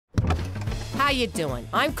you doing?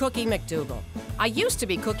 I'm Cookie McDougal. I used to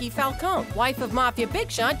be Cookie Falcone, wife of Mafia Big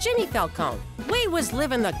Shot Jimmy Falcone. We was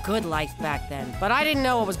living the good life back then, but I didn't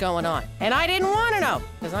know what was going on. And I didn't want to know,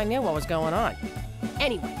 because I knew what was going on.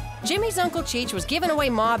 Anyway, Jimmy's Uncle Cheech was giving away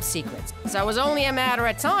mob secrets, so it was only a matter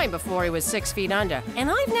of time before he was 6 feet under. And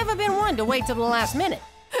I've never been one to wait till the last minute.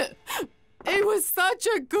 He was such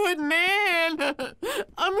a good man.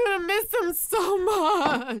 I'm gonna miss him so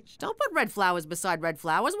much. Don't put red flowers beside red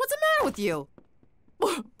flowers. What's the matter with you?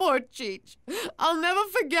 Poor Cheech. I'll never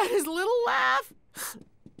forget his little laugh.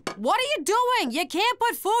 What are you doing? You can't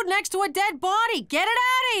put food next to a dead body. Get it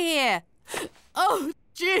out of here. Oh,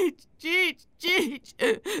 Cheech.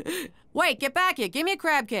 Wait, get back here. Give me a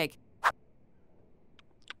crab cake.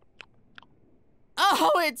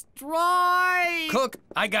 Oh, it's dry. Cook,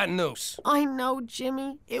 I got news. I know,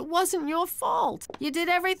 Jimmy. It wasn't your fault. You did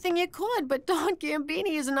everything you could, but Don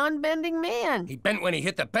Gambini is an unbending man. He bent when he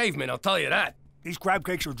hit the pavement, I'll tell you that. These crab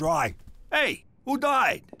cakes are dry. Hey, who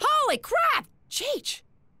died? Holy crap! Cheech,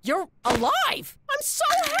 you're alive! I'm so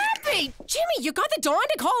happy! Jimmy, you got the Don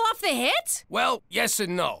to call off the hit? Well, yes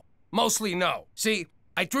and no. Mostly no. See,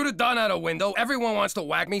 I threw the Don out a window, everyone wants to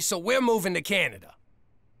whack me, so we're moving to Canada.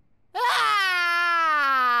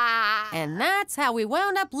 And that's how we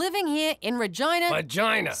wound up living here in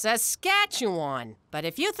Regina, Saskatchewan. But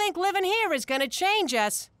if you think living here is gonna change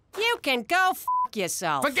us, you can go f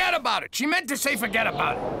yourself. Forget about it. She meant to say forget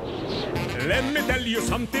about it. Let me tell you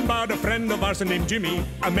something about a friend of ours named Jimmy.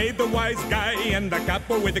 I made the wise guy and the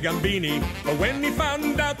capo with the Gambini. But when he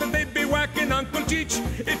found out that they'd be whacking Uncle Cheech,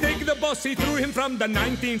 he'd take the bus, he threw him from the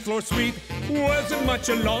 19th floor suite. Wasn't much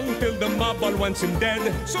along till the mob all wants him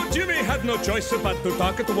dead. So Jimmy had no choice but to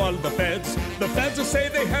talk to all the feds. The feds will say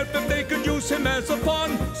they help if they could use him as a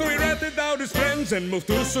pawn. So he ratted out his friends and moved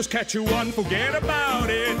to Saskatchewan. Forget about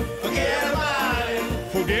it. Forget about it.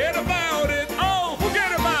 Forget about it. Oh,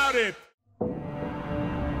 forget about it.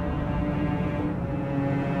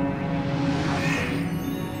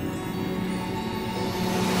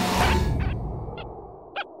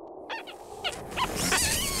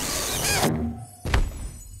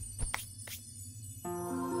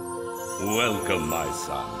 Welcome, my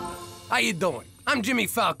son. How you doing? I'm Jimmy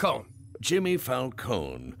Falcone. Jimmy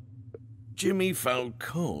Falcone. Jimmy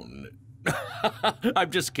Falcone.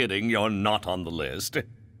 I'm just kidding. You're not on the list.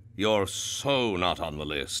 You're so not on the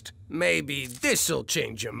list. Maybe this'll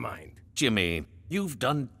change your mind. Jimmy, you've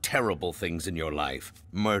done terrible things in your life.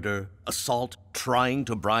 Murder, assault, trying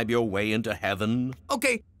to bribe your way into heaven.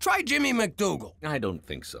 Okay, try Jimmy McDougal. I don't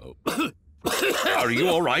think so. Are you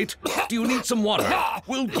all right? Do you need some water?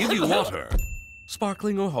 We'll give you water.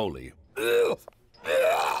 Sparkling or holy?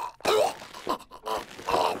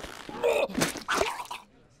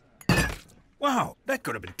 Wow, that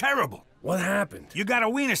could have been terrible. What happened? You got a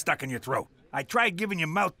wiener stuck in your throat. I tried giving you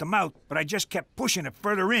mouth to mouth, but I just kept pushing it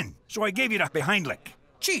further in. So I gave you the behind lick.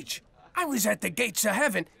 Cheech, I was at the gates of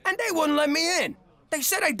heaven, and they wouldn't let me in. They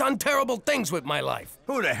said I'd done terrible things with my life.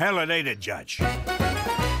 Who the hell are they to judge?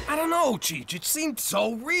 I don't know, Cheech. It seemed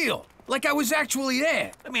so real. Like I was actually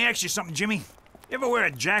there. Let me ask you something, Jimmy. You ever wear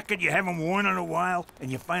a jacket you haven't worn in a while,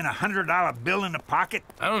 and you find $100 bill in the pocket?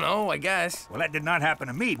 I don't know, I guess. Well, that did not happen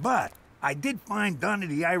to me, but I did find Donnie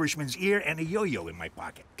the Irishman's ear and a yo-yo in my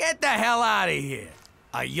pocket. Get the hell out of here.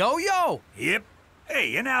 A yo-yo? Yep.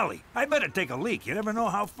 Hey, an alley. I better take a leak. You never know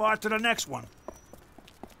how far to the next one.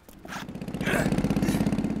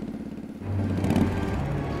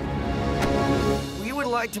 We would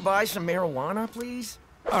like to buy some marijuana, please.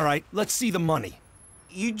 All right, let's see the money.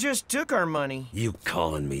 You just took our money. You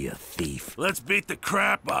calling me a thief? Let's beat the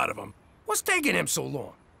crap out of him. What's taking him so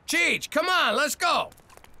long? Cheech, come on, let's go.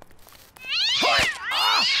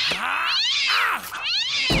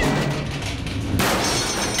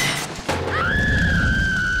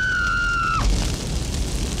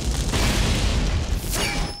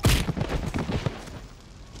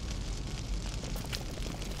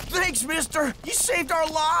 Thanks, mister. You saved our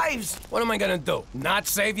lives. What am I gonna do? Not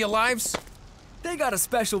save your lives? They got a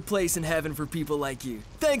special place in heaven for people like you.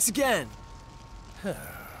 Thanks again.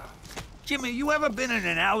 Jimmy, you ever been in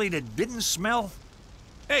an alley that didn't smell?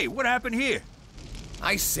 Hey, what happened here?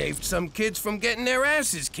 I saved some kids from getting their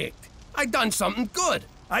asses kicked. I done something good.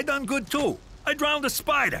 I done good, too. I drowned a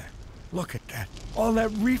spider. Look at that. All that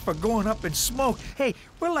reefer going up in smoke. Hey,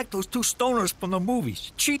 we're like those two stoners from the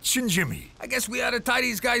movies, Cheech and Jimmy. I guess we ought to tie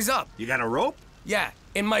these guys up. You got a rope? Yeah,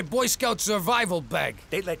 in my Boy Scout survival bag.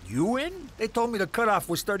 They let you in? They told me the cutoff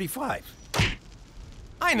was 35.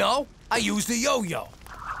 I know. I used a yo-yo.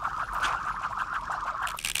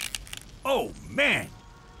 Oh, man.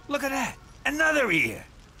 Look at that. Another ear.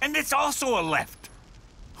 And it's also a left.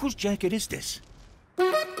 Whose jacket is this?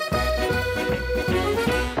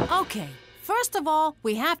 Okay, first of all,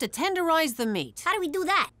 we have to tenderize the meat. How do we do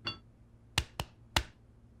that?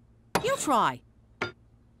 You try.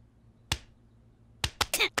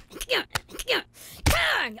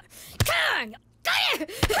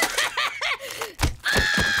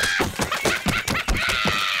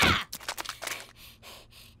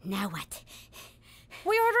 Now what?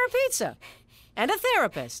 We order a pizza and a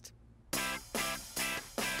therapist.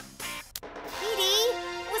 Edie,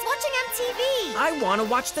 was watching MTV. I want to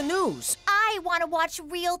watch the news. I want to watch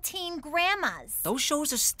Real Teen Grandmas. Those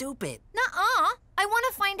shows are stupid. Nuh-uh. I want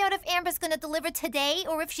to find out if Amber's gonna deliver today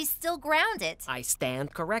or if she's still grounded. I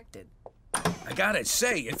stand corrected. I gotta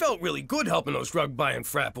say, it felt really good helping those drug-buying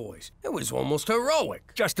frat boys. It was almost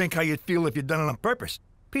heroic. Just think how you'd feel if you'd done it on purpose.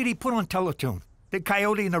 Petey, put on Teletoon. The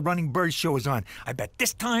Coyote and the Running Bird show is on. I bet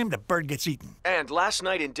this time the bird gets eaten. And last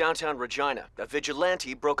night in downtown Regina, a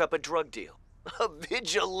vigilante broke up a drug deal. A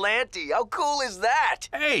vigilante? How cool is that?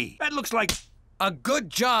 Hey, that looks like... A good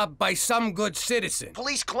job by some good citizen.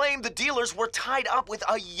 Police claim the dealers were tied up with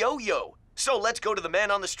a yo-yo. So let's go to the man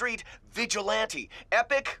on the street, vigilante.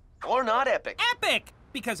 Epic or not epic? Epic!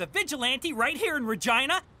 Because a vigilante right here in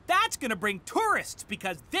Regina, that's gonna bring tourists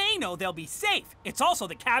because they know they'll be safe. It's also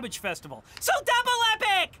the Cabbage Festival, so double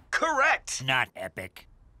epic! Correct! Not epic.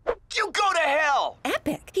 You go to hell!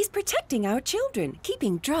 Epic. He's protecting our children,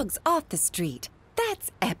 keeping drugs off the street.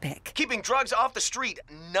 That's epic. Keeping drugs off the street,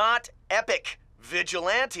 not epic.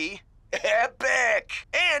 Vigilante, epic!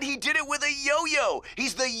 And he did it with a yo-yo.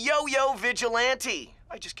 He's the yo-yo vigilante.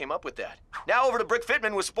 I just came up with that. Now over to Brick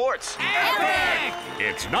Fitman with sports. Epic!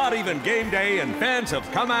 It's not even game day and fans have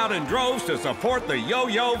come out in droves to support the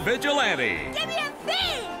yo-yo vigilante. Give me a V!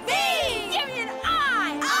 V! Give me an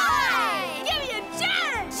I! I! Give me a J!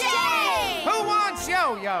 J! Who wants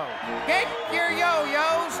yo-yo? Get your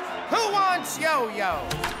yo-yos. Who wants yo-yo?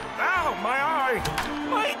 Ow, my eye!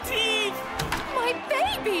 My teeth! My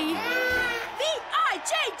baby!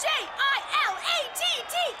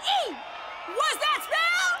 V-I-J-J-I-L-A-T-T-E! What's that spell?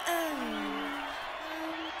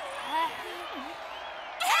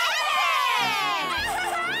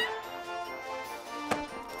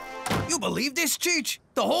 You believe this, Cheech?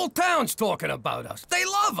 The whole town's talking about us. They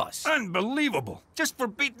love us. Unbelievable. Just for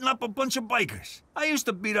beating up a bunch of bikers. I used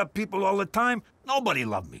to beat up people all the time. Nobody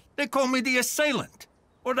loved me. They called me the assailant.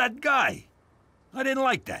 Or that guy. I didn't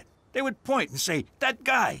like that. They would point and say, that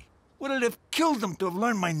guy. Would it have killed them to have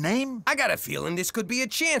learned my name? I got a feeling this could be a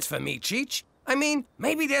chance for me, Cheech. I mean,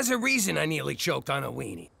 maybe there's a reason I nearly choked on a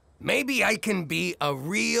weenie. Maybe I can be a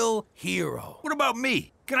real hero. What about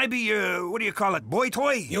me? Can I be, what do you call it, boy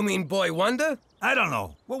toy? You mean Boy Wonder? I don't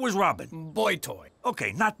know. What was Robin? Boy toy.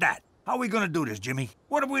 Okay, not that. How are we gonna do this, Jimmy?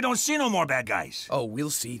 What if we don't see no more bad guys? Oh, we'll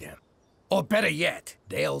see them. Or better yet,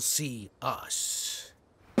 they'll see us.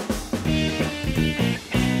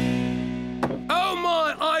 Oh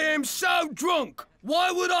my, I am so drunk! Why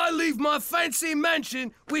would I leave my fancy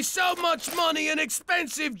mansion with so much money and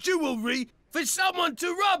expensive jewelry for someone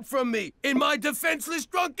to rob from me in my defenseless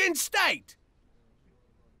drunken state?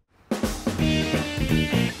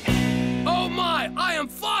 Oh my, I am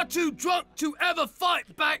far too drunk to ever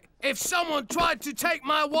fight back if someone tried to take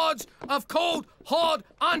my wads of cold, hard,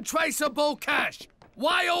 untraceable cash.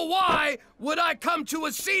 Why oh why would I come to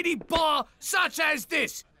a seedy bar such as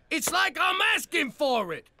this? It's like I'm asking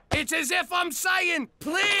for it. It's as if I'm saying,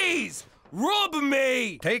 please, rob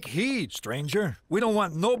me. Take heed, stranger. We don't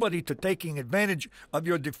want nobody to taking advantage of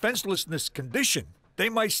your defenselessness condition. They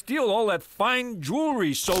might steal all that fine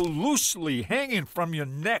jewelry so loosely hanging from your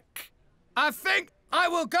neck. I think I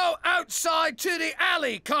will go outside to the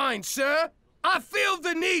alley, kind sir. I feel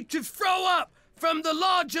the need to throw up from the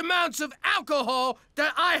large amounts of alcohol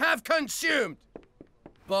that I have consumed.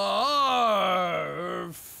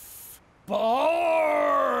 Barf.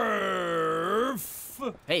 Barf!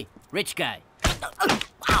 Hey, rich guy.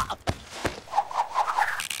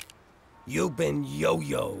 You've been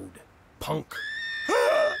yo-yoed, punk.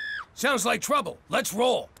 Sounds like trouble. Let's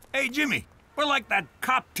roll. Hey, Jimmy, we're like that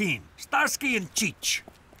cop team, Starsky and Cheech.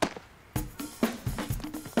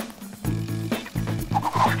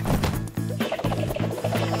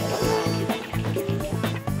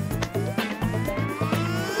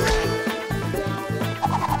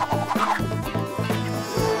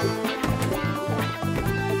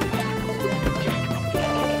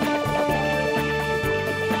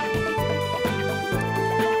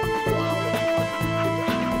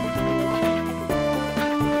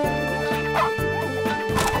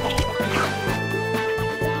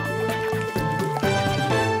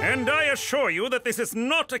 assure you that this is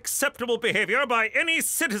not acceptable behavior by any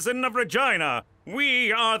citizen of Regina. We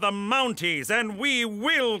are the Mounties, and we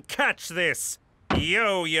will catch this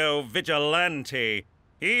yo-yo vigilante.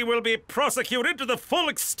 He will be prosecuted to the full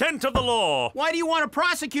extent of the law. Why do you want to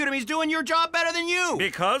prosecute him? He's doing your job better than you.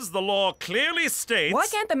 Because the law clearly states... Why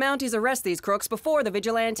can't the Mounties arrest these crooks before the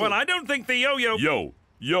vigilante? Well, I don't think the yo-yo...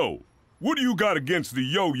 Yo, what do you got against the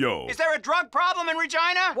yo-yo? Is there a drug problem in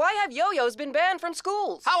Regina? Why have yo-yos been banned from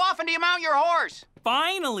schools? How often do you mount your horse?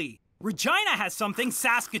 Finally! Regina has something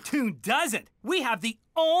Saskatoon doesn't. We have the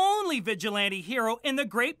only vigilante hero in the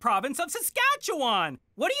great province of Saskatchewan.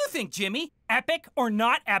 What do you think, Jimmy? Epic or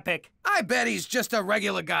not epic? I bet he's just a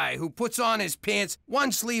regular guy who puts on his pants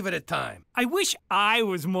one sleeve at a time. I wish I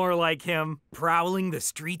was more like him. Prowling the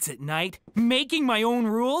streets at night, making my own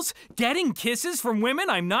rules, getting kisses from women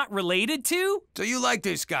I'm not related to. So you like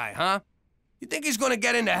this guy, huh? You think he's gonna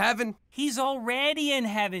get into heaven? He's already in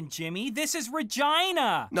heaven, Jimmy. This is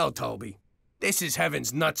Regina. No, Toby. This is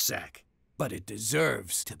heaven's nutsack. But it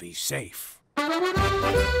deserves to be safe.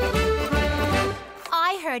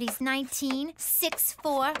 I heard he's 19,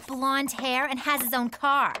 6'4", blonde hair, and has his own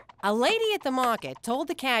car. A lady at the market told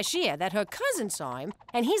the cashier that her cousin saw him,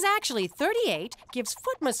 and he's actually 38, gives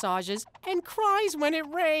foot massages, and cries when it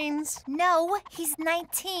rains. No, he's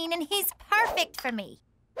 19, and he's perfect for me.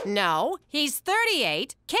 No, he's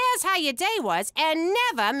 38, cares how your day was, and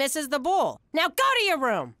never misses the ball. Now go to your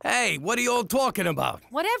room. Hey, what are you all talking about?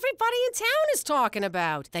 What everybody in town is talking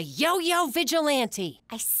about. The yo-yo vigilante.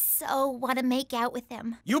 I so want to make out with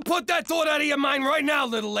him. You put that thought out of your mind right now,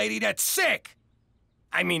 little lady. That's sick.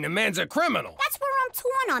 I mean, the man's a criminal. That's where I'm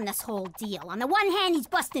torn on this whole deal. On the one hand, he's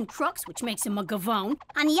busting crooks, which makes him a gavone.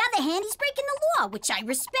 On the other hand, he's breaking the law, which I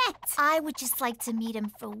respect. I would just like to meet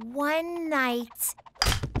him for one night.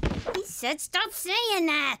 He said stop saying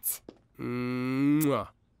that. Mwah.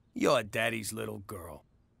 You're daddy's little girl.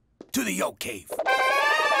 To the yo cave.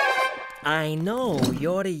 I know,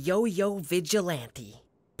 you're the yo-yo vigilante.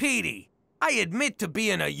 Petey, I admit to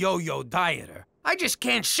being a yo-yo dieter. I just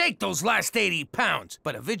can't shake those last 80 pounds.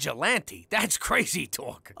 But a vigilante, that's crazy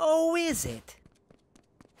talk. Oh, is it?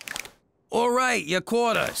 All right, you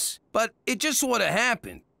caught us. But it just sort of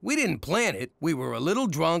happened. We didn't plan it. We were a little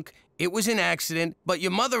drunk. It was an accident, but your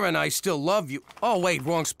mother and I still love you. Oh, wait,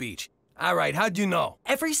 wrong speech. All right, how'd you know?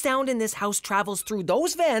 Every sound in this house travels through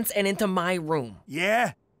those vents and into my room.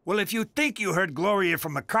 Yeah? Well, if you think you heard Gloria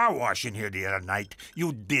from a car wash in here the other night,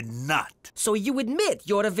 you did not. So you admit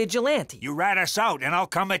you're the vigilante? You rat us out, and I'll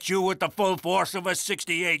come at you with the full force of a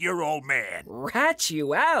 68-year-old man. Rat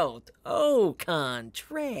you out? Au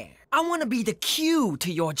contraire. I want to be the Q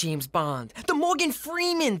to your James Bond, the Morgan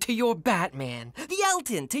Freeman to your Batman, the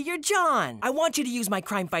Elton to your John. I want you to use my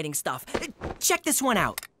crime-fighting stuff. Check this one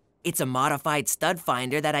out. It's a modified stud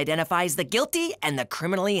finder that identifies the guilty and the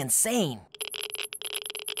criminally insane.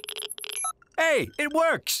 Hey, it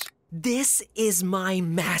works. This is my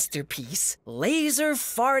masterpiece, laser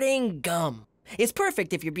farting gum. It's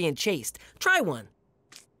perfect if you're being chased. Try one.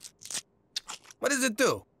 What does it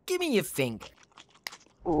do? Give me your finger.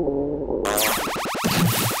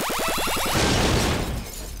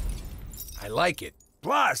 I like it.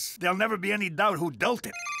 Plus, there'll never be any doubt who dealt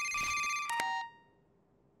it.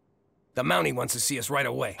 The Mountie wants to see us right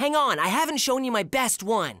away. Hang on, I haven't shown you my best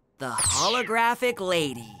one. The holographic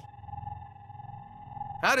lady.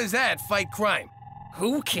 How does that fight crime?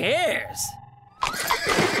 Who cares?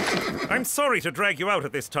 I'm sorry to drag you out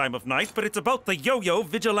at this time of night, but it's about the yo-yo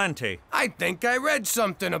vigilante. I think I read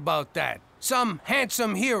something about that. Some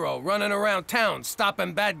handsome hero running around town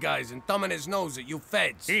stopping bad guys and thumbing his nose at you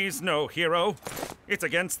feds. He's no hero. It's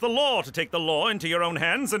against the law to take the law into your own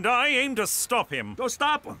hands, and I aim to stop him. Go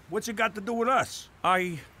stop him. What's it got to do with us?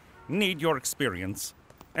 I need your experience.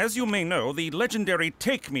 As you may know, the legendary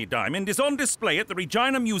Take Me diamond is on display at the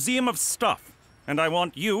Regina Museum of Stuff, and I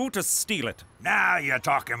want you to steal it. Now you're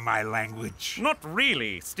talking my language. Not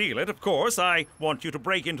really steal it, of course. I want you to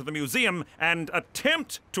break into the museum and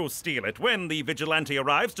attempt to steal it. When the vigilante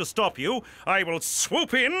arrives to stop you, I will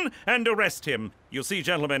swoop in and arrest him. You see,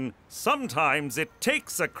 gentlemen, sometimes it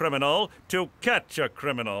takes a criminal to catch a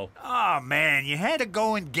criminal. Oh, man, you had to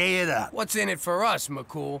go and gay it up. What's in it for us,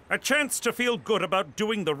 McCool? A chance to feel good about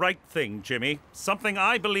doing the right thing, Jimmy. Something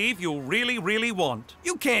I believe you really, really want.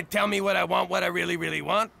 You can't tell me what I want, what I really, really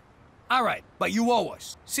want. All right, but you owe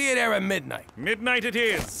us. See you there at midnight. Midnight it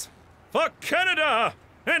is. For Canada!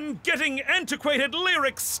 And getting antiquated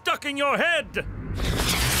lyrics stuck in your head!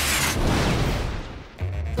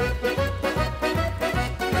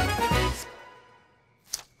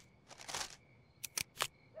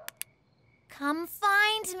 Come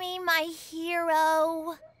find me, my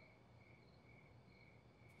hero.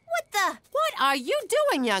 are you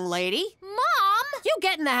doing, young lady? Mom! You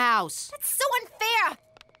get in the house. That's so unfair.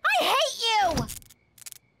 I hate you!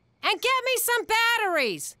 And get me some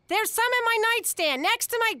batteries. There's some in my nightstand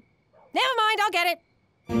next to my... Never mind, I'll get it.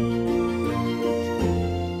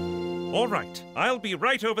 All right, I'll be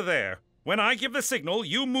right over there. When I give the signal,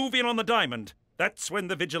 you move in on the diamond. That's when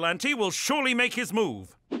the vigilante will surely make his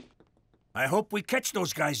move. I hope we catch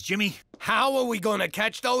those guys, Jimmy. How are we gonna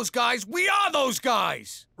catch those guys? We are those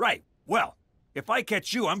guys! Right. Well, if I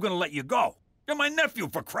catch you, I'm gonna let you go. You're my nephew,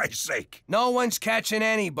 for Christ's sake. No one's catching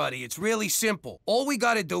anybody. It's really simple. All we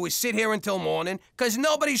gotta do is sit here until morning, 'cause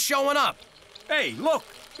nobody's showing up. Hey, look,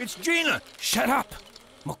 it's Gina. Shut up.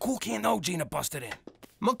 McCool can't know Gina busted in.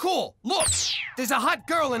 McCool, look! There's a hot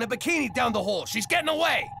girl in a bikini down the hall. She's getting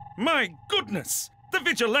away. My goodness! The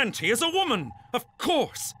vigilante is a woman! Of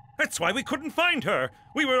course! That's why we couldn't find her.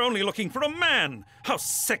 We were only looking for a man. How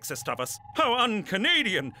sexist of us. How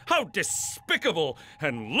un-Canadian. How despicable.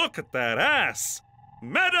 And look at that ass.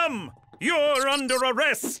 Madam, you're under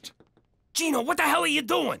arrest. Gina, what the hell are you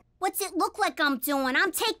doing? What's it look like I'm doing?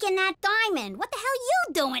 I'm taking that diamond. What the hell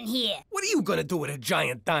you doing here? What are you gonna do with a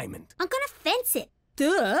giant diamond? I'm gonna fence it.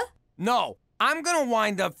 Duh. No, I'm gonna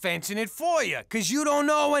wind up fencing it for you, 'cause you don't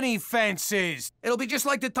know any fences. It'll be just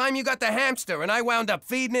like the time you got the hamster and I wound up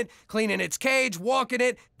feeding it, cleaning its cage, walking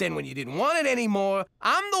it. Then when you didn't want it anymore,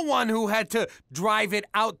 I'm the one who had to drive it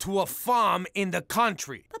out to a farm in the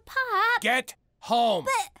country. But, Pop... Get home.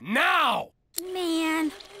 Now!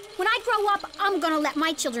 Man, when I grow up, I'm gonna let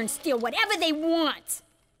my children steal whatever they want.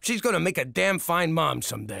 She's gonna make a damn fine mom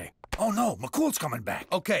someday. Oh no, McCool's coming back.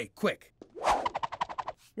 Okay, quick.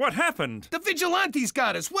 What happened? The vigilantes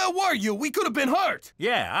got us. Where were you? We could have been hurt.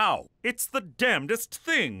 Yeah, ow. It's the damnedest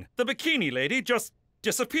thing. The bikini lady just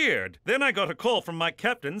disappeared. Then I got a call from my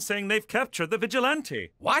captain saying they've captured the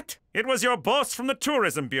vigilante. What? It was your boss from the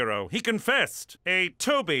Tourism Bureau. He confessed. A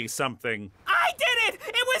Toby something. I did it!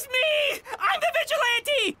 It was me! I'm the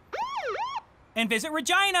vigilante! And visit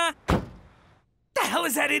Regina. The hell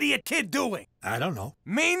is that idiot kid doing? I don't know.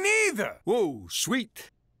 Me neither. Whoa,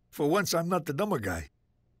 sweet. For once, I'm not the dumber guy.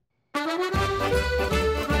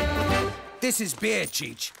 This is bad,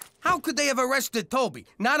 Cheech. How could they have arrested Toby?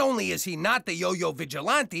 Not only is he not the yo-yo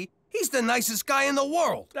vigilante, he's the nicest guy in the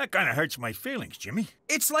world. That kind of hurts my feelings, Jimmy.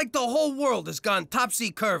 It's like the whole world has gone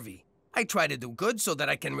topsy-turvy. I try to do good so that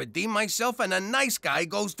I can redeem myself, and a nice guy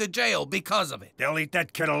goes to jail because of it. They'll eat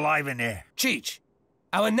that kid alive in there. Cheech,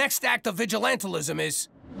 our next act of vigilantilism is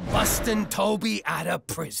busting Toby out of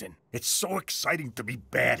prison. It's so exciting to be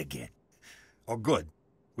bad again. Or good,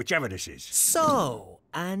 whichever this is. So,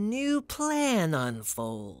 a new plan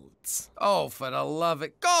unfolds. Oh, for the love of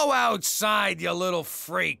it. Go outside, you little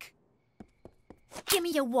freak. Give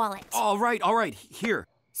me your wallet. All right, here.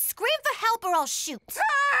 Scream for help or I'll shoot.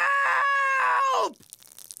 Help!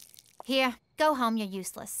 Here, go home, you're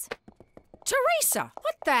useless. Teresa,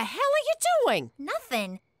 what the hell are you doing?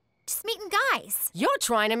 Nothing. Just meeting guys. You're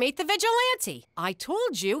trying to meet the vigilante. I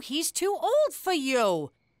told you he's too old for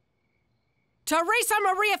you. Teresa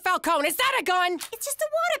Maria Falcone, is that a gun? It's just a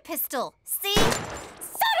water pistol. See?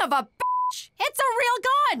 Son of a bitch! It's a real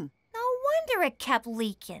gun! No wonder it kept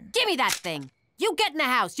leaking. Give me that thing. You get in the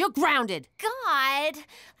house. You're grounded. God,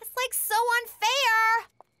 that's like so unfair.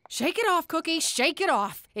 Shake it off, Cookie. Shake it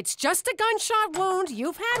off. It's just a gunshot wound.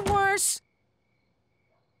 You've had worse.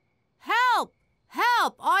 Help!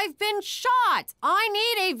 Help! I've been shot! I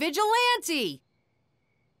need a vigilante!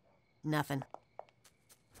 Nothing.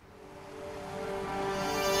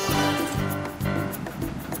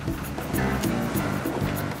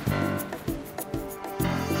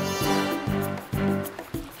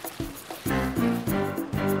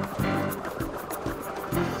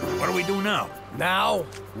 What do we do now? Now,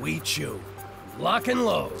 we chew. Lock and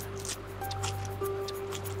load.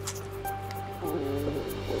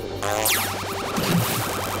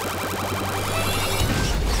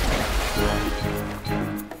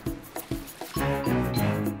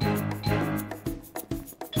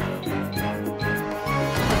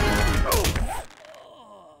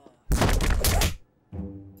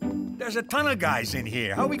 There's a ton of guys in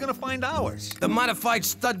here. How are we gonna find ours? The modified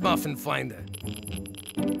stud muffin finder.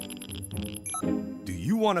 Do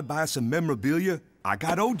you want to buy some memorabilia? I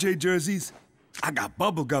got OJ jerseys. I got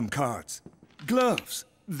bubblegum cards. Gloves.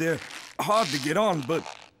 They're hard to get on, but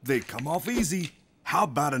they come off easy. How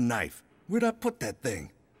about a knife? Where'd I put that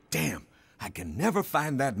thing? Damn, I can never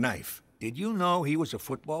find that knife. Did you know he was a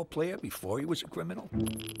football player before he was a criminal?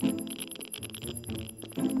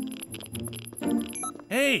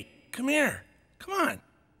 Hey, come here. Come on.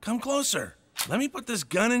 Come closer. Let me put this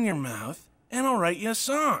gun in your mouth, and I'll write you a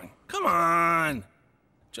song. Come on.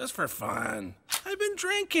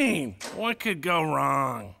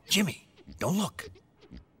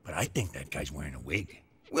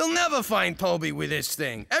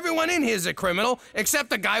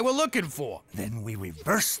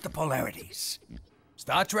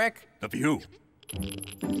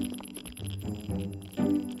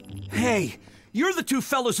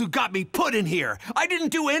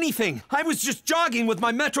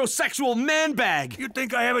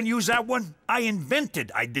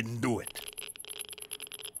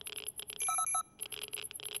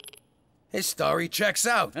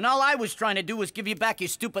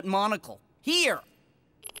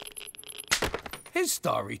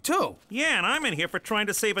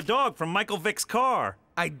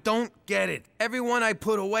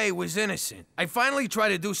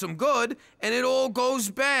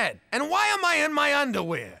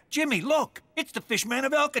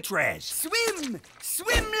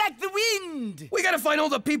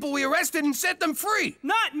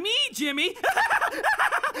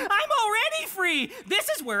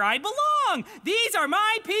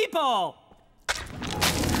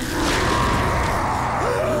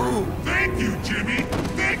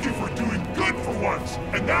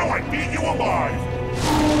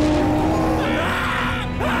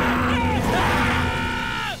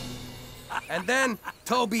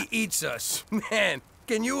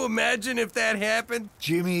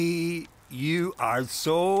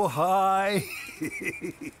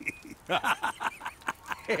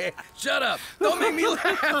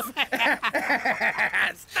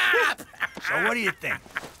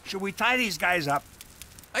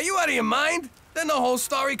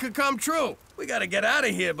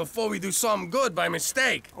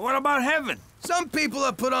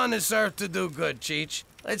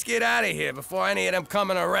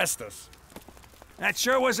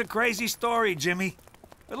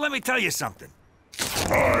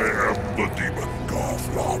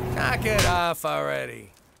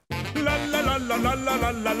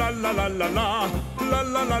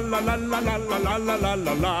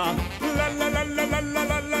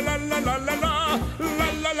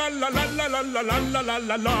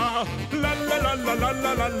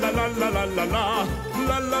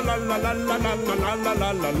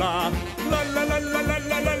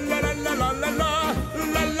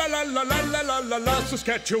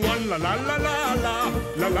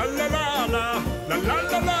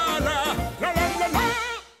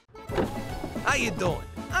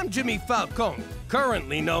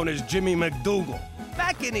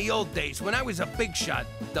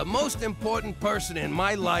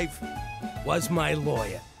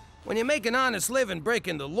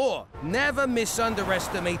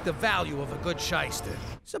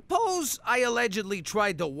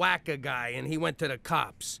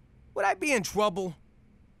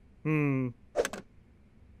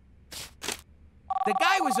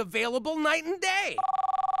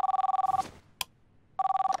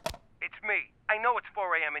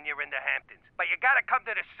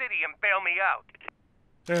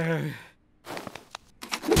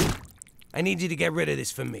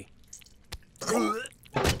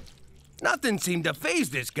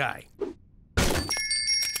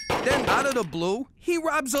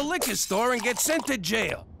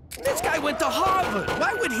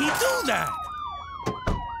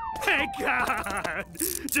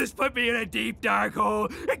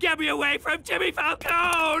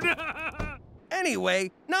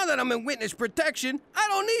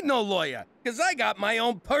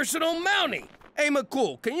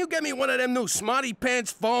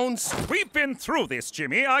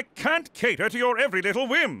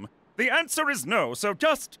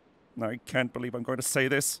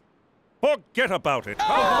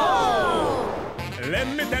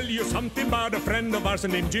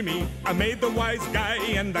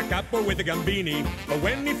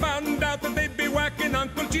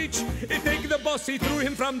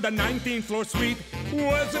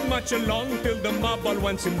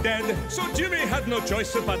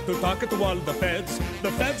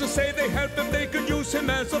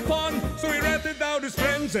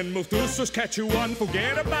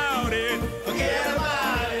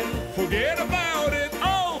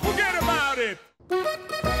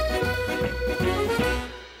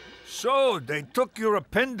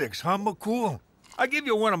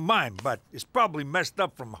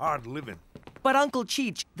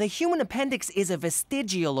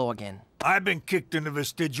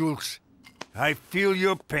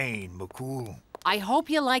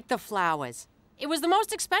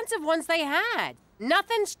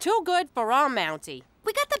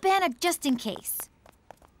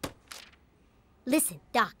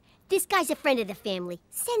 This guy's a friend of the family.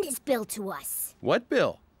 Send his bill to us. What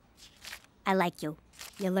bill? I like you.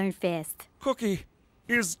 You learn fast. Cookie,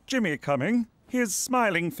 is Jimmy coming? His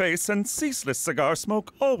smiling face and ceaseless cigar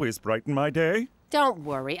smoke always brighten my day. Don't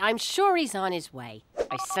worry, I'm sure he's on his way.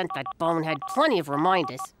 I sent that bonehead plenty of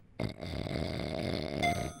reminders.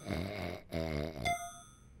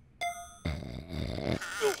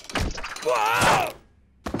 Whoa!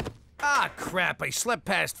 Ah, crap, I slept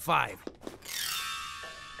past 5.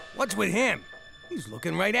 What's with him? He's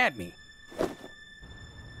looking right at me.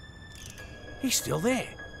 He's still there.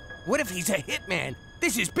 What if he's a hitman?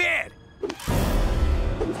 This is bad.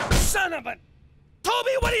 Son of a...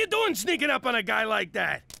 Toby, what are you doing sneaking up on a guy like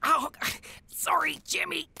that? Oh, sorry,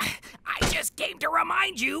 Jimmy. I just came to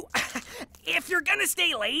remind you, if you're gonna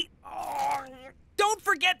stay late, don't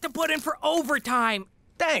forget to put in for overtime.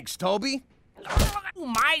 Thanks, Toby.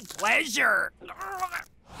 My pleasure.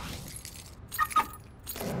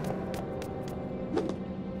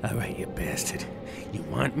 All right, you bastard. You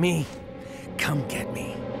want me? Come get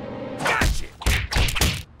me. Gotcha!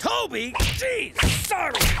 Toby! Jeez,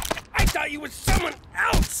 sorry! I thought you were someone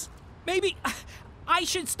else! Maybe I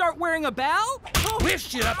should start wearing a bell?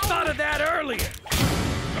 Wish you'd have thought of that earlier.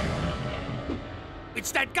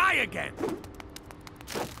 It's that guy again.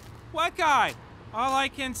 What guy? All I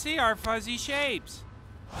can see are fuzzy shapes.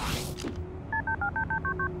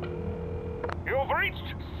 You've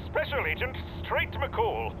reached Special Agent Straight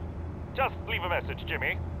McCool. Just leave a message,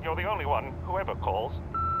 Jimmy. You're the only one who ever calls.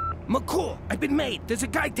 McCool, I've been made. There's a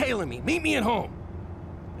guy tailing me. Meet me at home.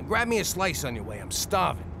 And grab me a slice on your way. I'm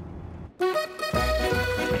starving. Ow!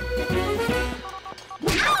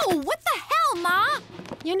 What the hell, Ma?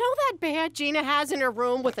 You know that bear Gina has in her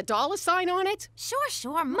room with a $sign on it?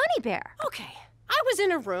 Sure. Money Bear. Okay. I was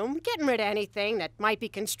in her room getting rid of anything that might be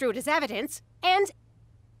construed as evidence, and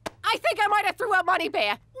I think I might have threw out Money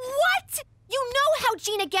Bear. What? You know how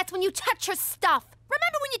Gina gets when you touch her stuff.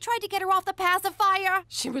 Remember when you tried to get her off the pacifier?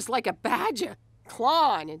 She was like a badger,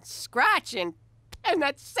 clawing and scratching, and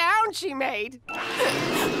that sound she made.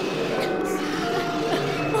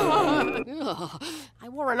 I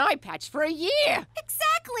wore an eye patch for a year.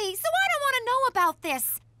 Exactly, so I don't want to know about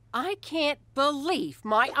this. I can't believe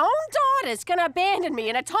my own daughter's gonna abandon me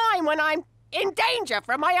in a time when I'm in danger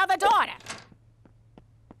from my other daughter.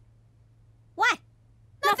 What?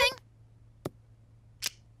 Nothing.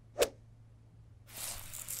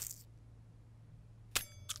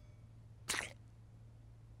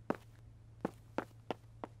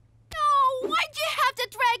 No, why'd you have to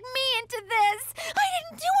drag me into this? I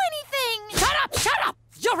didn't do anything. Shut up!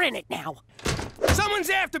 You're in it now. Someone's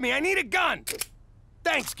after me. I need a gun.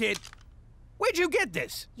 Thanks, kid. Where'd you get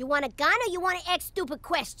this? You want a gun or you want to ask stupid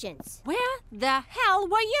questions? Where the hell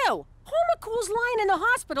were you? McCool's lying in the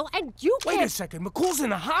hospital and you can't... Wait a second, McCool's in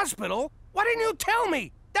the hospital? Why didn't you tell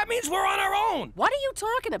me? That means we're on our own. What are you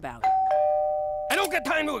talking about? I don't got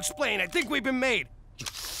time to explain. I think we've been made.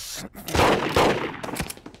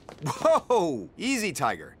 Whoa! Easy,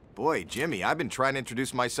 Tiger. Boy, Jimmy, I've been trying to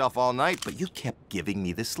introduce myself all night, but you kept giving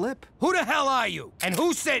me the slip. Who the hell are you? And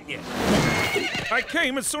who sent you? I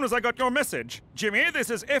came as soon as I got your message. Jimmy, this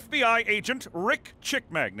is FBI agent Rick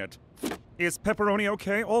Chick Magnet. Is pepperoni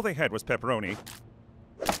okay? All they had was pepperoni.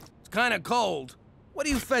 It's kind of cold. What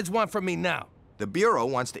do you feds want from me now? The Bureau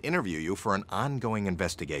wants to interview you for an ongoing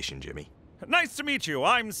investigation, Jimmy. Nice to meet you.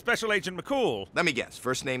 I'm Special Agent McCool. Let me guess.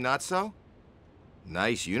 First name, not so?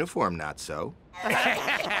 Nice uniform, not so.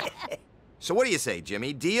 So what do you say,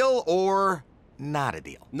 Jimmy? Deal or not a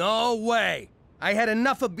deal? No way. I had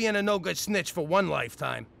enough of being a no-good snitch for one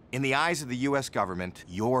lifetime. In the eyes of the U.S. government,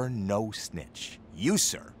 you're no snitch. You,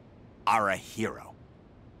 sir, are a hero.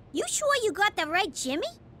 You sure you got the right Jimmy?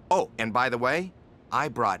 Oh, and by the way, I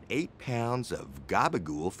brought 8 pounds of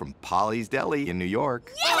gabagool from Polly's Deli in New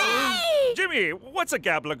York. Yay! Jimmy, what's a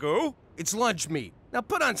gablagoo? It's lunch meat. Now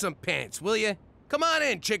put on some pants, will you? Come on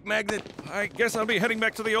in, Chick Magnet. I guess I'll be heading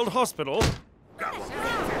back to the old hospital.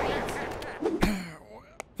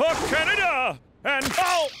 For Canada! And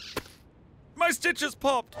oh! My stitches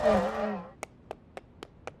popped.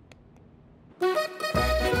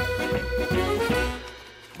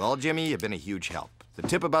 Well, Jimmy, you've been a huge help. The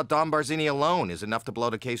tip about Don Barzini alone is enough to blow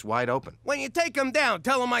the case wide open. When you take him down,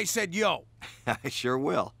 tell him I said yo. I sure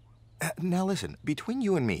will. Now listen, between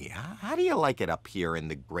you and me, how do you like it up here in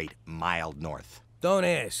the great mild north? Don't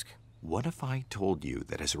ask. What if I told you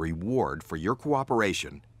that as a reward for your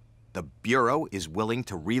cooperation, the Bureau is willing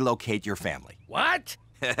to relocate your family? What?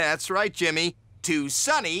 That's right, Jimmy. To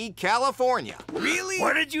sunny California. Really?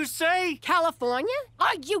 What did you say? California?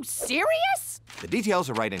 Are you serious? The details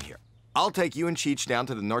are right in here. I'll take you and Cheech down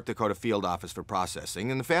to the North Dakota field office for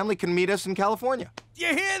processing, and the family can meet us in California. You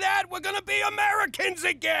hear that? We're gonna be Americans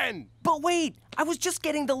again! But wait, I was just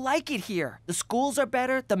getting to like it here. The schools are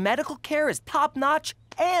better, the medical care is top-notch,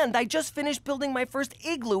 and I just finished building my first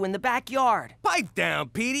igloo in the backyard. Pipe down,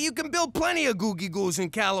 Petey. You can build plenty of googie-goos in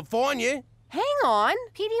California. Hang on.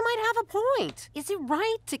 Petey might have a point. Is it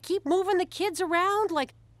right to keep moving the kids around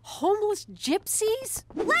like homeless gypsies?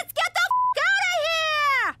 Let's get the out of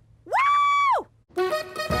here! Woo!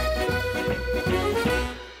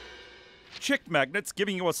 Chick Magnet's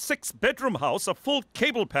giving you a 6-bedroom house, a full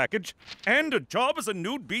cable package, and a job as a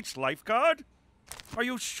nude beach lifeguard? Are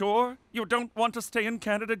you sure you don't want to stay in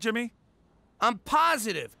Canada, Jimmy? I'm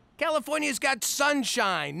positive. California's got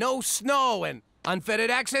sunshine, no snow, and unfettered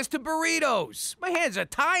access to burritos. My hands are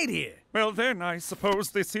tied here. Well, then, I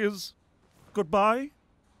suppose this is goodbye?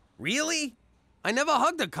 Really? I never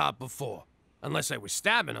hugged a cop before, unless I was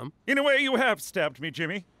stabbing him. In a way, you have stabbed me,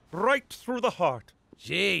 Jimmy. Right through the heart.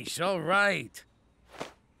 Jeez, all right.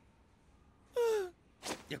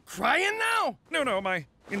 You're crying now? No, my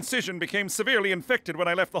incision became severely infected when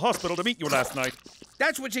I left the hospital to meet you last night.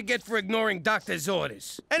 That's what you get for ignoring doctor's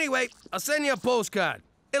orders. Anyway, I'll send you a postcard.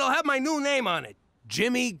 It'll have my new name on it,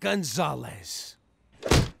 Jimmy Gonzalez.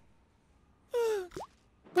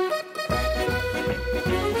 What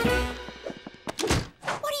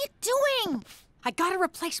are you doing? I got a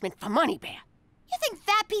replacement for Money Bear. You think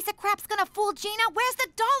that piece of crap's gonna fool Gina? Where's the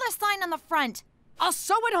dollar sign on the front? I'll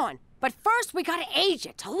sew it on, but first we gotta age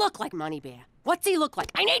it to look like Money Bear. What's he look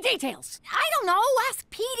like? I need details. I don't know. Ask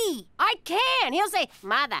Petey. I can. He'll say,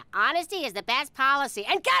 Mother, honesty is the best policy,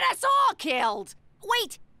 and get us all killed.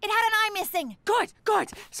 Wait, it had an eye missing. Good.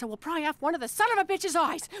 So we'll pry off one of the son of a bitch's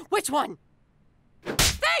eyes. Which one?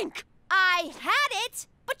 Think! I had it,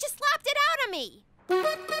 but you slapped it out of me.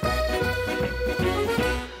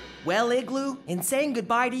 Well, Igloo, in saying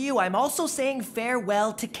goodbye to you, I'm also saying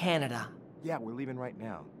farewell to Canada. Yeah, we're leaving right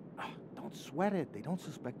now. Don't sweat it. They don't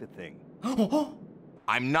suspect a thing.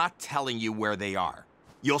 I'm not telling you where they are.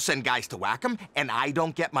 You'll send guys to whack them, and I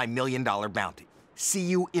don't get my $1 million bounty. See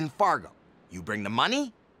you in Fargo. You bring the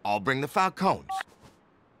money, I'll bring the falcons.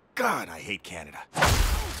 God, I hate Canada.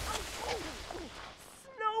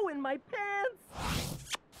 Snow in my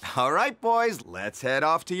pants. All right, boys, let's head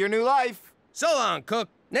off to your new life. So long, Cook.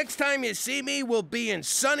 Next time you see me, we'll be in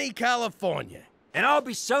sunny California. And I'll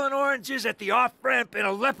be selling oranges at the off-ramp in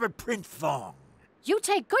a leopard print thong. You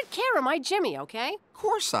take good care of my Jimmy, okay? Of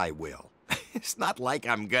course I will. It's not like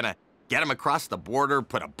I'm gonna get him across the border,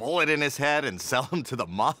 put a bullet in his head, and sell him to the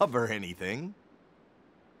mob or anything.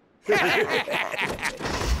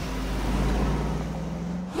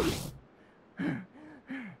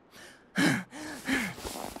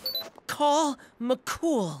 Call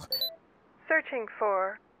McCool. Searching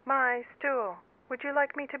for my stool. Would you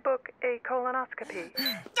like me to book a colonoscopy?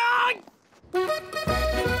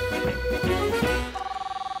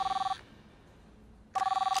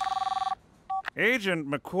 Agent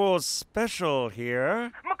McCool's special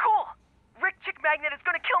here. McCool! Rick Chick Magnet is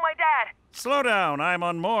gonna kill my dad! Slow down, I'm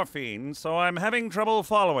on morphine, so I'm having trouble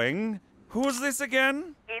following. Who's this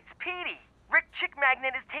again? It's Petey. Rick Chick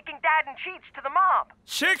Magnet is taking Dad and Cheech to the mob.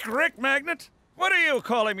 Chick Rick Magnet? What are you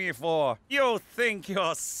calling me for? You think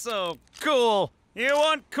you're so cool. You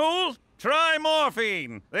want cool? Try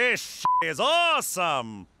morphine. This is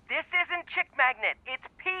awesome. This isn't Chick Magnet, it's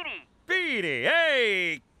Petey. Petey,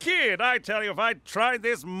 hey, kid, I tell you, if I'd tried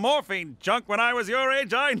this morphine junk when I was your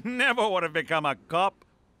age, I never would have become a cop.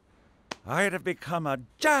 I'd have become a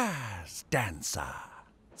jazz dancer.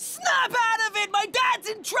 Snap out of it! My dad's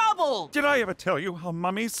in trouble! Did I ever tell you how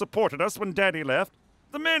Mummy supported us when Daddy left?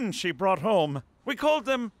 The men she brought home, we called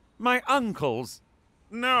them my uncles.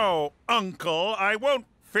 No, Uncle, I won't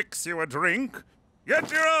fix you a drink.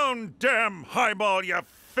 Get your own damn highball, you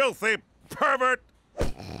filthy pervert!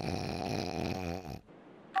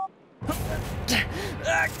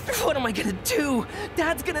 What am I gonna do?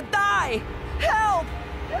 Dad's gonna die! Help!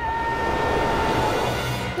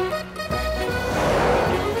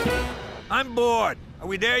 I'm bored. Are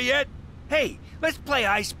we there yet? Hey, let's play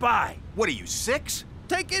I Spy. What are you, 6?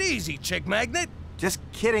 Take it easy, Chick Magnet. Just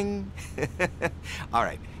kidding. All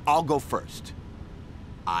right, I'll go first.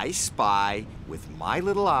 I spy with my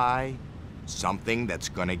little eye something that's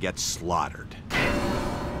gonna get slaughtered.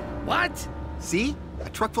 What? See? A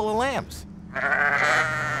truck full of lambs.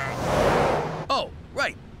 Oh,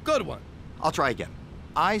 right. Good one. I'll try again.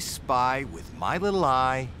 I spy with my little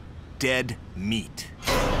eye dead meat.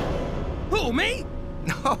 Who, me?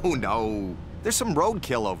 No. There's some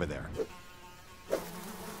roadkill over there.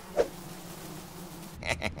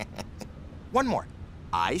 One more.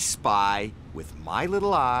 I spy with my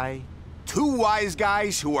little eye 2 wise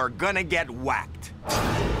guys who are gonna get whacked.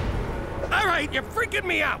 All right, you're freaking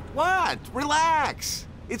me out. What? Relax.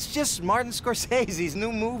 It's just Martin Scorsese's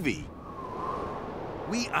new movie.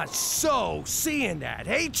 We are so seeing that.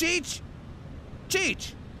 Hey, Cheech?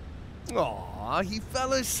 Cheech? Aw, he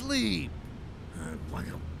fell asleep.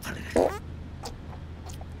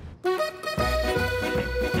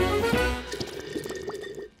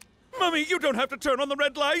 Mummy, you don't have to turn on the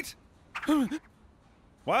red light.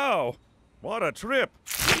 Wow, what a trip.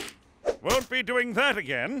 Won't be doing that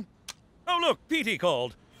again. Oh, look, Petey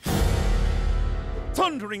called.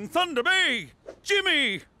 Thundering Thunder Bay!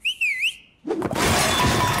 Jimmy!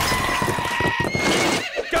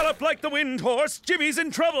 Gallop like the wind horse, Jimmy's in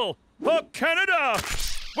trouble. For Canada,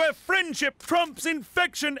 where friendship trumps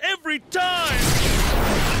infection every time.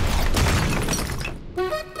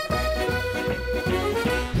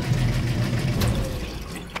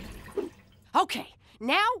 Okay,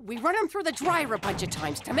 now we run him through the dryer a bunch of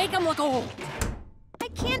times to make him look old. I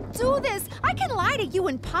can't do this. I can lie to you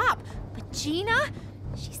and Pop. But Gina,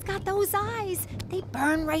 she's got those eyes. They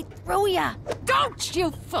burn right through ya. Don't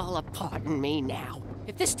you fall apart on me now.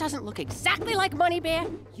 If this doesn't look exactly like Money Bear,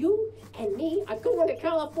 you and me are going to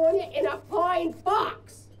California in a pine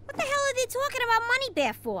box. What the hell are they talking about Money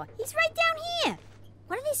Bear for? He's right down here.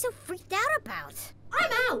 What are they so freaked out about?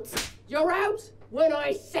 I'm out. You're out when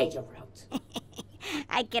I say you're out.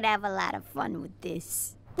 I could have a lot of fun with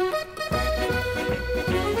this. Look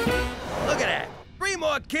at that. 3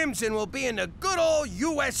 more Kimson will be in the good old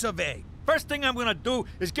US of A. First thing I'm gonna do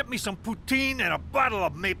is get me some poutine and a bottle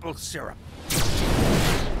of maple syrup.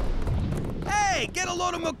 Hey, get a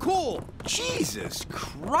load of McCool. Jesus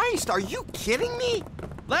Christ, are you kidding me?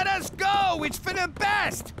 Let us go. It's for the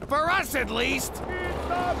best. For us, at least. It's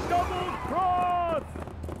a double cross!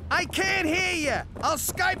 I can't hear you. I'll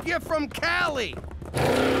Skype you from Cali.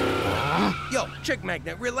 Yo, Chick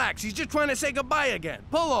Magnet, relax. He's just trying to say goodbye again.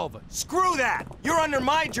 Pull over. Screw that. You're under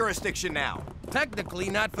my jurisdiction now. Technically,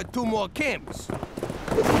 not for 2 more Kims.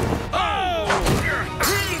 Oh!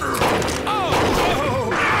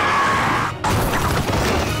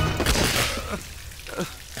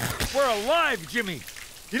 We're alive, Jimmy.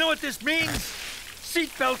 You know what this means?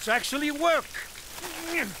 Seatbelts actually work.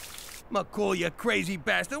 McCool, you crazy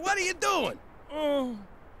bastard. What are you doing? Oh,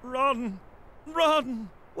 run. Run.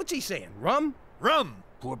 What's he saying, rum? Rum.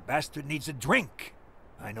 Poor bastard needs a drink.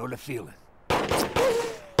 I know the feeling.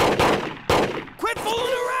 Quit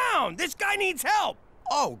fooling around! This guy needs help!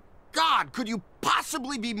 Oh, God, could you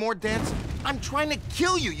possibly be more dense? I'm trying to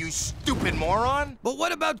kill you, you stupid moron! But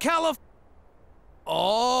what about Calif...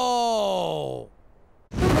 Oh!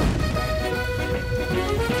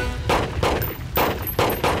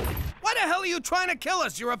 Why the hell are you trying to kill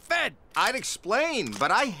us? You're a Fed! I'd explain,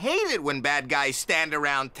 but I hate it when bad guys stand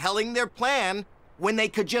around telling their plan when they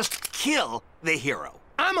could just kill the hero.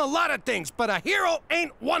 I'm a lot of things, but a hero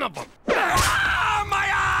ain't one of them. Ah,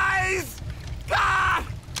 my eyes! God!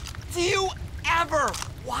 Do you ever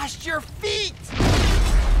wash your feet?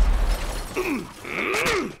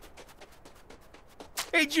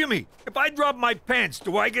 Hey, Jimmy, if I drop my pants,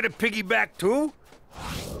 do I get a piggyback too?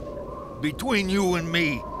 Between you and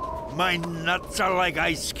me, my nuts are like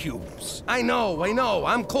ice cubes. I know.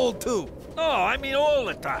 I'm cold too. Oh, I mean all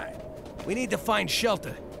the time. We need to find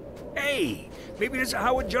shelter. Hey, maybe there's a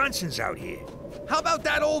Howard Johnson's out here. How about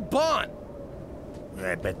that old barn?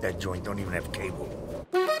 I bet that joint don't even have cable.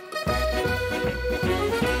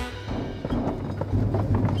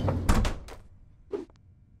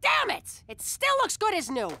 Damn it! It still looks good as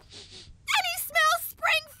new. And he smells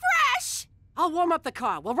spring fresh! I'll warm up the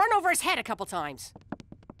car. We'll run over his head a couple times.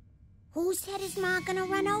 Whose head is Ma gonna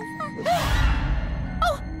run over?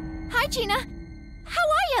 Oh, hi, Gina. How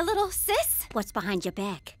are you, little sis? What's behind your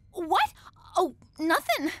back? What? Oh,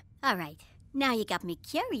 nothing. All right, now you got me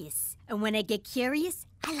curious. And when I get curious,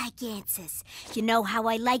 I like answers. You know how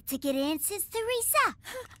I like to get answers, Teresa?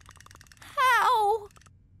 How?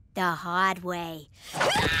 The hard way.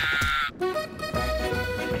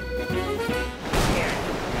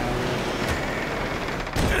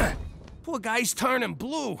 Poor guy's turning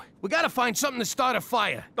blue. We gotta find something to start a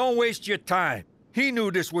fire. Don't waste your time. He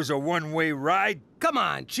knew this was a one-way ride. Come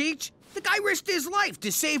on, Cheech. The guy risked his life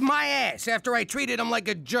to save my ass after I treated him like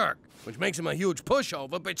a jerk. Which makes him a huge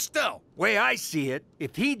pushover, but still. Way I see it,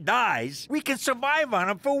 if he dies, we can survive on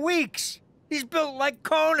him for weeks. He's built like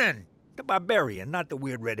Conan. The barbarian, not the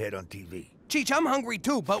weird redhead on TV. Cheech, I'm hungry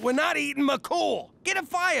too, but we're not eating McCool. Get a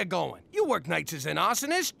fire going. You work nights as an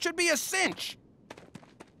arsonist. Should be a cinch.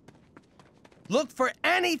 Look for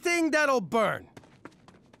anything that'll burn.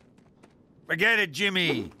 Forget it,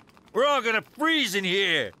 Jimmy. We're all gonna freeze in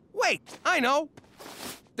here. Wait, I know.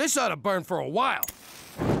 This ought to burn for a while.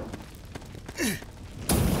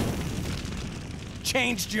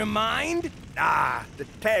 Changed your mind? Nah, the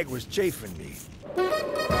tag was chafing me.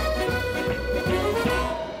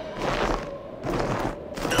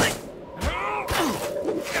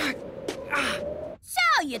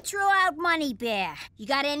 So, you threw out Money Bear. You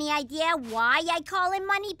got any idea why I call him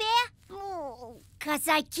Money Bear? Oh, 'cause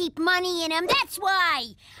I keep money in him, that's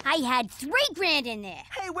why! I had $3 grand in there.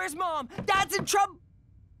 Hey, where's Mom? Dad's in trouble.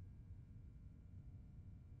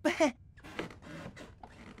 Now,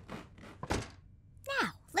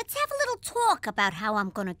 let's have a little talk about how I'm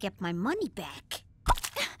gonna get my money back.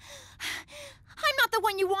 I'm not the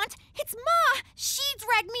one you want. It's Ma. She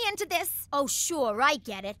dragged me into this. Oh, sure, I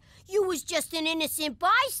get it. You was just an innocent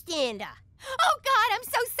bystander. Oh, God, I'm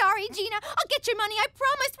so sorry, Gina. I'll get your money, I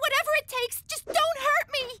promise. Whatever it takes. Just don't hurt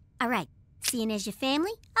me. All right, seeing as your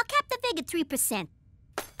family, I'll cap the fig at 3%.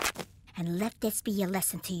 And let this be a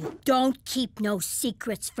lesson to you. Don't keep no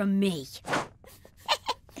secrets from me.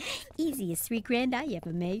 Easiest $3 grand I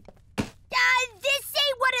ever made. This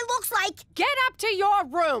ain't what it looks like. Get up to your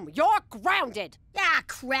room. You're grounded. Ah,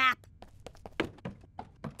 crap.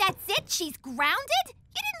 That's it? She's grounded?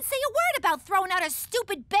 You didn't say a word about throwing out a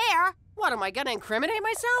stupid bear. What, am I gonna incriminate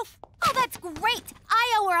myself? Oh, that's great.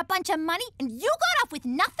 I owe her a bunch of money, and you got off with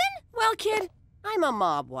nothing? Well, kid, I'm a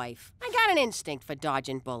mob wife. I got an instinct for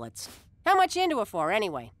dodging bullets. How much you into it for,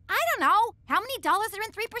 anyway? I don't know. How many dollars are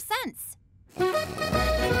in 3%?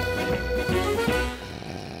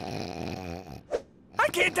 I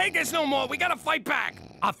can't take this no more. We gotta fight back.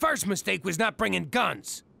 Our first mistake was not bringing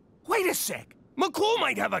guns. Wait a sec. McCool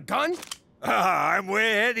might have a gun. I'm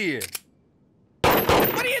way ahead of you.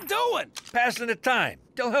 What are you doing? Passing the time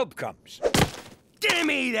till help comes. Give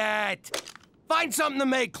me that. Find something to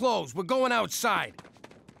make clothes. We're going outside.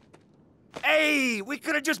 Hey, we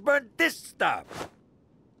could have just burned this stuff.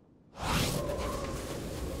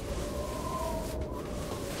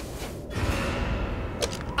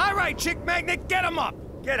 All right, chick magnet, get him up.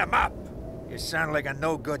 Get him up. You sound like a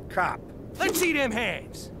no-good cop. Let's see them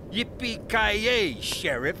hands. Yippee-ki-yay,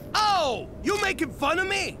 Sheriff. Oh, you making fun of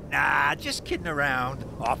me? Nah, just kidding around,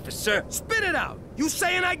 officer. Spit it out. You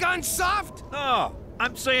saying I gone soft? No,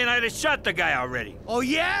 I'm saying I'd have shot the guy already. Oh,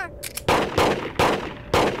 yeah?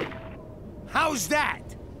 How's that?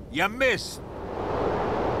 You missed.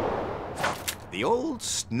 The old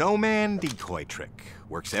snowman decoy trick.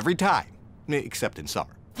 Works every time, except in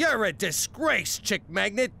summer. You're a disgrace, chick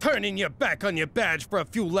magnet, turning your back on your badge for a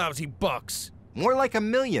few lousy bucks. More like $1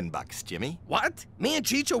 million, Jimmy. What? Me and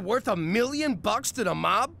Cheech are worth $1 million to the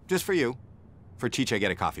mob? Just for you. For Cheech, I get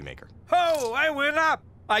a coffee maker. Oh, I went up.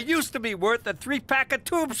 I used to be worth a 3-pack of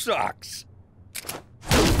tube socks.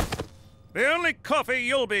 The only coffee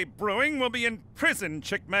you'll be brewing will be in prison,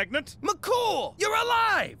 chick magnet. McCool, you're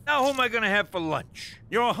alive! Now who am I gonna have for lunch?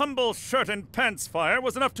 Your humble shirt and pants fire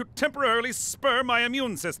was enough to temporarily spur my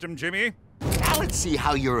immune system, Jimmy. Now let's see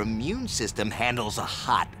how your immune system handles a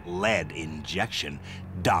hot lead injection,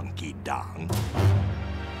 donkey dong.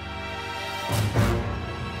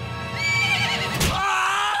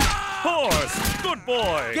 Horse, good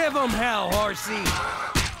boy. Give him hell, horsey.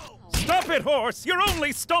 Stop it, horse! You're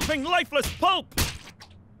only stomping lifeless pulp!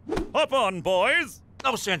 Hop on, boys!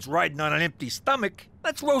 No sense riding on an empty stomach.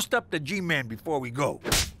 Let's roast up the G-Man before we go.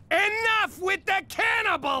 Enough with the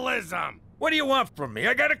cannibalism! What do you want from me?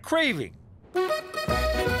 I got a craving.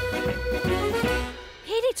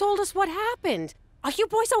 Petey told us what happened. Are you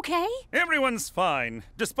boys okay? Everyone's fine,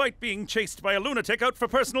 despite being chased by a lunatic out for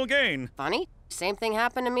personal gain. Funny, same thing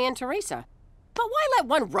happened to me and Teresa. But why let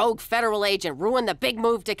one rogue federal agent ruin the big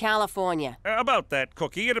move to California? About that,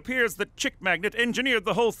 Cookie, it appears that Chick Magnet engineered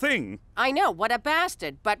the whole thing. I know, what a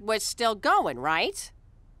bastard, but we're still going, right?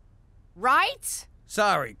 Right?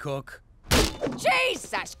 Sorry, Cook.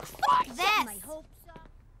 Jesus Christ!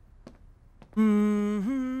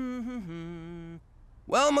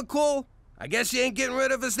 Well, McCool, I guess you ain't getting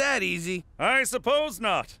rid of us that easy. I suppose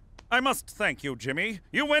not. I must thank you, Jimmy.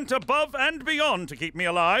 You went above and beyond to keep me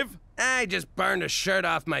alive. I just burned a shirt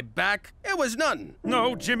off my back. It was nothing.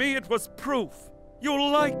 No, Jimmy, it was proof. You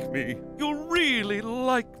like me. You really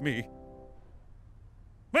like me.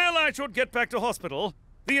 Well, I should get back to hospital.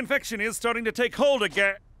 The infection is starting to take hold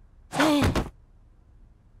again.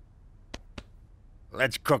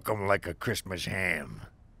 Let's cook 'em like a Christmas ham.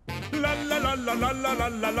 La la la la la la la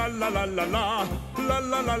la la la la la la. La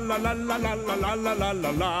la la la la la la la la la la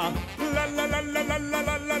la la. La la la la la la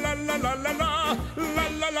la la la la la la la. La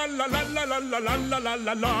la la la la la la la la la la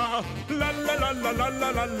la la. La la la la la la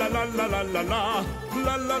la la la la la la la.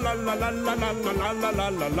 La la la la la la la la la la la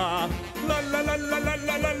la la. La la la la la la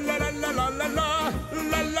la la la la la la la.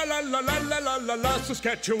 La la la la la la la la la.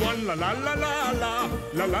 Saskatchewan, la la la la la.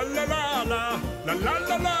 La la la la la. La la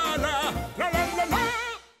la la la. La la la la.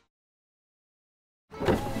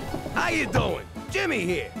 How you doing? Jimmy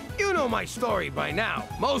here. You know my story by now.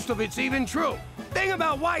 Most of it's even true. Thing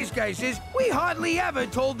about wise guys is we hardly ever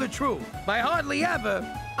told the truth. By hardly ever,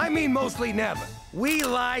 I mean mostly never. We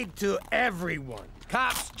lied to everyone.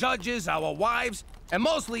 Cops, judges, our wives, and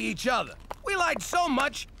mostly each other. We lied so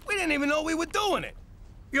much, we didn't even know we were doing it.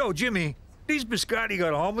 Yo, Jimmy, these biscotti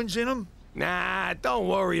got almonds in them? Nah, don't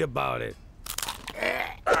worry about it.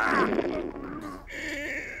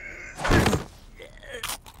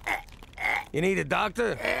 You need a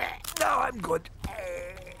doctor? No, I'm good.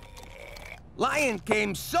 Lying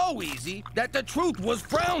came so easy that the truth was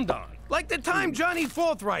frowned on. Like the time Johnny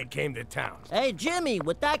Forthright came to town. Hey, Jimmy,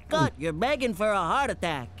 with that gut, you're begging for a heart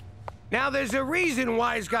attack. Now, there's a reason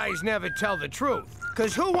wise guys never tell the truth.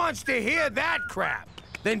 Because who wants to hear that crap?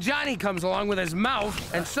 Then Johnny comes along with his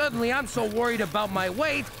mouth, and suddenly I'm so worried about my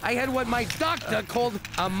weight, I had what my doctor called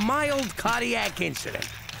a mild cardiac incident.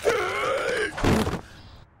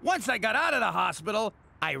 Once I got out of the hospital,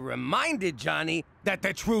 I reminded Johnny that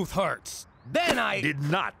the truth hurts. Then I did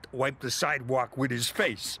not wipe the sidewalk with his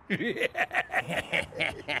face.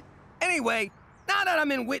 Anyway, now that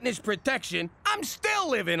I'm in witness protection, I'm still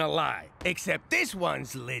living a lie. Except this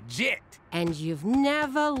one's legit. And you've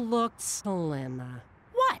never looked slimmer.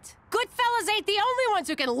 What? Goodfellas ain't the only ones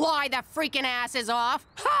who can lie their freaking asses off.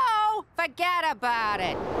 Ho! Forget about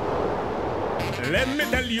it. Let me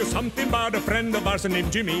tell you something about a friend of ours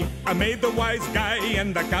named Jimmy. I made the wise guy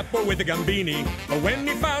and the capo with the gambini. But when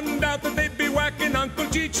he found out that they'd be whacking Uncle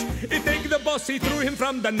Cheech, he'd take the boss, he threw him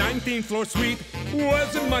from the 19th floor suite.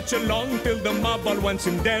 Wasn't much along till the mob all wants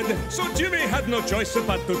him dead. So Jimmy had no choice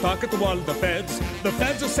but to talk to all the feds. The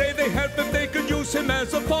feds say they help if they could use him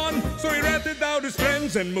as a pawn. So he ratted out his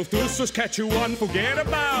friends and moved to Saskatchewan. Forget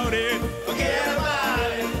about it. Forget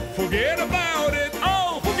about it. Forget about it.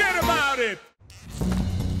 Oh, forget about it.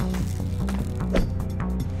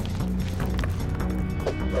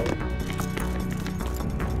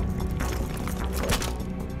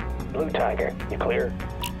 Blue Tiger, you clear?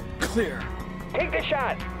 Clear. Take the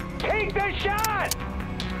shot! Take the shot!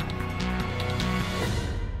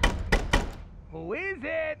 Who is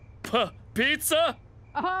it? Pizza?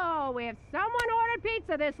 Oh, if someone ordered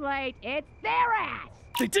pizza this late, it's their ass!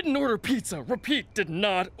 They didn't order pizza. Repeat, did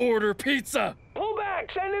not order pizza. Pull back!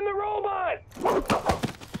 Send in the robot!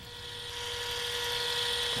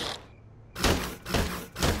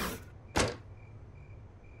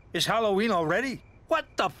 Is Halloween already? What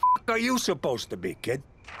the f*** are you supposed to be, kid?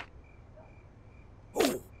 He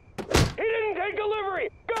didn't take delivery!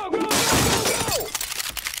 Go, go, go, go, go!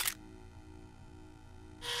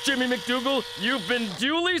 Jimmy McDougal, you've been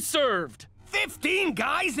duly served. 15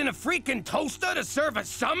 guys in a freaking toaster to serve a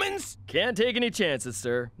summons? Can't take any chances,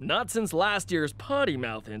 sir. Not since last year's potty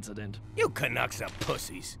mouth incident. You Canucks are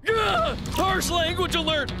pussies. Gah! Harsh language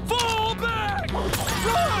alert! Fall back!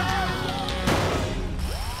 Run!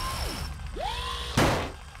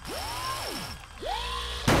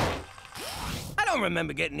 I don't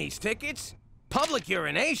remember getting these tickets. Public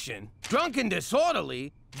urination, drunken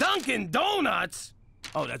disorderly, Dunkin' Donuts.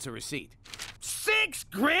 Oh, that's a receipt. $6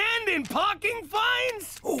 grand in parking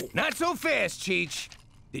fines? Ooh. Not so fast, Cheech.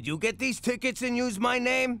 Did you get these tickets and use my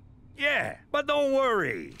name? Yeah, but don't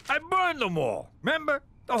worry. I burned them all. Remember?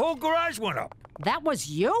 The whole garage went up. That was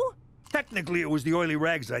you? Technically, it was the oily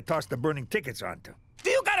rags that I tossed the burning tickets onto. Do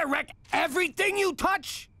you gotta wreck everything you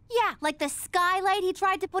touch? Yeah, like the skylight he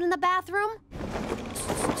tried to put in the bathroom.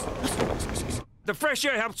 The fresh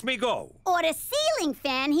air helps me go. Or the ceiling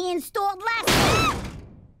fan he installed last week.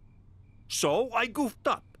 So I goofed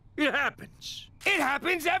up. It happens. It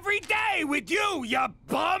happens every day with you, you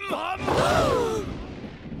bum!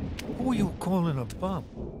 Who are you calling a bum?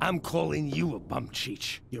 I'm calling you a bum,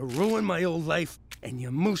 Cheech. You ruined my old life, and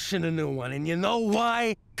you're mooshing a new one. And you know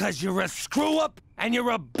why? 'Cause you're a screw-up, and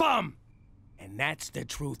you're a bum. And that's the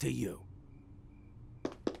truth of you.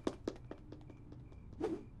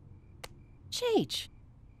 Cheech,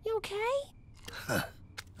 you okay?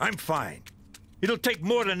 I'm fine. It'll take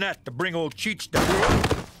more than that to bring old Cheech down.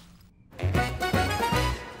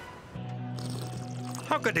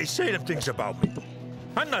 How could they say them things about me?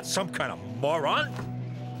 I'm not some kind of moron.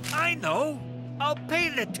 I know. I'll pay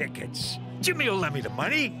the tickets. Jimmy will lend me the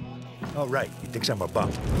money. Oh, right. He thinks I'm a bum.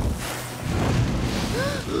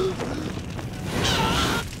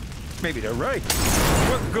 Maybe they're right.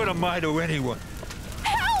 What good am I to anyone?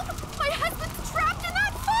 Help! My husband's trapped in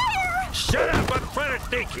that fire! Shut up! I'm trying to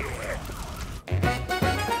think here.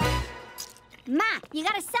 Ma, you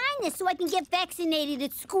gotta sign this so I can get vaccinated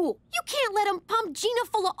at school. You can't let him pump Gina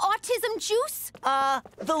full of autism juice.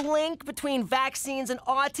 The link between vaccines and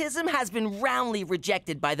autism has been roundly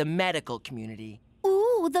rejected by the medical community.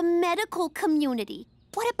 Ooh, the medical community.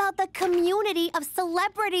 What about the community of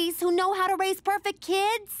celebrities who know how to raise perfect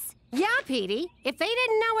kids? Yeah, Petey. If they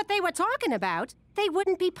didn't know what they were talking about, they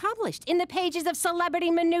wouldn't be published in the pages of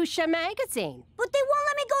Celebrity Minutia magazine. But they won't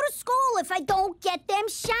let me go to school if I don't get them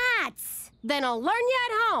shots. Then I'll learn you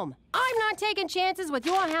at home. I'm not taking chances with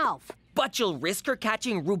your health. But you'll risk her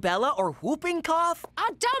catching rubella or whooping cough?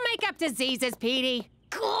 Oh, don't make up diseases, Petey.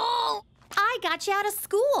 Cool. I got you out of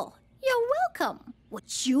school. You're welcome.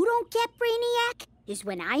 What you don't get, Brainiac, is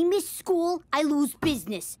when I miss school, I lose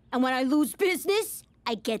business. And when I lose business,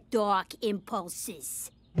 I get dark impulses.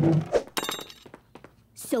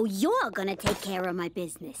 So you're gonna take care of my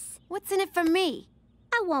business. What's in it for me?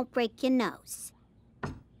 I won't break your nose.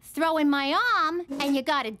 Throw in my arm, and you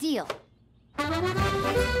got a deal.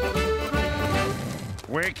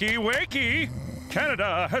 Wakey, wakey!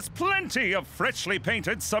 Canada has plenty of freshly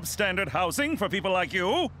painted substandard housing for people like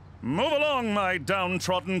you. Move along, my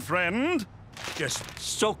downtrodden friend. Just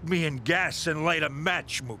soak me in gas and light a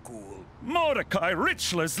match, McCool. Mordecai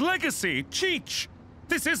Richler's legacy, Cheech.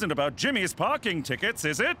 This isn't about Jimmy's parking tickets,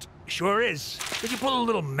 is it? Sure is. Could you pull a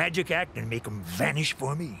little magic act and make them vanish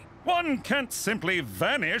for me? One can't simply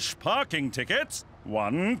vanish parking tickets.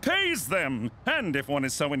 One pays them. And if one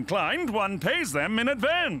is so inclined, one pays them in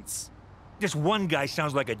advance. This one guy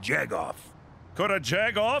sounds like a jag-off. Could a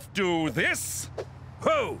jag-off do this?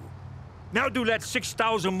 Whoa! Now do that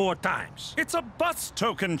 6,000 more times. It's a bus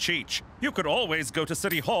token, Cheech. You could always go to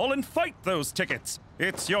City Hall and fight those tickets.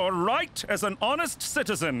 It's your right as an honest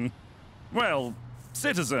citizen. Well,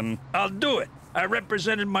 citizen. I'll do it. I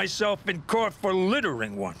represented myself in court for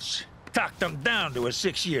littering once. Talked them down to a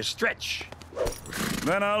 6-year stretch.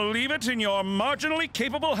 Then I'll leave it in your marginally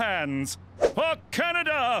capable hands. For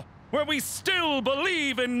Canada, where we still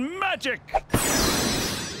believe in magic.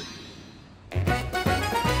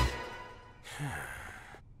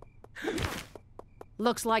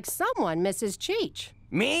 Looks like someone misses Cheech.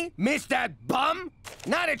 Me? Miss that bum?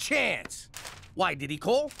 Not a chance. Why, did he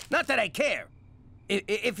call? Not that I care.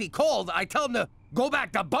 If he called, I tell him to go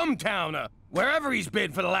back to Bumtown or wherever he's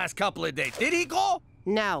been for the last couple of days. Did he call?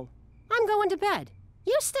 No. I'm going to bed.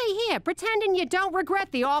 You stay here, pretending you don't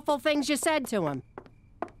regret the awful things you said to him.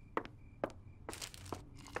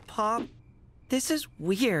 Pop, this is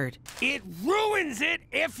weird. It ruins it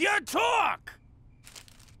if you talk!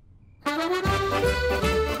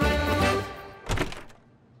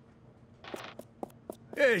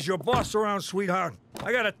 Hey, is your boss around, sweetheart?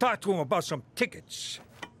 I gotta talk to him about some tickets.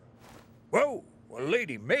 Whoa, a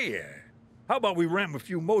lady mayor. How about we ram a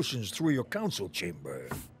few motions through your council chamber?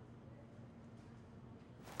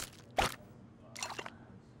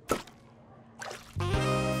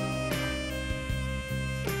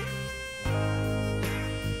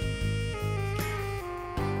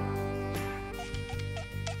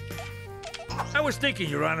 I was thinking,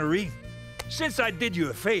 Your Honoree, since I did you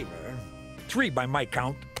a favor, 3 by my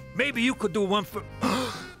count, maybe you could do one for...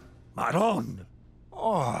 Maron!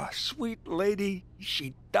 Oh, sweet lady,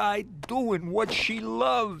 she died doing what she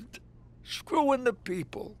loved. Screwing the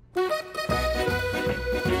people.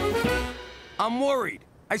 I'm worried.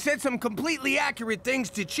 I said some completely accurate things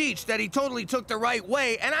to Cheech that he totally took the right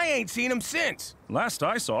way, and I ain't seen him since. Last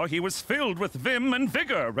I saw, he was filled with vim and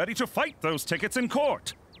vigor, ready to fight those tickets in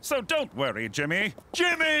court. So don't worry, Jimmy.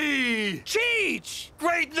 Jimmy! Cheech!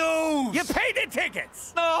 Great news! You paid the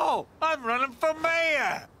tickets! No! I'm running for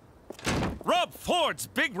mayor! Rob Ford's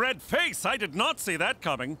big red face! I did not see that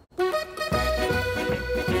coming.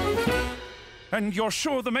 And you're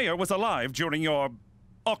sure the mayor was alive during your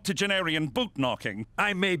octogenarian boot-knocking?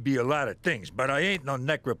 I may be a lot of things, but I ain't no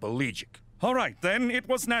necroplegic. All right, then, it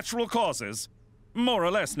was natural causes. More or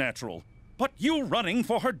less natural. But you running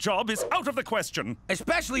for her job is out of the question.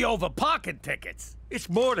 Especially over pocket tickets. It's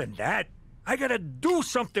more than that. I gotta do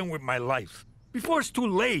something with my life before it's too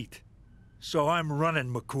late. So I'm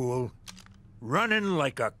running, McCool. Running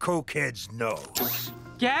like a cokehead's nose.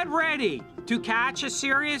 Get ready to catch a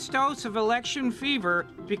serious dose of election fever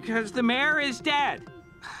because the mayor is dead.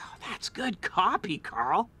 That's good copy,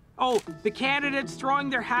 Carl. Oh, the candidates throwing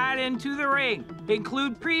their hat into the ring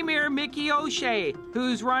include Premier Mickey O'Shea,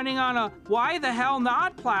 who's running on a Why the Hell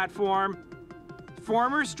Not platform,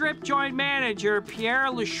 former strip joint manager Pierre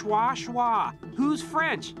Lechois, who's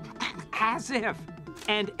French, as if,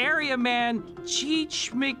 and area man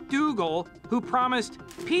Cheech McDougal, who promised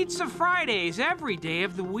pizza Fridays every day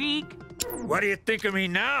of the week. What do you think of me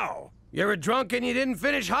now? You're a drunk and you didn't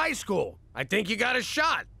finish high school. I think you got a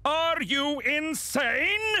shot. Are you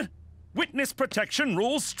insane? Witness protection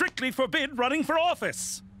rules strictly forbid running for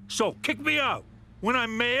office. So kick me out. When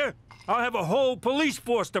I'm mayor, I'll have a whole police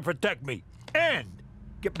force to protect me. And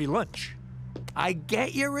get me lunch. I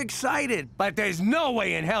get you're excited, but there's no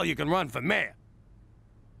way in hell you can run for mayor.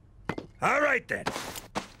 All right, then.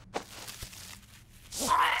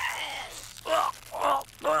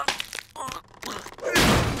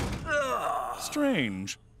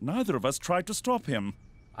 Strange. Neither of us tried to stop him.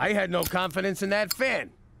 I had no confidence in that fan.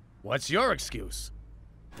 What's your excuse?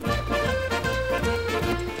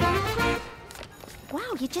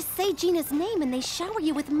 Wow, you just say Gina's name and they shower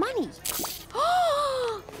you with money.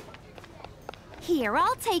 Here,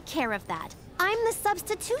 I'll take care of that. I'm the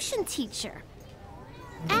substitution teacher.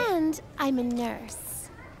 And I'm a nurse.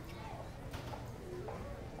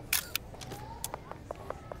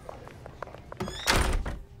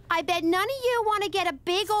 I bet none of you want to get a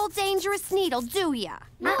big old dangerous needle, do ya?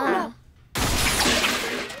 No.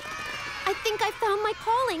 I think I found my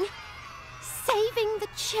calling. Saving the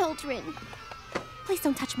children. Please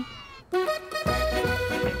don't touch me.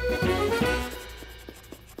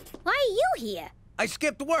 Why are you here? I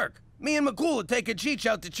skipped work. Me and McCool are taking Cheech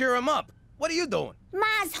out to cheer him up. What are you doing?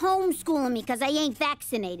 Ma's homeschooling me because I ain't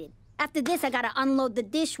vaccinated. After this, I gotta unload the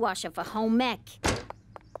dishwasher for home ec.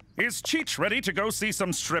 Is Cheech ready to go see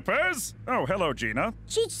some strippers? Oh, hello, Gina.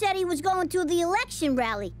 Cheech said he was going to the election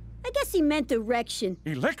rally. I guess he meant erection.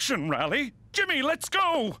 Election rally? Jimmy, let's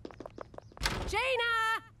go!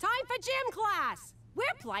 Gina! Time for gym class!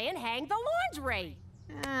 We're playing Hang the Laundry!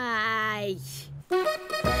 Aye.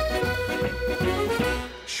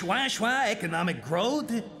 Schwa schwa economic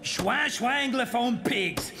growth, schwa schwa anglophone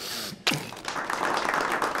pigs.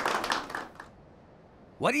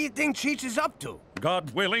 What do you think Cheech is up to?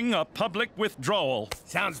 God willing, a public withdrawal.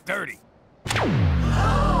 Sounds dirty. I'm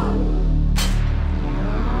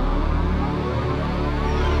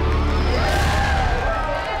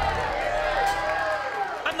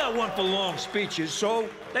not one for long speeches, so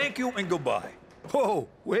thank you and goodbye. Oh,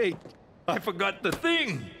 wait. I forgot the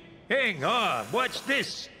thing. Hang on, watch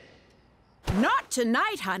this. Not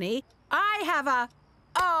tonight, honey. I have a...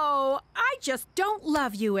 Oh, I just don't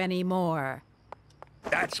love you anymore.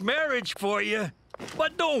 That's marriage for you.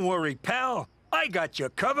 But don't worry, pal. I got you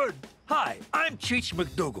covered. Hi, I'm Cheech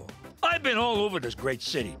McDougal. I've been all over this great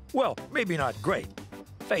city. Well, maybe not great.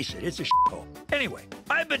 Face it, it's a shithole. Anyway,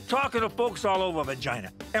 I've been talking to folks all over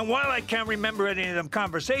Vagina. And while I can't remember any of them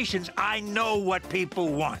conversations, I know what people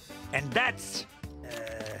want. And that's...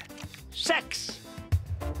 sex.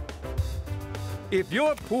 If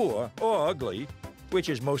you're poor or ugly, which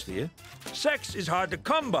is most of you, sex is hard to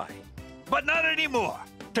come by. But not anymore.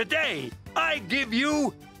 Today, I give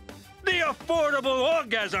you the Affordable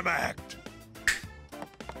Orgasm Act.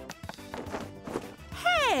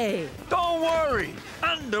 Hey! Don't worry.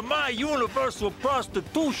 Under my universal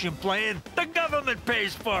prostitution plan, the government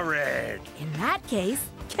pays for it. In that case,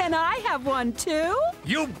 can I have one too?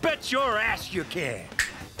 You bet your ass you can.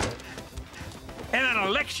 And on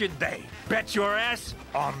election day, bet your ass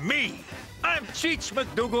on me. I'm Cheech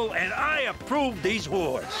McDougal, and I approve these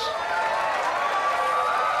whores.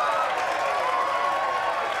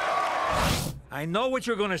 I know what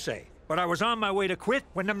you're gonna say, but I was on my way to quit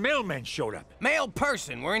when the mailman showed up. Male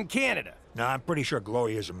person, we're in Canada. Nah, I'm pretty sure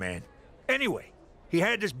Gloria's a man. Anyway, he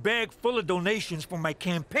had this bag full of donations for my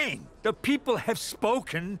campaign. The people have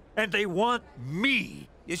spoken, and they want me.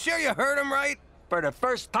 You sure you heard him right? For the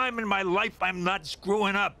first time in my life, I'm not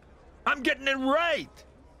screwing up. I'm getting it right.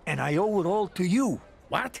 And I owe it all to you.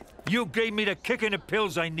 What? You gave me the kick and the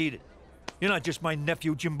pills I needed. You're not just my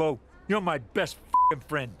nephew, Jimbo. You're my best f***ing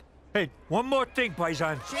friend. Hey, one more thing,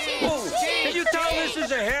 Paisan. Cheech, Can you tell this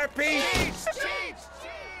is a hairpiece?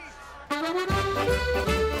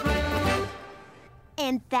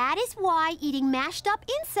 And that is why eating mashed up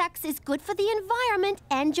insects is good for the environment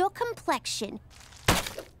and your complexion.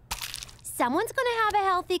 Someone's gonna have a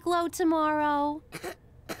healthy glow tomorrow.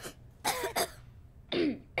 Oh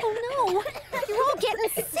no, you're all getting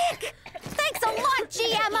sick. Thanks a lot,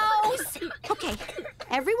 GMOs. Okay,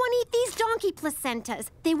 everyone eat these donkey placentas.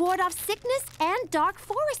 They ward off sickness and dark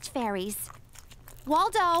forest fairies.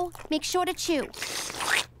 Waldo, make sure to chew.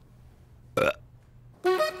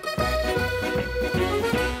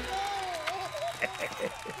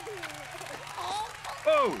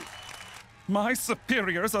 Oh! My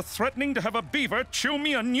superiors are threatening to have a beaver chew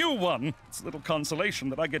me a new one. It's little consolation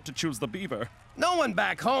that I get to choose the beaver. No one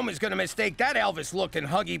back home is gonna mistake that Elvis-looking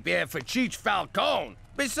Huggy Bear for Cheech Falcone.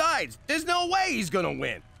 Besides, there's no way he's gonna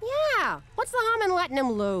win. Yeah, what's the harm in letting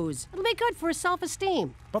him lose? It'll be good for his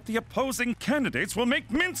self-esteem. But the opposing candidates will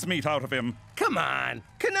make mincemeat out of him. Come on,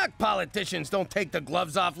 Canuck politicians don't take the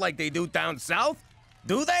gloves off like they do down south,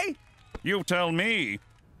 do they? You tell me.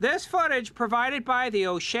 This footage, provided by the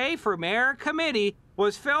O'Shea for Mayor Committee,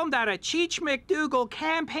 was filmed at a Cheech McDougal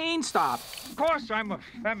campaign stop. Of course I'm a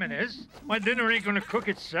feminist. My dinner ain't gonna cook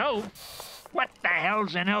itself. What the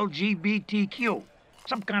hell's an LGBTQ?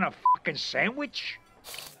 Some kind of fucking sandwich?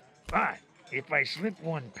 But if I slip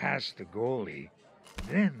one past the goalie,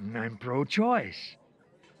 then I'm pro-choice.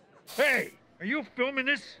 Hey, are you filming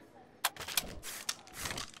this?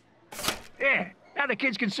 Yeah, now the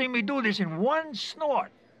kids can see me do this in one snort.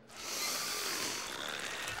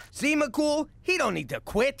 See, McCool? He don't need to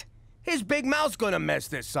quit. His big mouth's gonna mess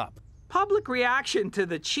this up. Public reaction to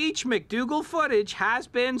the Cheech McDougal footage has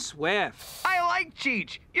been swift. I like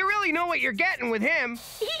Cheech. You really know what you're getting with him.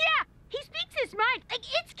 Yeah, he speaks his mind. Like,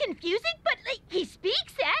 it's confusing, but, like, he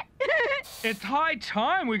speaks it. It's high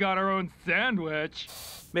time we got our own sandwich.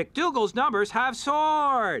 McDougal's numbers have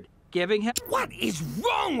soared, giving him... What is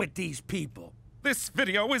wrong with these people? This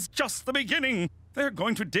video is just the beginning. They're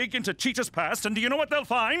going to dig into Cheech's past, and do you know what they'll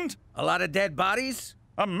find? A lot of dead bodies?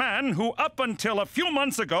 A man who, up until a few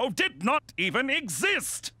months ago, did not even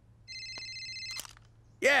exist.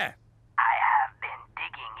 Yeah. I have been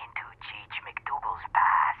digging into Cheech McDougal's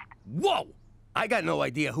past. Whoa! I got no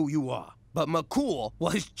idea who you are, but McCool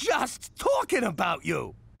was just talking about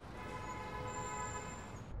you.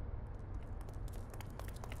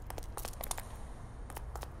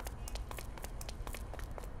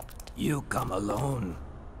 You come alone.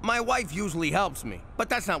 My wife usually helps me, but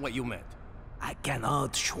that's not what you meant. I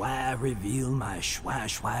cannot reveal my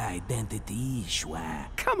identity,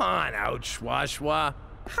 Come on out, Schwa.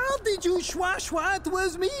 How did you it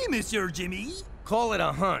was me, Monsieur Jimmy? Call it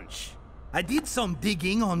a hunch. I did some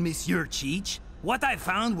digging on Monsieur Cheech. What I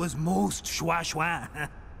found was most Cheech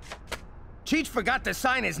forgot to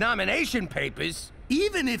sign his nomination papers.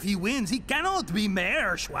 Even if he wins, he cannot be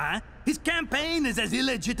mayor, His campaign is as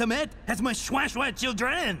illegitimate as my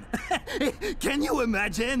children. Can you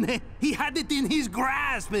imagine? He had it in his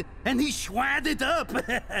grasp, and he schwad it up.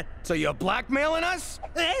 So you're blackmailing us?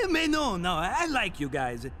 Mais no, I like you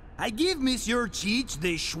guys. I give Monsieur Cheech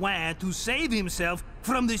the schwa to save himself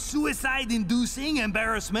from the suicide-inducing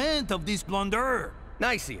embarrassment of this blunder.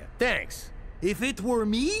 Nice of you, thanks. If it were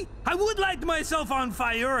me, I would light myself on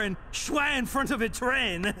fire and schwa in front of a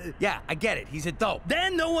train. Yeah, I get it. He's a dope.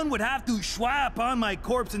 Then no one would have to schwa upon my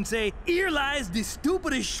corpse and say, "Here lies the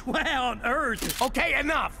stupidest schwa on earth." Okay,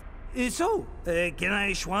 enough. Can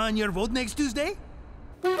I schwa on your vote next Tuesday?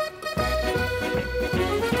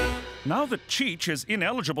 Now that Cheech is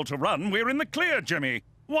ineligible to run, we're in the clear, Jimmy.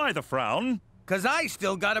 Why the frown? 'Cause I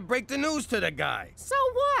still gotta break the news to the guy. So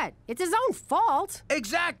what? It's his own fault.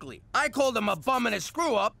 Exactly. I called him a bum and a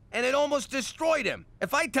screw-up, and it almost destroyed him.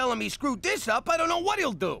 If I tell him he screwed this up, I don't know what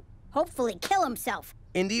he'll do. Hopefully kill himself.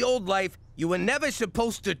 In the old life, you were never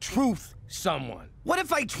supposed to truth someone. What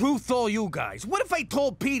if I truthed all you guys? What if I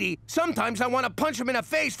told Petey sometimes I want to punch him in the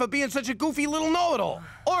face for being such a goofy little know-it-all?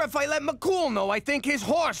 Or if I let McCool know I think his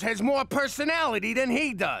horse has more personality than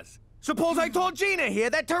he does? Suppose I told Gina here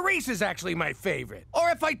that Teresa's actually my favorite. Or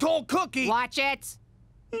if I told Cookie... Watch it.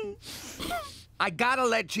 I gotta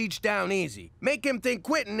let Cheech down easy. Make him think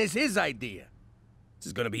quitting is his idea. This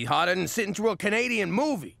is gonna be harder than sitting through a Canadian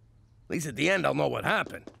movie. At least at the end I'll know what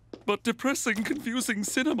happened. But depressing, confusing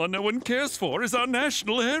cinema no one cares for is our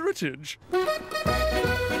national heritage.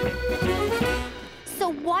 So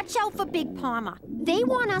watch out for Big Pharma. They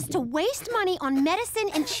want us to waste money on medicine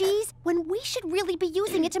and cheese when we should really be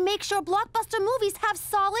using it to make sure blockbuster movies have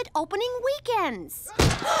solid opening weekends. Run!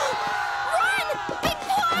 Big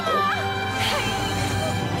Pharma!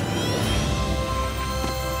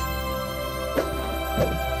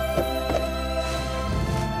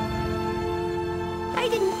 I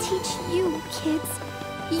didn't teach you, kids.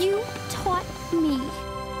 You taught me.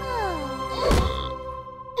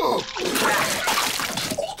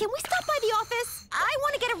 Can we stop by the office? I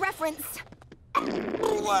want to get a reference.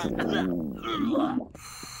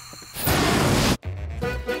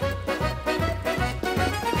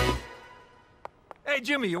 Hey,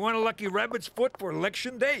 Jimmy, you want a lucky rabbit's foot for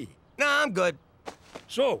election day? Nah, I'm good.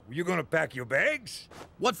 So, you gonna pack your bags?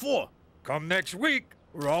 What for? Come next week,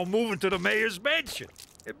 We're all moving to the mayor's mansion.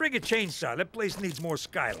 Hey, bring a chainsaw. That place needs more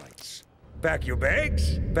skylights. Pack your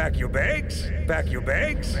bags, pack your bags, pack your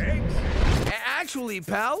bags. Actually,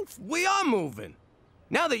 pal, we are moving.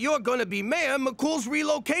 Now that you're gonna be mayor, McCool's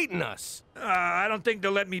relocating us. I don't think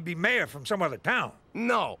they'll let me be mayor from some other town.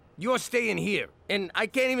 No, you're staying here. And I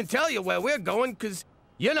can't even tell you where we're going, because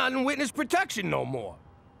you're not in witness protection no more.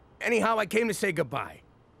 Anyhow, I came to say goodbye.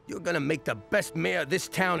 You're gonna make the best mayor this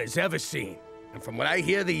town has ever seen. And from what I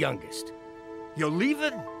hear, the youngest. You're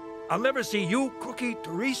leaving? I'll never see you, Cookie,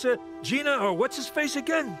 Teresa, Gina, or what's-his-face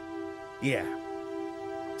again? Yeah.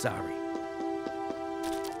 Sorry.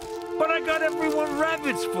 But I got everyone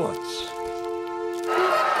rabbit's foots.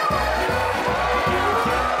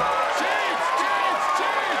 Cheech!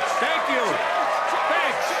 Thank you.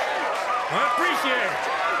 Thanks. I appreciate it.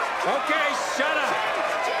 Okay, shut up.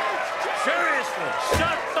 Seriously,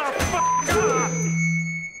 shut the fuck up.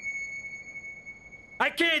 I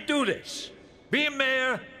can't do this. Being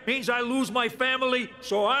mayor means I lose my family,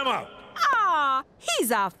 so I'm out. Aw, he's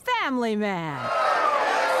a family man.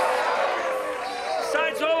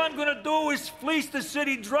 Besides, all I'm gonna do is fleece the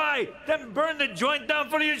city dry, then burn the joint down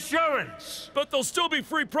for the insurance. But there'll still be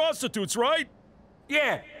free prostitutes, right?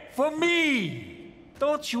 Yeah, for me.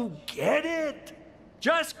 Don't you get it?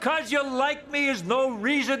 Just 'cause you like me is no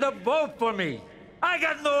reason to vote for me. I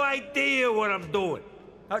got no idea what I'm doing.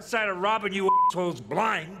 Outside of robbing you assholes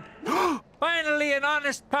blind. Finally, an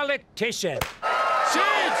honest politician.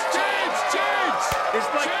 Cheech! It's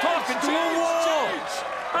like talking to a wall.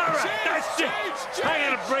 All right, that's it. I'm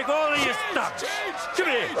gonna break all of your stuff. Come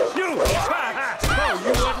here, you. Oh,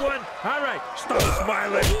 you want one? All right, stop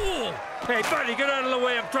smiling. Hey, buddy, get out of the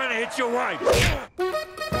way. I'm trying to hit your wife.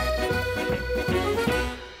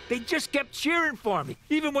 They just kept cheering for me,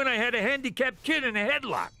 even when I had a handicapped kid in a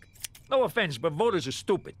headlock. No offense, but voters are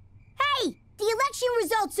stupid. Hey, the election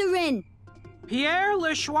results are in. Pierre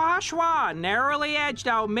Le Schwa narrowly edged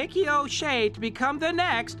out Mickey O'Shea to become the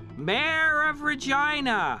next mayor of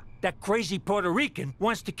Regina. That crazy Puerto Rican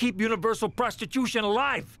wants to keep universal prostitution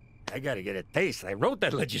alive. I gotta get a taste. I wrote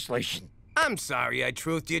that legislation. I'm sorry I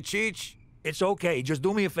truthed you, Cheech. It's okay. Just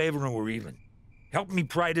do me a favor and we're even. Help me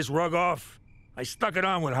pry this rug off. I stuck it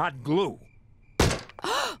on with hot glue.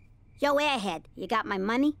 Yo, airhead, you got my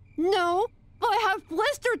money? No, I have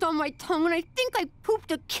blisters on my tongue and I think I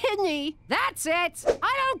pooped a kidney. That's it.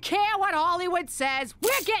 I don't care what Hollywood says.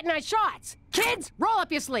 We're getting our shots. Kids, roll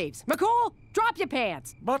up your sleeves. McCool, drop your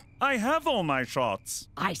pants. But I have all my shots.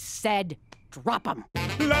 I said drop them.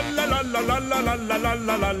 La la la la la la la la la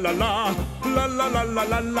la la la la. La la la la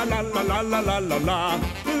la la la la la la la la la.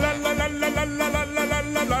 La la la la la la la la la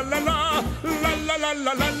la la la la. La la la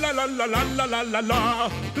la la la la la la la la la.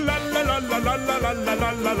 La la la la la la la la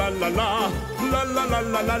la la la la. La la la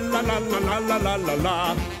la la la la la la la la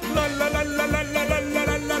la. La la la la la la la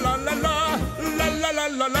la la la la la. La la la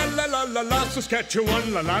la la la la la la.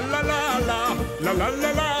 Saskatchewan, la la la la la. La la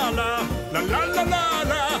la la la. La la la la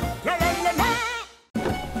la. La la la la.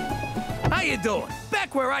 How you doing?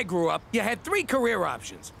 Back where I grew up, you had 3 career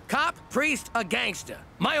options. Cop, priest, or gangster.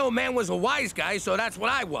 My old man was a wise guy, so that's what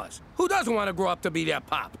I was. Who doesn't want to grow up to be their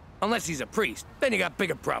pop? Unless he's a priest. Then you got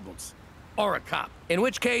bigger problems. Or a cop. In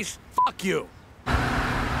which case, fuck you.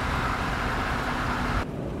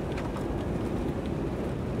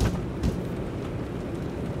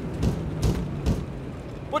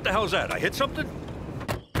 What the hell's that? I hit something?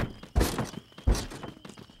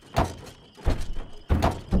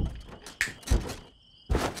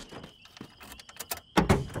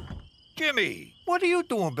 Jimmy, what are you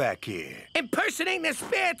doing back here? Impersonating a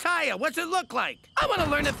spare tire. What's it look like? I want to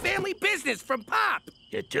learn the family business from Pop.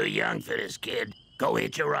 You're too young for this, kid. Go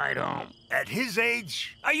hitch a ride home. At his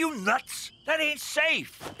age? Are you nuts? That ain't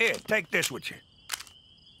safe. Here, take this with you.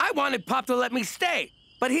 I wanted Pop to let me stay,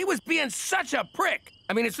 but he was being such a prick.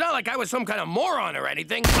 I mean, it's not like I was some kind of moron or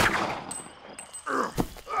anything.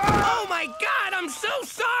 Oh my God, I'm so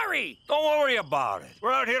sorry! Don't worry about it.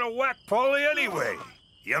 We're out here to whack Paulie anyway.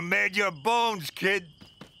 You made your bones, kid.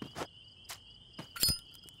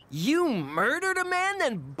 You murdered a man,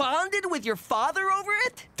 then bonded with your father over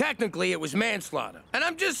it? Technically, it was manslaughter. And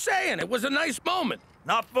I'm just saying, it was a nice moment.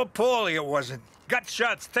 Not for Paulie, it wasn't. Gut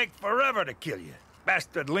shots take forever to kill you.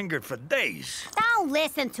 Bastard lingered for days. Don't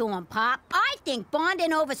listen to him, Pop. I think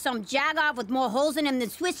bonding over some jagoff with more holes in him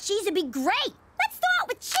than Swiss cheese would be great. Let's start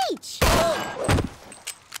with Cheech.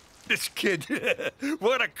 This kid,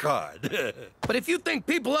 what a card. But if you think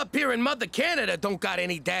people up here in Mother Canada don't got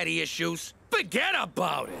any daddy issues, forget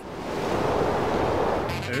about it.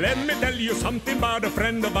 Let me tell you something about a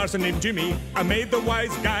friend of ours named Jimmy. I made the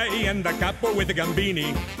wise guy and the capo with the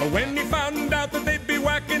gambini. But when he found out that they'd be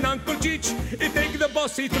whacking Uncle Cheech, he'd take the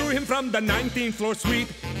boss, he threw him from the 19th floor suite.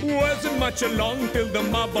 Wasn't much along till the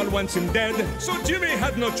mob all wants him dead. So Jimmy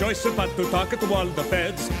had no choice but to talk to all the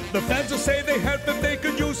feds. The feds will say they help if they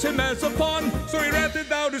could use him as a pawn. So he ratted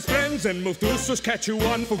out his friends and moved to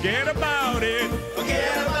Saskatchewan. Forget about it.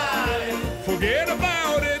 Forget about it. Forget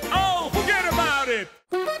about it. Oh, forget about it.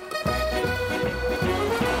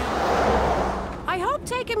 I hope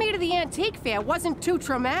taking me to the antique fair wasn't too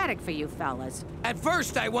traumatic for you fellas. At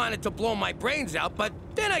first, I wanted to blow my brains out, but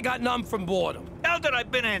then I got numb from boredom. Now that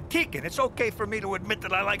I've been antiquing, it's okay for me to admit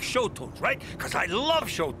that I like show tunes, right? Because I love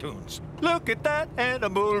show tunes. Look at that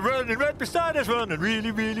animal running right beside us, running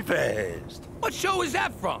really, really fast. What show is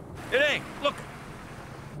that from? It ain't. Look.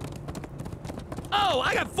 Oh,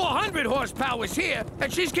 I got 400 horsepowers here,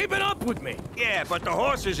 and she's keeping up with me. Yeah, but the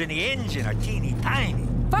horses in the engine are teeny tiny.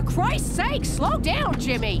 For Christ's sake, slow down,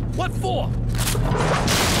 Jimmy. What for?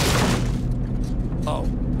 Oh,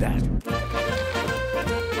 that.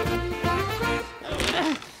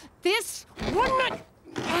 This wouldn't have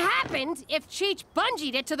happened if Cheech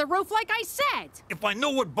bungeed it to the roof like I said. If I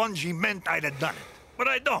knew what bungee meant, I'd have done it. But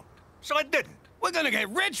I don't, so I didn't. We're gonna get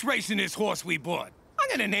rich racing this horse we bought. I'm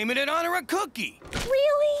gonna name it in honor of Cookie.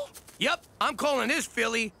 Really? Yep, I'm calling this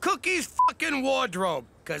filly Cookie's fucking wardrobe.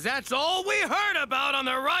 Cause that's all we heard about on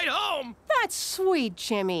the ride home. That's sweet,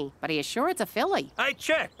 Jimmy. But are you sure it's a filly? I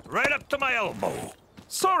checked, right up to my elbow.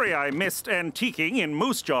 Sorry I missed antiquing in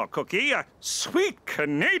Moose Jaw, Cookie. Sweet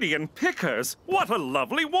Canadian pickers. What a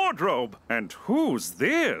lovely wardrobe. And who's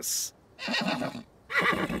this?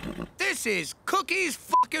 This is Cookie's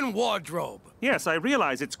fucking wardrobe. Yes, I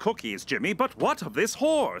realize it's Cookie's, Jimmy, but what of this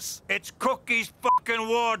horse? It's Cookie's fucking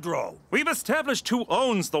wardrobe. We've established who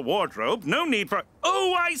owns the wardrobe. No need for...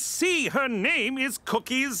 Oh, I see. Her name is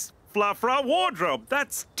Cookie's Fluffra Wardrobe.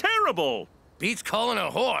 That's terrible. Beats calling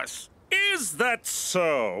a horse. Is that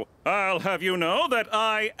so? I'll have you know that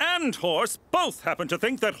I and Horse both happen to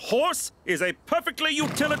think that Horse is a perfectly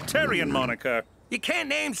utilitarian moniker. You can't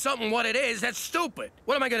name something what it is. That's stupid.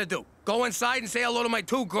 What am I gonna do? Go inside and say hello to my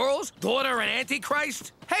two girls? Daughter and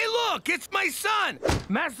Antichrist? Hey, look, it's my son!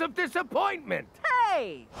 Massive disappointment.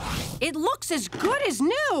 Hey! It looks as good as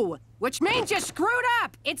new, which means you screwed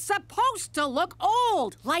up. It's supposed to look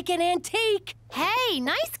old, like an antique. Hey,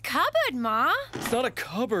 nice cupboard, Ma. It's not a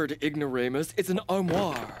cupboard, ignoramus. It's an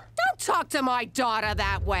armoire. Don't talk to my daughter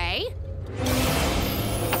that way.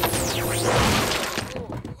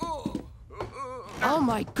 Oh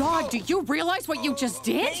my God, do you realize what you just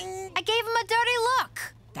did? I gave him a dirty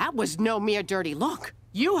look. That was no mere dirty look.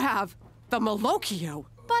 You have the Malocchio.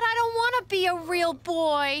 But I don't want to be a real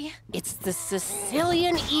boy. It's the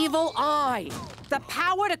Sicilian evil eye. The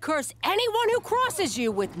power to curse anyone who crosses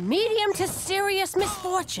you with medium to serious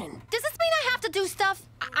misfortune. Does this mean I have to do stuff?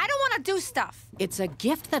 I don't want to do stuff. It's a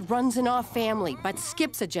gift that runs in our family, but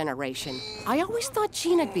skips a generation. I always thought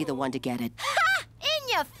Gina'd be the one to get it. Ha! In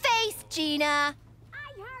your face, Gina.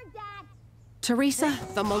 Teresa,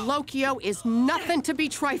 the Malocchio is nothing to be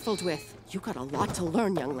trifled with. You got a lot to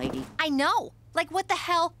learn, young lady. I know. Like what the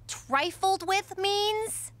hell trifled with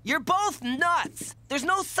means? You're both nuts! There's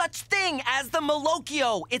no such thing as the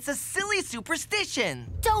Malocchio. It's a silly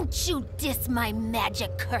superstition. Don't you diss my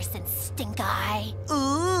magic cursing stink eye.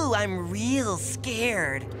 Ooh, I'm real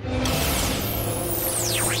scared.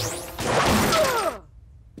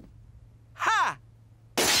 Ha!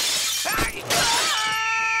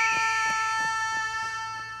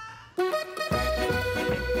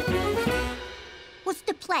 What's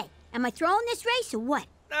the play? Am I throwing this race or what?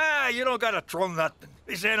 Nah, you don't gotta throw nothing.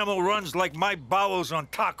 This animal runs like my bowels on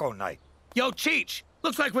taco night. Yo, Cheech,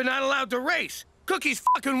 looks like we're not allowed to race. Cookie's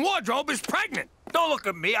fucking wardrobe is pregnant. Don't look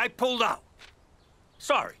at me, I pulled out.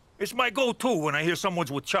 Sorry, it's my go-to when I hear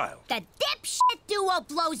someone's with child. The dipshit duo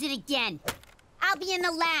blows it again. I'll be in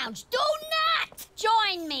the lounge. Do not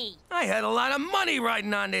join me. I had a lot of money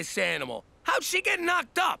riding on this animal. How'd she get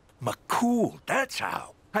knocked up? McCool, that's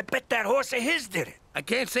how. I bet that horse of his did it. I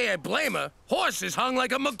can't say I blame her. Horse is hung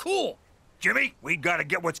like a McCool. Jimmy, we gotta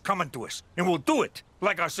get what's coming to us, and we'll do it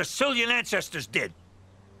like our Sicilian ancestors did.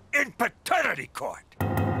 In paternity court.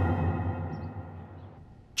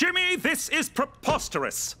 Jimmy, this is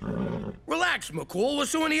preposterous. Relax, McCool. We're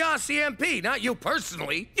suing the RCMP, not you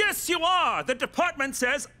personally. Yes, you are. The department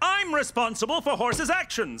says I'm responsible for Horse's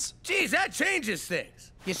actions. Geez, that changes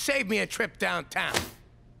things. You saved me a trip downtown.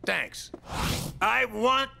 Thanks. I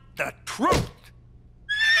want the truth.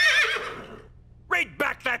 Read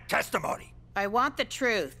back that testimony. I want the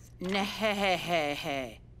truth.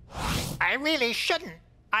 Nah-hey-hey-hey. I really shouldn't.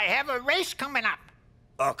 I have a race coming up.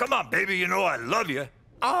 Oh, come on, baby. You know I love you.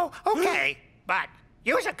 Oh, okay. But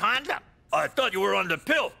use a condom. I thought you were on the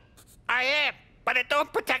pill. I am, but it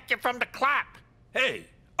don't protect you from the clap. Hey,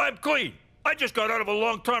 I'm clean. I just got out of a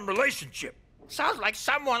long-term relationship. Sounds like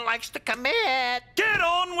someone likes to commit. Get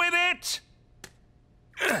on with it!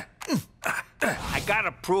 I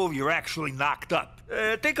gotta prove you're actually knocked up.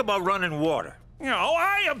 Think about running water. No,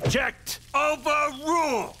 I object.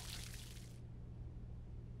 Overrule!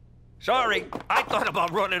 Sorry, I thought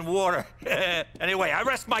about running water. Anyway, I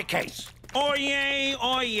rest my case. Oyez,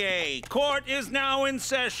 oyez. Court is now in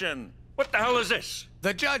session. What the hell is this?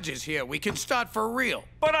 The judge is here. We can start for real.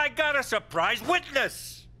 But I got a surprise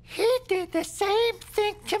witness. He did the same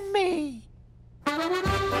thing to me.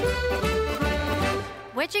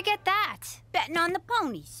 Where'd you get that? Betting on the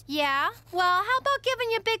ponies. Yeah? Well, how about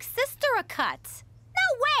giving your big sister a cut?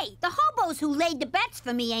 No way! The hobos who laid the bets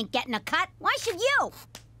for me ain't getting a cut. Why should you?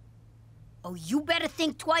 Oh, you better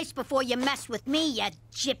think twice before you mess with me, you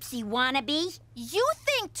gypsy wannabe. You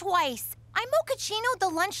think twice. I'm Mochaccino, the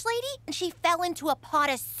lunch lady, and she fell into a pot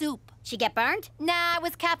of soup. She get burned? Nah, it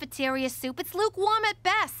was cafeteria soup. It's lukewarm at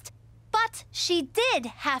best. But she did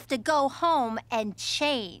have to go home and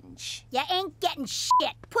change. You ain't getting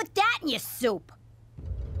shit. Put that in your soup.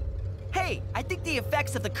 Hey, I think the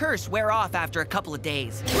effects of the curse wear off after a couple of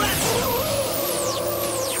days.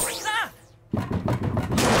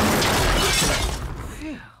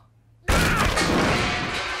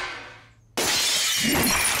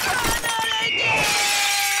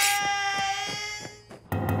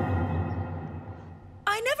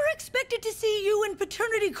 Expected to see you in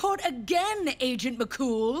paternity court again, Agent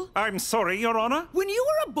McCool. I'm sorry, Your Honor. When you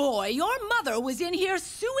were a boy, your mother was in here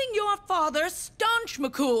suing your father, Staunch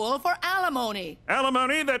McCool, for alimony.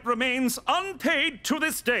 Alimony that remains unpaid to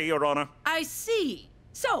this day, Your Honor. I see.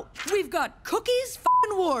 So, we've got Cookie's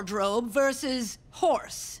f***ing wardrobe versus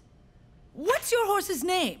horse. What's your horse's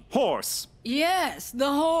name? Horse. Yes,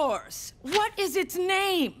 the horse. What is its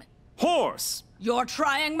name? Horse. You're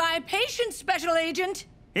trying my patience, Special Agent.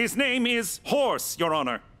 His name is Horse, Your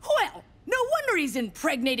Honor. Well, no wonder he's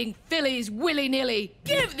impregnating fillies willy-nilly.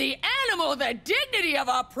 Give the animal the dignity of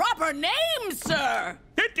a proper name, sir!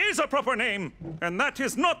 It is a proper name, and that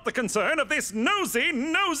is not the concern of this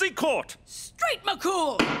nosy court. Straight,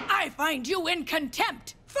 McCool! I find you in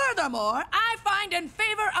contempt. Furthermore, I find in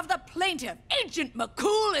favor of the plaintiff, Agent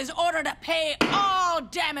McCool is ordered to pay all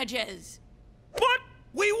damages. What?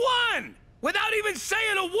 We won! Without even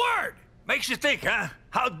saying a word! Makes you think, huh?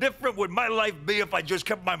 How different would my life be if I just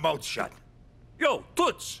kept my mouth shut? Yo,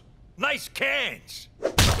 Toots, nice cans.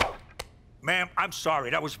 Ma'am, I'm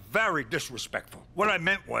sorry, that was very disrespectful. What I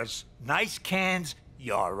meant was, nice cans,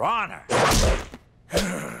 Your Honor.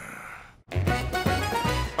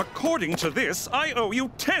 According to this, I owe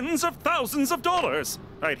you tens of thousands of dollars.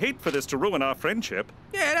 I'd hate for this to ruin our friendship.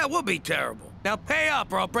 Yeah, that would be terrible. Now pay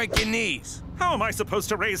up or I'll break your knees. How am I supposed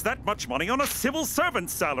to raise that much money on a civil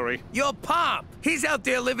servant's salary? Your pop. He's out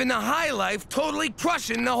there living the high life, totally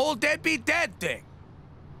crushing the whole deadbeat dad thing.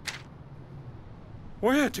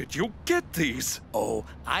 Where did you get these? Oh,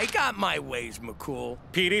 I got my ways, McCool.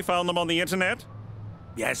 Petey found them on the internet?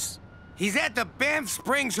 Yes. He's at the Banff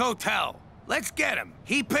Springs Hotel. Let's get him.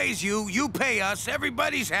 He pays you, you pay us,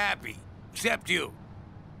 everybody's happy. Except you.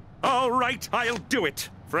 All right, I'll do it.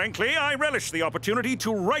 Frankly, I relish the opportunity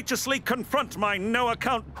to righteously confront my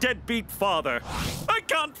no-account deadbeat father. I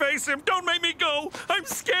can't face him. Don't make me go. I'm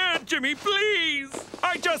scared, Jimmy, please.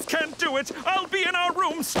 I just can't do it. I'll be in our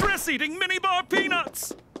room stress-eating minibar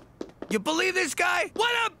peanuts. You believe this guy?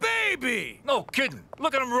 What a baby! No kidding.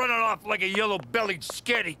 Look at him running off like a yellow-bellied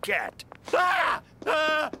scaredy cat. Ah!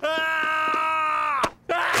 Ah! Ah!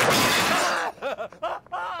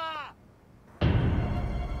 Ah!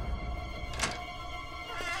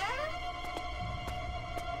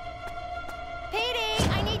 Petey,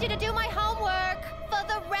 I need you to do my homework for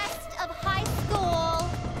the rest of high school.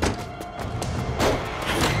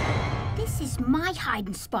 This is my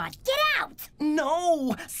hiding spot. Get out!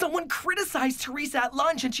 No! Someone criticized Teresa at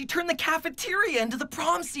lunch and she turned the cafeteria into the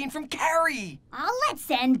prom scene from Carrie. Oh, let's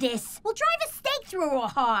end this. We'll drive a stake through her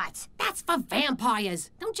heart. That's for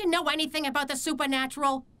vampires. Don't you know anything about the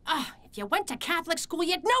supernatural? If you went to Catholic school,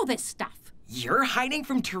 you'd know this stuff. You're hiding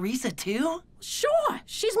from Teresa, too? Sure,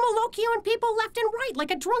 she's Malocchioing people left and right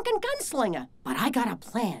like a drunken gunslinger. But I got a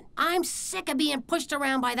plan. I'm sick of being pushed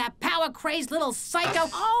around by that power-crazed little psycho.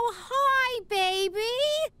 Oh, hi, baby.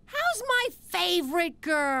 How's my favorite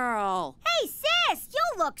girl? Hey, sis,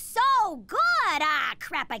 you look so good. Ah,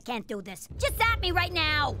 crap, I can't do this. Just at me right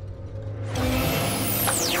now.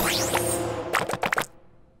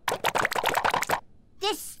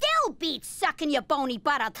 This still beats sucking your bony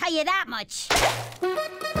butt, I'll tell you that much.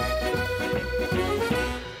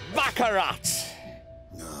 Baccarat!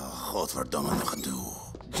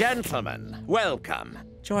 Gentlemen, welcome.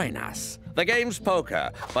 Join us. The game's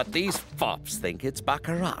poker, but these fops think it's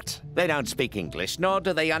baccarat. They don't speak English, nor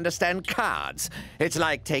do they understand cards. It's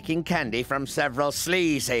like taking candy from several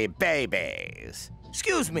sleazy babies.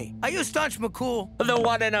 Excuse me, are you Staunch McCool? The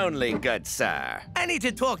one and only, good sir. I need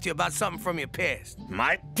to talk to you about something from your past.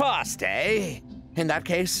 My past, eh? In that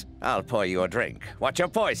case, I'll pour you a drink. What's your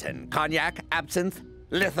poison? Cognac, absinthe,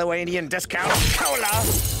 Lithuanian discount cola?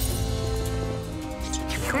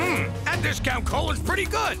 That discount cola's pretty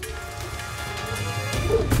good.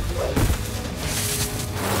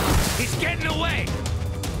 He's getting away.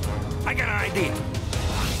 I got an idea.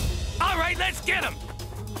 All right, let's get him.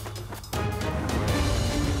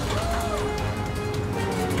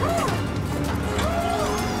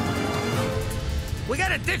 We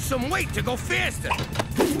gotta ditch some weight to go faster.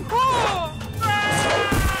 Oh!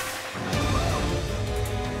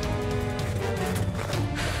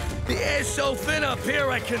 The air's so thin up here,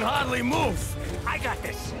 I can hardly move. I got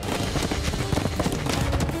this.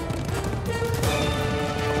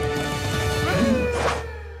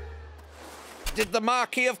 Did the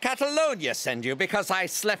Marquis of Catalonia send you because I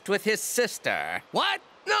slept with his sister? What?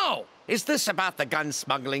 No! Is this about the gun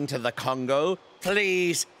smuggling to the Congo?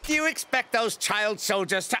 Please, do you expect those child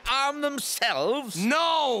soldiers to arm themselves?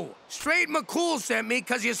 No! Straight McCool sent me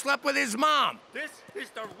because you slept with his mom. This is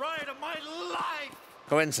the ride of my life!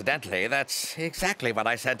 Coincidentally, that's exactly what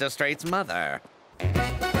I said to Straight's mother.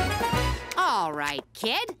 All right,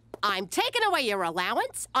 kid. I'm taking away your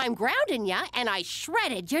allowance, I'm grounding ya, and I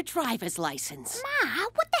shredded your driver's license. Ma,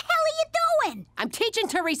 what the hell are you doing? I'm teaching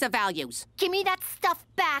Teresa values. Give me that stuff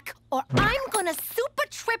back, or I'm gonna super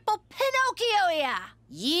triple Pinocchio ya!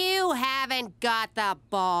 You haven't got the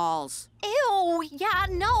balls. Ew, yeah,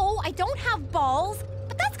 no, I don't have balls.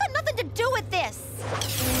 But that's got nothing to do with this.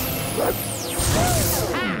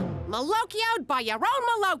 Ah, Malocchioed by your own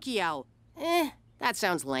Malocchio. That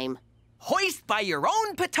sounds lame. Hoist by your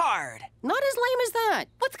own petard. Not as lame as that.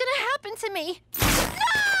 What's gonna happen to me?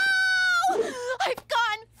 No! I've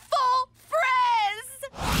gone full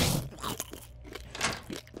frizz!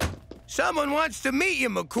 Someone wants to meet you,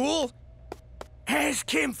 McCool. Ask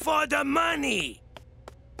him for the money.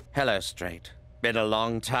 Hello, Straight. Been a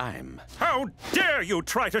long time. How dare you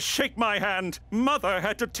try to shake my hand? Mother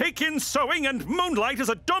had to take in sewing and moonlight as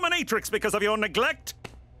a dominatrix because of your neglect.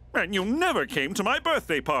 And you never came to my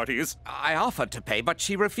birthday parties. I offered to pay, but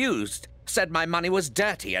she refused. Said my money was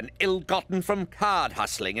dirty and ill-gotten from card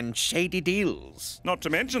hustling and shady deals. Not to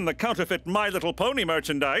mention the counterfeit My Little Pony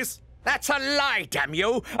merchandise. That's a lie, damn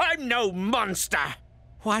you! I'm no monster!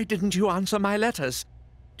 Why didn't you answer my letters?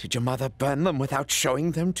 Did your mother burn them without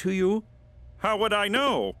showing them to you? How would I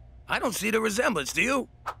know? I don't see the resemblance, do you?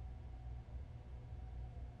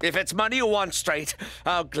 If it's money you want, Straight,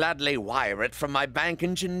 I'll gladly wire it from my bank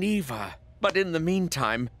in Geneva. But in the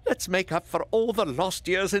meantime, let's make up for all the lost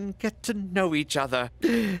years and get to know each other.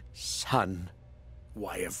 Son.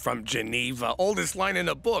 Wire from Geneva, oldest line in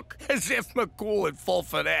the book. As if McCool would fall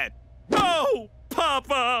for that. Oh,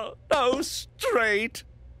 Papa! Oh, Straight.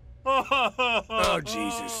 Oh,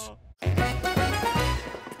 Jesus.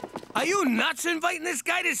 Are you nuts inviting this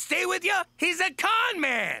guy to stay with you? He's a con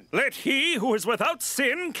man! Let he who is without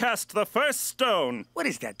sin cast the first stone. What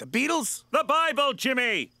is that, the Beatles? The Bible,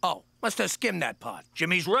 Jimmy! Oh, must have skimmed that part.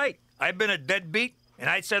 Jimmy's right. I've been a deadbeat, and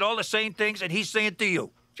I said all the same things that he's saying to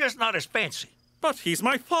you. Just not as fancy. But he's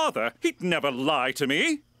my father. He'd never lie to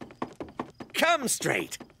me. Come,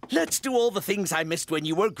 Straight. Let's do all the things I missed when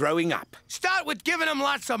you were growing up. Start with giving him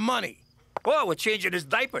lots of money. Oh, we're changing his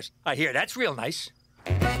diapers. I hear that's real nice.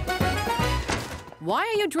 Why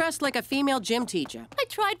are you dressed like a female gym teacher? I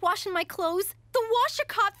tried washing my clothes. The washer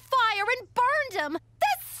caught fire and burned them.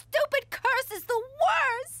 This stupid curse is the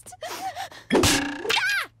worst.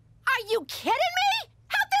 Ah! Are you kidding me?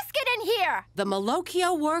 How'd this get in here? The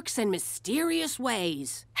Malocchio works in mysterious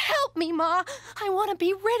ways. Help me, Ma. I want to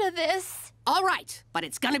be rid of this. All right, but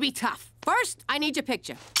it's gonna be tough. First, I need your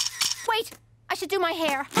picture. Wait, I should do my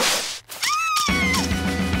hair.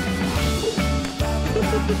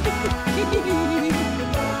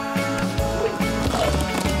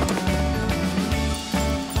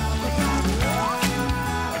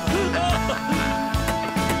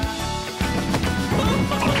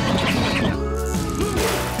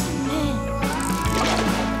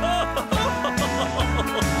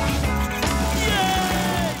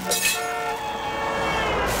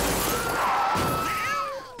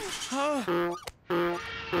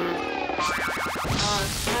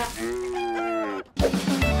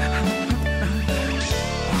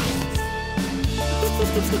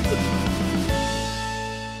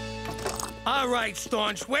 All right,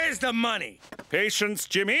 Staunch, where's the money? Patience,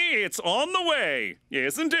 Jimmy. It's on the way.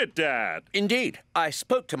 Isn't it, Dad? Indeed. I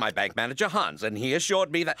spoke to my bank manager, Hans, and he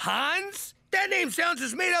assured me that... Hans? That name sounds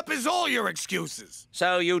as made up as all your excuses.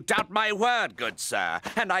 So you doubt my word, good sir.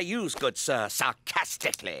 And I use good sir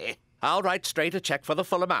sarcastically. I'll write straight a check for the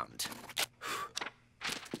full amount.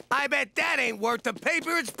 I bet that ain't worth the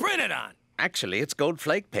paper it's printed on. Actually, it's gold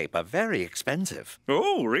flake paper, very expensive.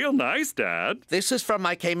 Oh, real nice, Dad. This is from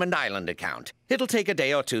my Cayman Island account. It'll take a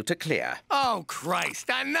day or two to clear. Oh, Christ,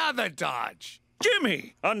 another dodge.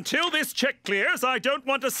 Jimmy, until this check clears, I don't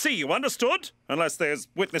want to see you, understood? Unless there's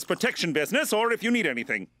witness protection business, or if you need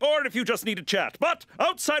anything. Or if you just need a chat. But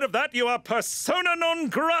outside of that, you are persona non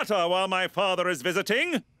grata while my father is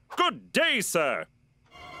visiting. Good day, sir.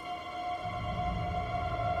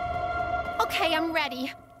 Okay, I'm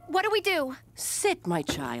ready. What do we do? Sit, my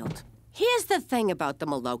child. Here's the thing about the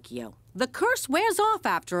Malocchio. The curse wears off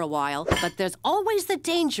after a while, but there's always the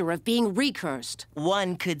danger of being recursed.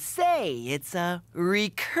 One could say it's a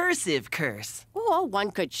recursive curse. Or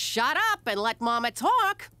one could shut up and let Mama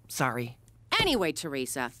talk. Sorry. Anyway,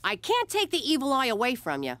 Teresa, I can't take the evil eye away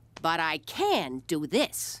from you, but I can do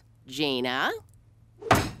this. Gina?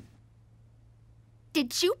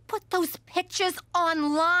 Did you put those pictures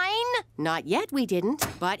online? Not yet, we didn't.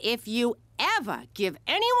 But if you ever give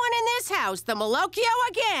anyone in this house the Malocchio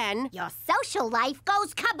again... Your social life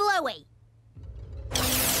goes kablooey.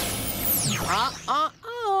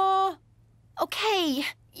 Okay,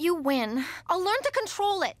 you win. I'll learn to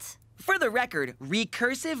control it. For the record,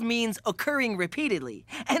 recursive means occurring repeatedly.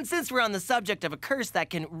 And since we're on the subject of a curse that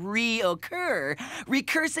can reoccur,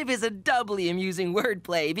 recursive is a doubly amusing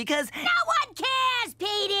wordplay because... No one cares,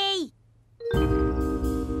 Petey!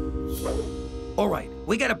 All right,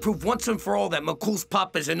 we gotta prove once and for all that McCool's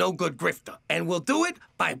pop is a no-good grifter. And we'll do it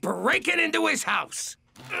by breaking into his house.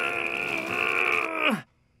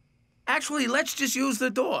 Actually, let's just use the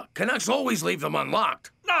door. Canucks always leave them unlocked.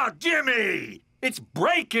 No, Jimmy! It's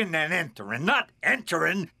breaking and entering, not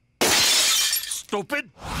entering. Stupid.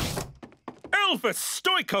 Elvis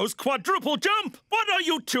Stoiko's quadruple jump! What are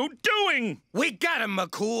you two doing? We got him,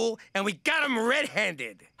 McCool, and we got him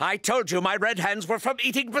red-handed. I told you my red hands were from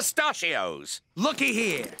eating pistachios. Looky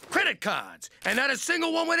here. Credit cards, and not a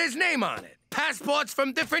single one with his name on it. Passports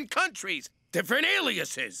from different countries, different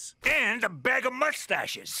aliases. And a bag of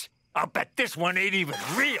mustaches. I'll bet this one ain't even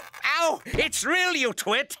real. Ow! It's real, you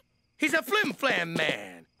twit! He's a flim-flam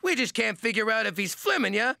man. We just can't figure out if he's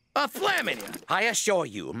flimming ya or flamming ya. I assure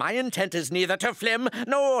you, my intent is neither to flim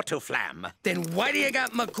nor to flam. Then why do you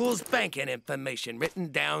got McCool's banking information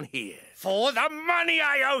written down here? For the money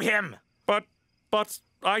I owe him! But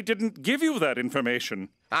I didn't give you that information.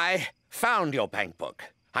 I found your bank book.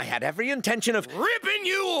 I had every intention of... ripping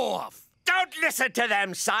you off! Don't listen to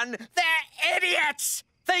them, son! They're idiots!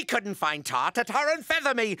 They couldn't find tar to tar and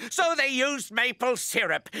feather me, so they used maple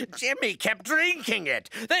syrup. Jimmy kept drinking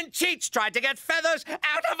it. Then Cheech tried to get feathers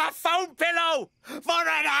out of a foam pillow for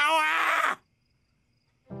an hour!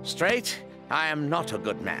 Straight, I am not a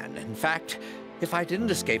good man. In fact, if I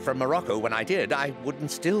didn't escape from Morocco when I did, I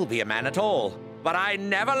wouldn't still be a man at all. But I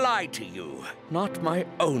never lied to you. Not my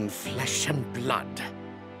own flesh and blood.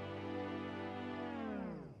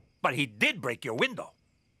 But he did break your window.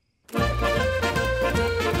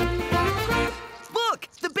 Look!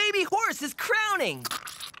 The baby horse is crowning!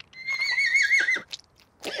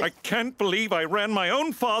 I can't believe I ran my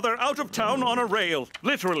own father out of town on a rail.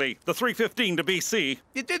 Literally, the 3:15 to BC.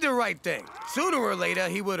 You did the right thing. Sooner or later,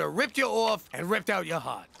 he would have ripped you off and ripped out your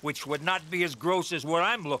heart. Which would not be as gross as what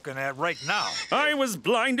I'm looking at right now. I was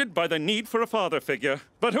blinded by the need for a father figure.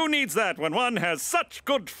 But who needs that when one has such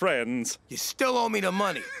good friends? You still owe me the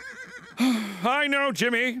money. I know,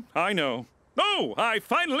 Jimmy. I know. Oh, I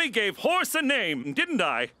finally gave horse a name, didn't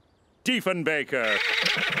I? Diefenbaker.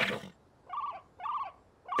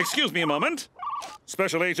 Excuse me a moment.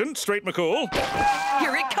 Special Agent, Straight McCool.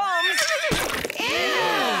 Here it comes!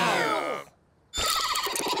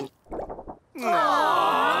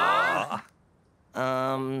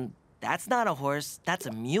 That's not a horse, that's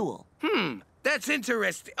a mule. That's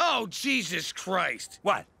interesting. Oh, Jesus Christ.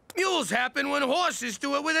 What? Mules happen when horses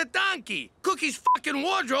do it with a donkey. Cookie's fucking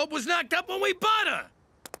wardrobe was knocked up when we bought her.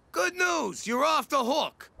 Good news, you're off the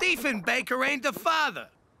hook. Diefenbaker ain't the father.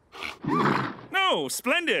 No,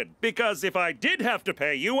 splendid, because if I did have to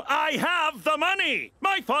pay you, I have the money.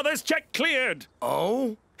 My father's check cleared.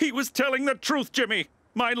 Oh? He was telling the truth, Jimmy.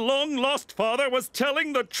 My long-lost father was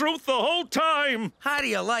telling the truth the whole time. How do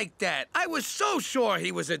you like that? I was so sure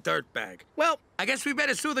he was a dirtbag. Well, I guess we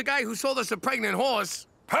better sue the guy who sold us a pregnant horse.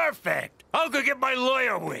 Perfect.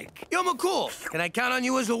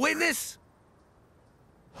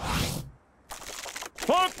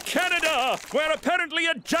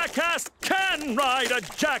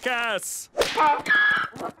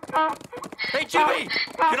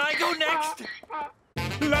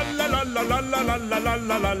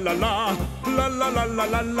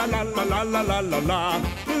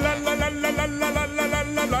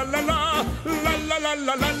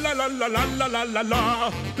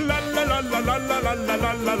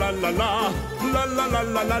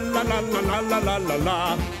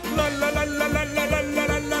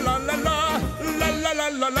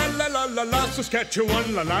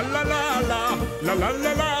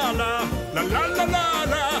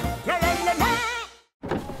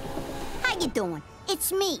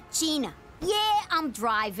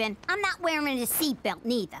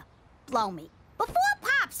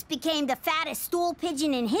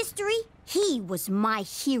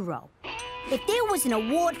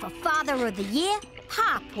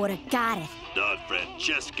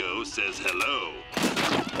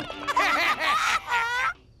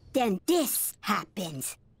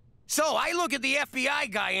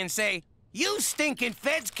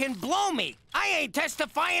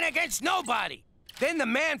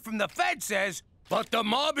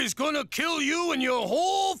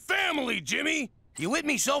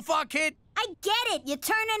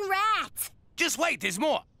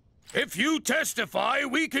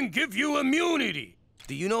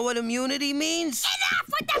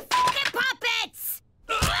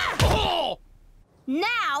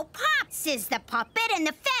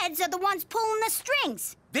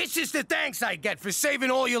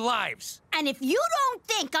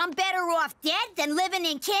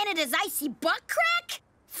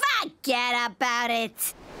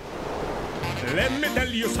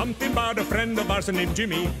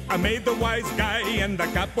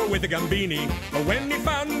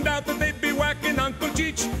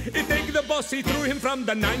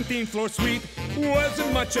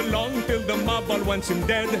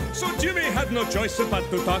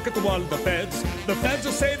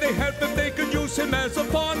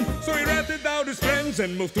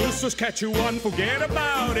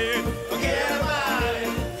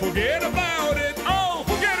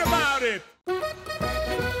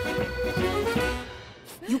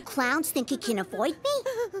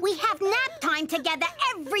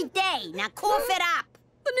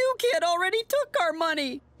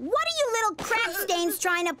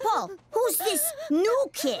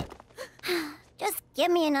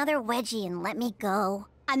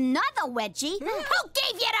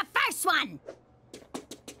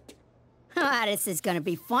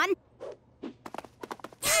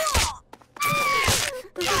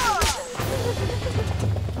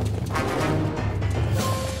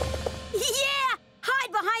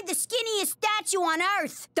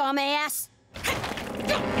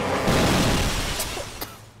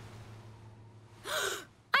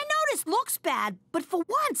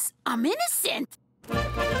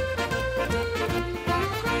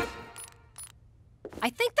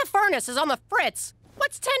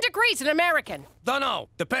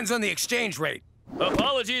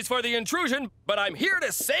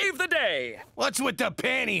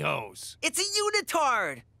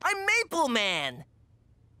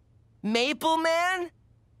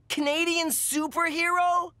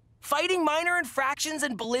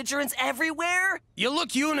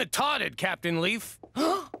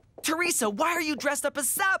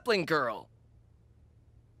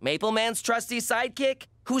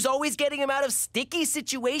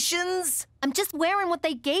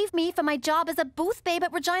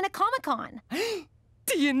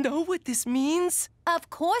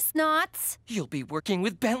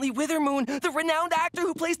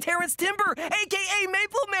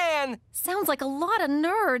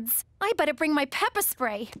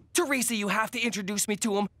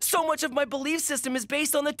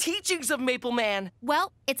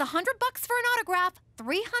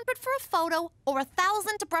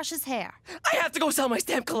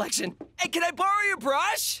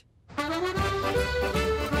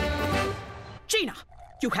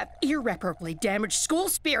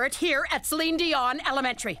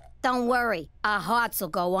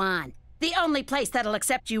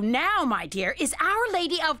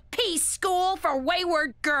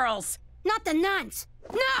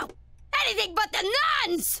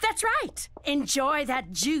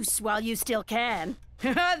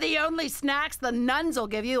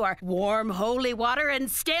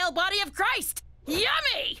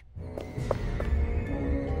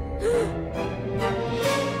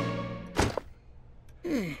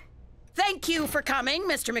 Thank you for coming,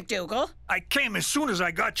 Mr. McDougal. I came as soon as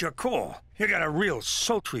I got your call. You got a real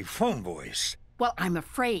sultry phone voice. Well, I'm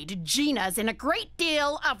afraid Gina's in a great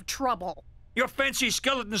deal of trouble. Your fancy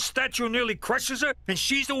skeleton statue nearly crushes her, and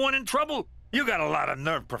she's the one in trouble? You got a lot of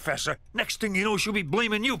nerve, Professor. Next thing you know, she'll be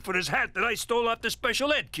blaming you for this hat that I stole off the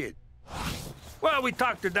special ed kid. Well, we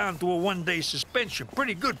talked her down to a one-day suspension.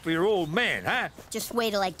 Pretty good for your old man, huh? Just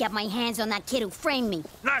wait till I get my hands on that kid who framed me.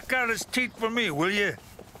 Knock out his teeth for me, will you?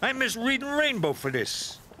 I miss reading Rainbow for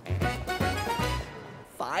this.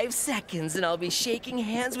 5 seconds and I'll be shaking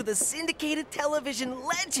hands with a syndicated television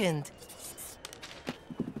legend.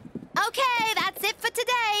 Okay, that's it for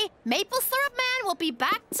today. Maple Syrup Man will be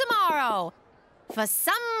back tomorrow. For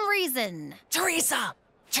some reason. Teresa!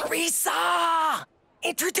 Teresa!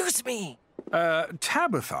 Introduce me!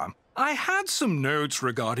 Tabitha, I had some notes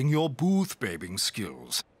regarding your booth-babbing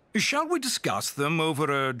skills. Shall we discuss them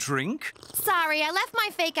over a drink? Sorry, I left my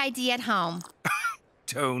fake ID at home.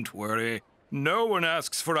 Don't worry. No one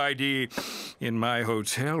asks for ID in my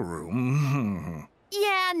hotel room.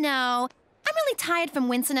 Yeah, no. I'm really tired from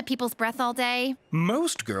wincing at people's breath all day.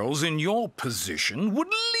 Most girls in your position would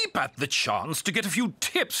leap at the chance to get a few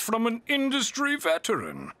tips from an industry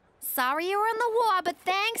veteran. Sorry you were in the war, but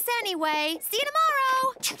thanks anyway. See you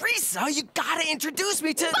tomorrow. Teresa, you gotta introduce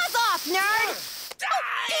me to... Buzz off, nerd! Oh,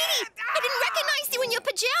 Petey! I didn't recognize you in your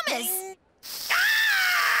pajamas!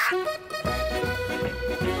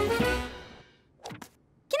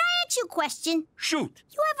 Can I ask you a question? Shoot.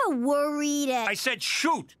 You ever worried I said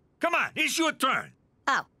shoot. Come on, it's your turn.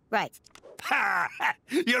 Oh, right.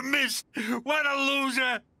 You missed. What a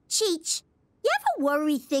loser. Cheech, you ever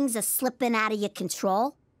worry things are slipping out of your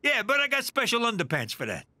control? Yeah, but I got special underpants for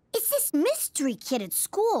that. It's this mystery kid at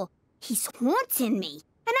school. He's haunting me,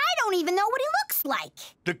 and I don't even know what he looks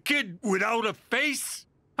like. The kid without a face?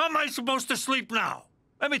 How am I supposed to sleep now?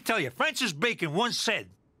 Let me tell you, Francis Bacon once said...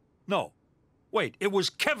 No, wait, it was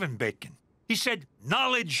Kevin Bacon. He said,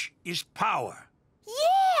 knowledge is power.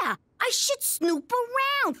 Yeah, I should snoop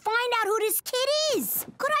around, find out who this kid is.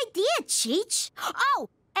 Good idea, Cheech. Oh,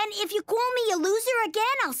 and if you call me a loser again,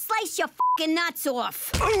 I'll slice your fucking nuts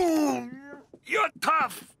off. Ooh, you're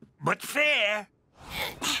tough, but fair.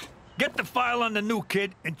 Get the file on the new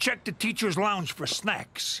kid and check the teacher's lounge for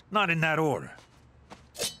snacks. Not in that order.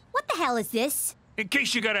 What the hell is this? In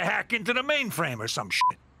case you gotta hack into the mainframe or some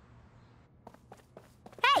shit.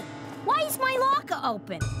 Hey, why is my locker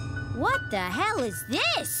open? What the hell is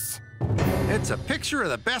this? It's a picture of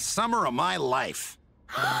the best summer of my life.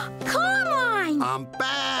 Come on! I'm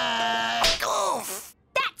back! Oof.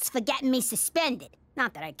 That's for getting me suspended.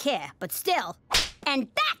 Not that I care, but still. And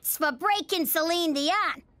that's for breaking Celine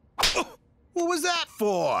Dion. What was that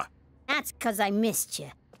for? That's 'cause I missed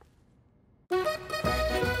you.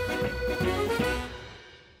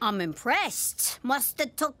 I'm impressed. Must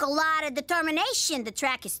have took a lot of determination to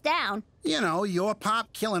track us down. You know, your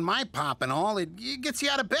pop killing my pop and all, it gets you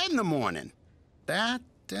out of bed in the morning. That,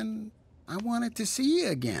 and I wanted to see you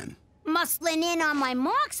again. Muscling in on my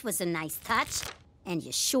marks was a nice touch. And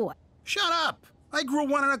you're short. Shut up! I grew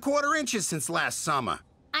 1 1/4 inches since last summer.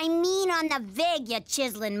 I mean on the vig, you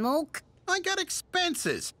chiseling mook. I got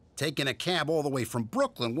expenses. Taking a cab all the way from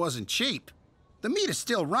Brooklyn wasn't cheap. The meter's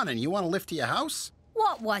still running. You want to lift to your house?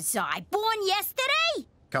 What was I, born yesterday?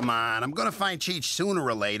 Come on, I'm gonna find Cheech sooner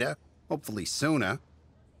or later. Hopefully sooner.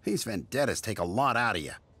 These vendettas take a lot out of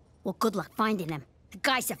you. Well, good luck finding him. The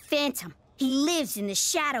guy's a phantom. He lives in the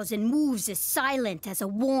shadows and moves as silent as a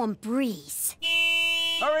warm breeze.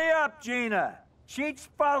 Hurry up, Gina. Cheech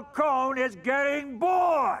Falcone is getting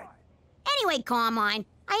bored. Anyway, Carmine,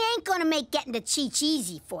 I ain't gonna make getting to Cheech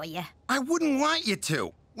easy for you. I wouldn't want you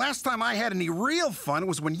to. Last time I had any real fun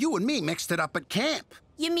was when you and me mixed it up at camp.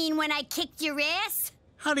 You mean when I kicked your ass?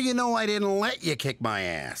 How do you know I didn't let you kick my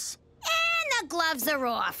ass? And the gloves are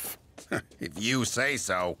off. If you say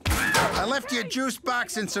so. I left you a juice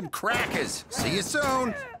box and some crackers. See you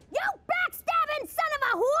soon. You backstabbing son of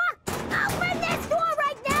a whore! Open this door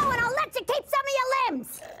right now and I'll let you keep some of your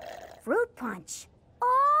limbs. Fruit punch.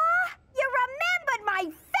 Oh, you remembered my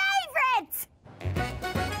favorite!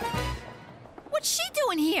 What's she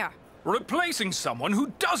doing here? Replacing someone who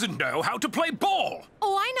doesn't know how to play ball.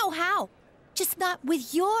 Oh, I know how. Just not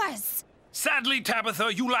with yours. Sadly,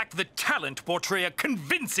 Tabitha, you lack the talent to portray a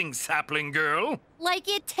convincing sapling girl. Like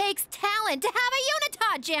it takes talent to have a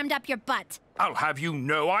unitard jammed up your butt. I'll have you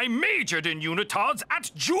know I majored in unitards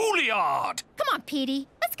at Juilliard. Come on, Petey.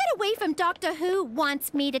 Let's get away from Doctor Who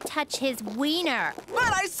wants me to touch his wiener.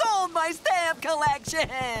 But I sold my stamp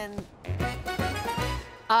collection!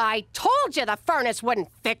 I told you the furnace wouldn't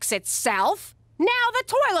fix itself. Now the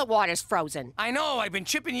toilet water's frozen. I know, I've been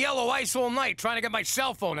chipping yellow ice all night trying to get my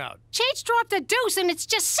cell phone out. Cheech dropped a deuce and it's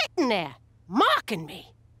just sitting there, mocking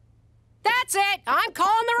me. That's it. I'm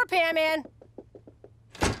calling the repairman.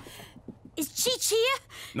 Is Cheech here?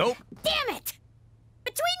 Nope. Damn it!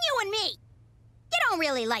 Between you and me, you don't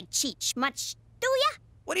really like Cheech much, do ya?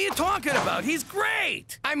 What are you talking about? He's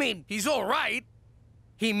great! I mean, he's all right.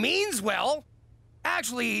 He means well.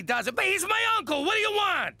 Actually, he doesn't, but he's my uncle. What do you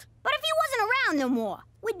want? But if he wasn't around no more,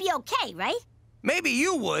 we'd be okay, right? Maybe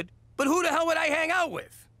you would, but who the hell would I hang out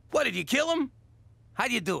with? What, did you kill him?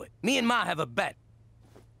 How'd you do it? Me and Ma have a bet.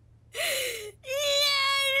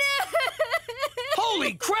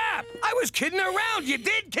 Holy crap! I was kidding around. You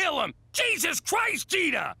did kill him. Jesus Christ,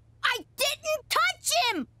 Gina! I didn't touch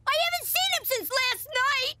him! I haven't seen him since last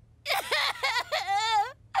night!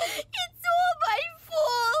 It's all my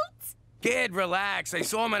fault! Kid, relax. I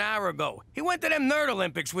saw him an hour ago. He went to them Nerd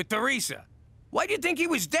Olympics with Teresa. Why do you think he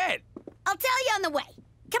was dead? I'll tell you on the way.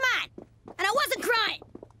 Come on! And I wasn't crying!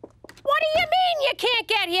 What do you mean you can't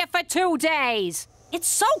get here for 2 days? It's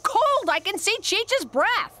so cold I can see Cheech's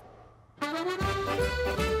breath.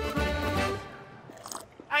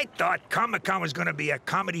 I thought Comic-Con was gonna be a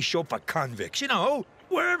comedy show for convicts, you know,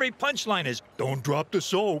 where every punchline is, don't drop the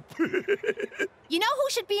soap. You know who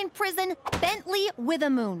should be in prison? Bentley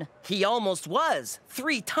Withemoon. He almost was.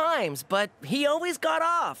 3 times, but he always got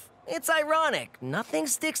off. It's ironic. Nothing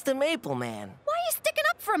sticks to Maple Man. Why are you sticking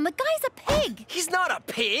up for him? The guy's a pig. He's not a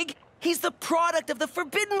pig. He's the product of the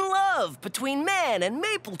forbidden love between man and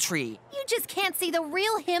Maple Tree. You just can't see the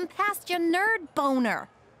real him past your nerd boner.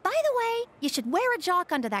 By the way, you should wear a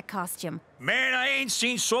jock under that costume. Man, I ain't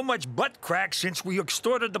seen so much butt crack since we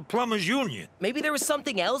extorted the Plumbers Union. Maybe there was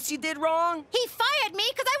something else you did wrong? He fired me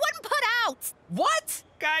because I wouldn't put out. What?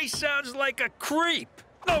 Guy sounds like a creep.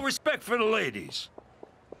 No respect for the ladies.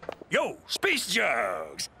 Yo, space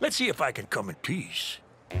jugs. Let's see if I can come in peace.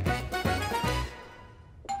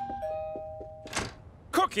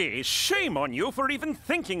 Cookie, shame on you for even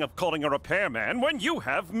thinking of calling a repairman when you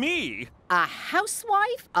have me. A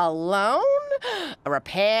housewife? Alone? A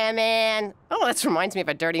repairman? Oh, this reminds me of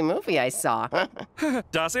a dirty movie I saw.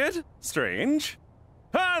 Does it? Strange.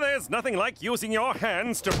 There's nothing like using your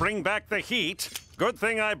hands to bring back the heat. Good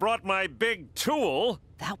thing I brought my big tool.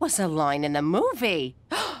 That was a line in the movie.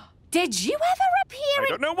 Did you ever appear I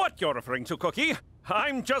don't know what you're referring to, Cookie.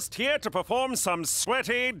 I'm just here to perform some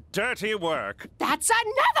sweaty, dirty work. That's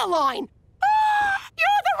another line! Ah,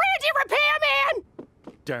 you're the Randy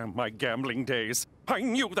repairman! Damn my gambling days. I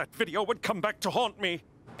knew that video would come back to haunt me.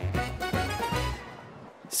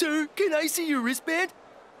 Sir, can I see your wristband?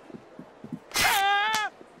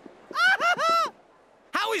 Ah!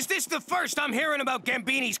 How is this the first I'm hearing about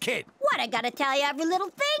Gambini's kid? What, I gotta tell you every little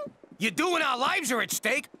thing? You doing our lives are at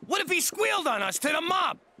stake? What if he squealed on us to the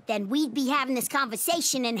mob? Then we'd be having this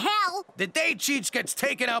conversation in hell. The day Cheech gets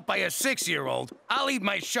taken out by a 6-year-old, I'll eat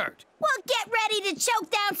my shirt. Well, get ready to choke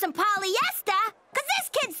down some polyester, because this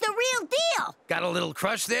kid's the real deal. Got a little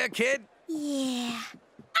crush there, kid? Yeah.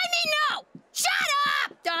 I mean, no! Shut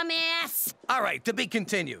up, dumbass! All right, to be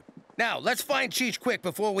continued. Now, let's find Cheech quick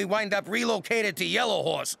before we wind up relocated to Yellow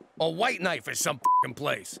Horse or White Knife or some f***ing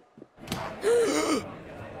place.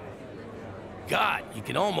 God, you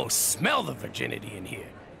can almost smell the virginity in here.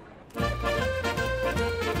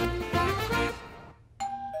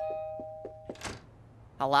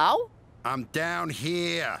 Hello? I'm down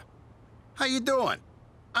here. How you doing?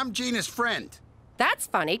 I'm Gina's friend. That's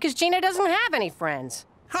funny, because Gina doesn't have any friends.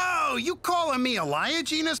 Oh, you calling me a liar,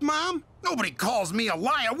 Gina's mom? Nobody calls me a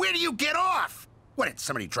liar. Where do you get off? What, did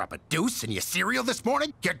somebody drop a deuce in your cereal this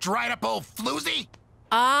morning? You dried up old floozy?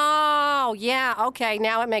 Oh, yeah, okay,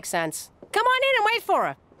 now it makes sense. Come on in and wait for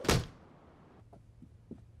her.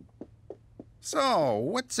 So,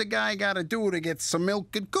 what's a guy gotta do to get some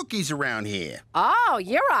milk and cookies around here? Oh,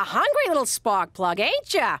 you're a hungry little spark plug,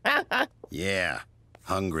 ain't ya? Yeah,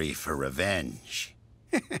 hungry for revenge.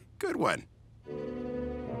 Good one.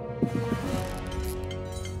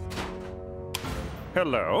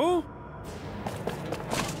 Hello?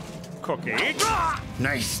 Cookie?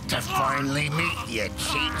 Nice to finally meet you,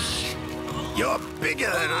 Cheech. You're bigger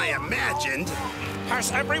than I imagined.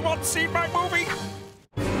 Has everyone seen my movie?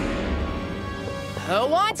 Who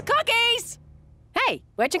wants cookies? Hey,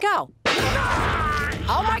 where'd you go?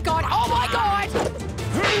 Oh my god, oh my god!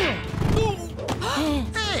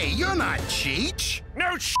 Hey, you're not Cheech.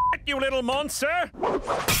 No shit, you little monster!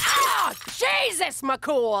 Oh, Jesus,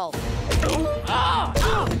 McCool!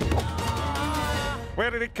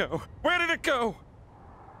 Where did it go? Where did it go?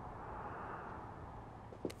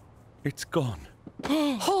 It's gone.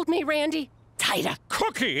 Hold me, Randy. Tighter,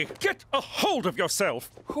 Cookie, get a hold of yourself.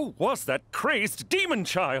 Who was that crazed demon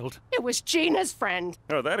child? It was Gina's friend.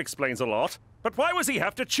 Oh, that explains a lot. But why was he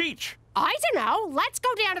after Cheech? I don't know. Let's go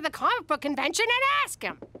down to the comic book convention and ask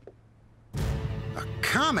him. A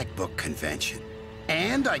comic book convention?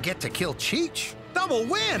 And I get to kill Cheech? Double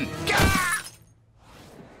win! Gah!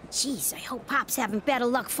 Jeez, I hope Pop's having better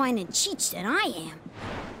luck finding Cheech than I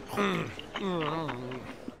am.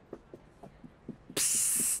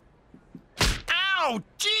 Psst. Ow,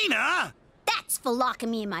 Gina! That's for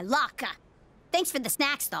locking me in my locker. Thanks for the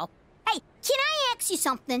snacks, though. Hey, can I ask you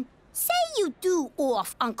something? Say you do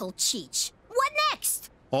off Uncle Cheech. What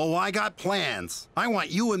next? Oh, I got plans. I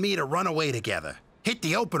want you and me to run away together. Hit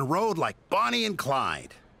the open road like Bonnie and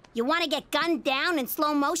Clyde. You want to get gunned down in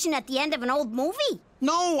slow motion at the end of an old movie?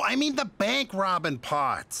 No, I mean the bank robbing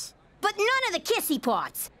parts. But none of the kissy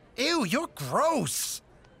parts. Ew, you're gross.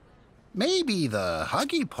 Maybe the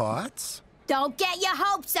huggy parts. Don't get your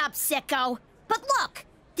hopes up, sicko. But look,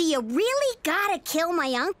 do you really gotta kill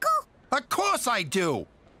my uncle? Of course I do.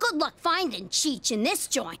 Good luck finding Cheech in this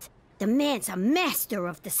joint. The man's a master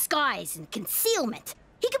of disguise and concealment.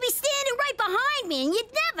 He could be standing right behind me and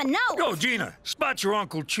you'd never know. Yo, Gina, spot your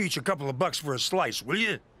Uncle Cheech a couple of bucks for a slice, will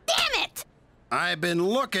you? Damn it! I've been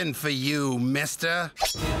looking for you, mister.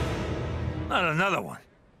 Not another one.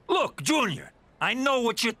 Look, Junior, I know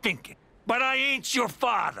what you're thinking, but I ain't your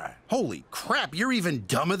father. Holy crap, you're even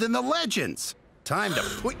dumber than the legends. Time to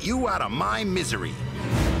put you out of my misery.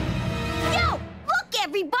 Yo, look,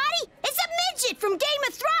 everybody! It's a midget from Game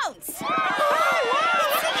of Thrones!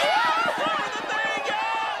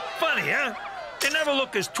 Funny, huh? They never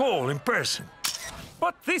look as tall in person.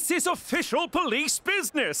 But this is official police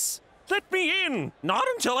business. Let me in. Not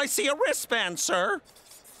until I see a wristband, sir.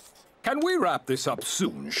 Can we wrap this up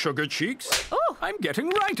soon, Sugar Cheeks? Oh. I'm getting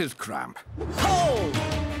writer's cramp. Hold!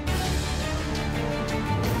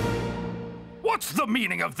 What's the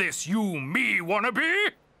meaning of this, you me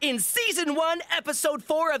wannabe? In Season 1, Episode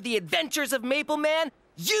 4 of The Adventures of Maple Man,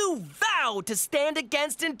 you vowed to stand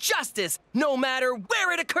against injustice, no matter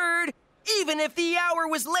where it occurred, even if the hour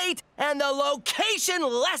was late and the location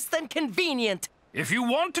less than convenient. If you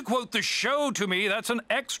want to quote the show to me, that's an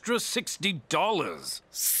extra $60.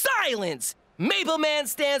 Silence! Maple Man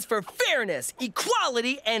stands for fairness,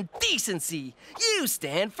 equality, and decency. You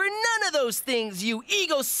stand for none of those things, you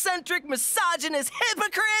egocentric, misogynist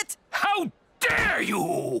hypocrite! How dare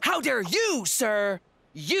you! How dare you, sir?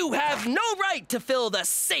 You have no right to fill the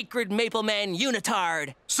sacred Maple Man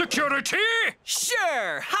unitard. Security?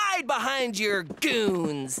 Sure, hide behind your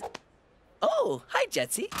goons. Oh, hi,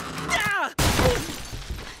 Jetsy. Ah!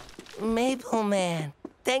 Maple Man,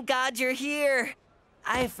 thank God you're here.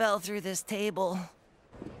 I fell through this table.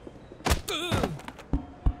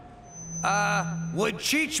 Would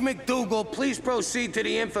Cheech McDougal please proceed to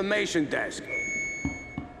the information desk?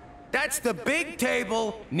 That's the big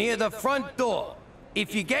table near the front door.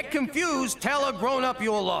 If you get confused, tell a grown-up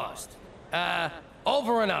you're lost.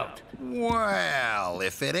 Over and out. Well,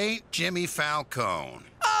 if it ain't Jimmy Falcone.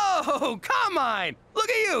 Oh, come on! Look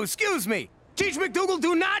at you, excuse me. Cheech McDougal,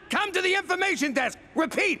 do not come to the information desk.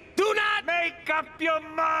 Repeat, do not make up your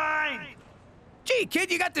mind. Gee,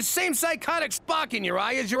 kid, you got the same psychotic spark in your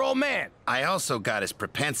eye as your old man. I also got his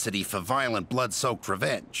propensity for violent, blood-soaked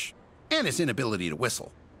revenge. And his inability to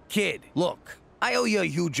whistle. Kid, look, I owe you a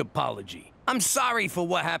huge apology. I'm sorry for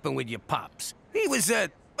what happened with your pops. He was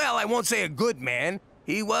well, I won't say a good man.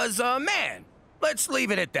 He was a man. Let's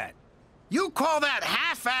leave it at that. You call that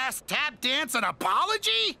half-assed tap dance an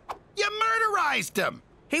apology? You murderized him!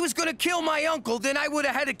 He was gonna kill my uncle, then I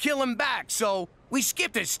would've had to kill him back, so we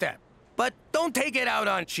skipped a step. But don't take it out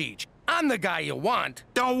on Cheech. I'm the guy you want.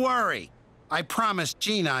 Don't worry. I promised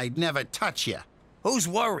Gina I'd never touch you. Who's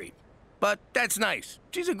worried? But that's nice.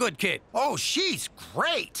 She's a good kid. Oh, she's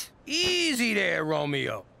great! Easy there,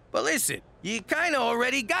 Romeo. But listen, you kinda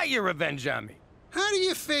already got your revenge on me. How do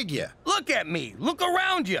you figure? Look at me. Look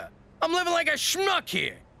around you. I'm living like a schmuck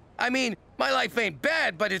here. I mean, my life ain't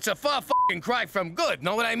bad, but it's a far fucking cry from good,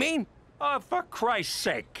 know what I mean? Oh, for Christ's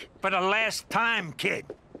sake. For the last time, kid.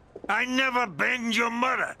 I never banged your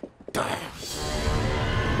mother.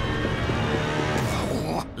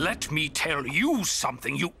 Let me tell you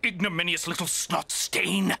something, you ignominious little snot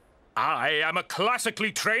stain. I am a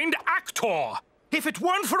classically trained actor. If it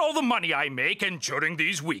weren't for all the money I make enduring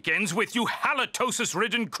these weekends with you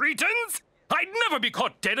halitosis-ridden cretins, I'd never be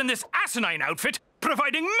caught dead in this asinine outfit,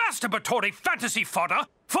 providing masturbatory fantasy fodder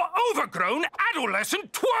for overgrown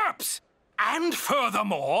adolescent twerps. And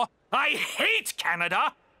furthermore, I hate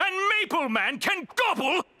Canada, and Maple Man can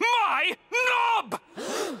gobble my knob!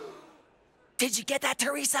 Did you get that,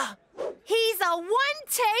 Teresa?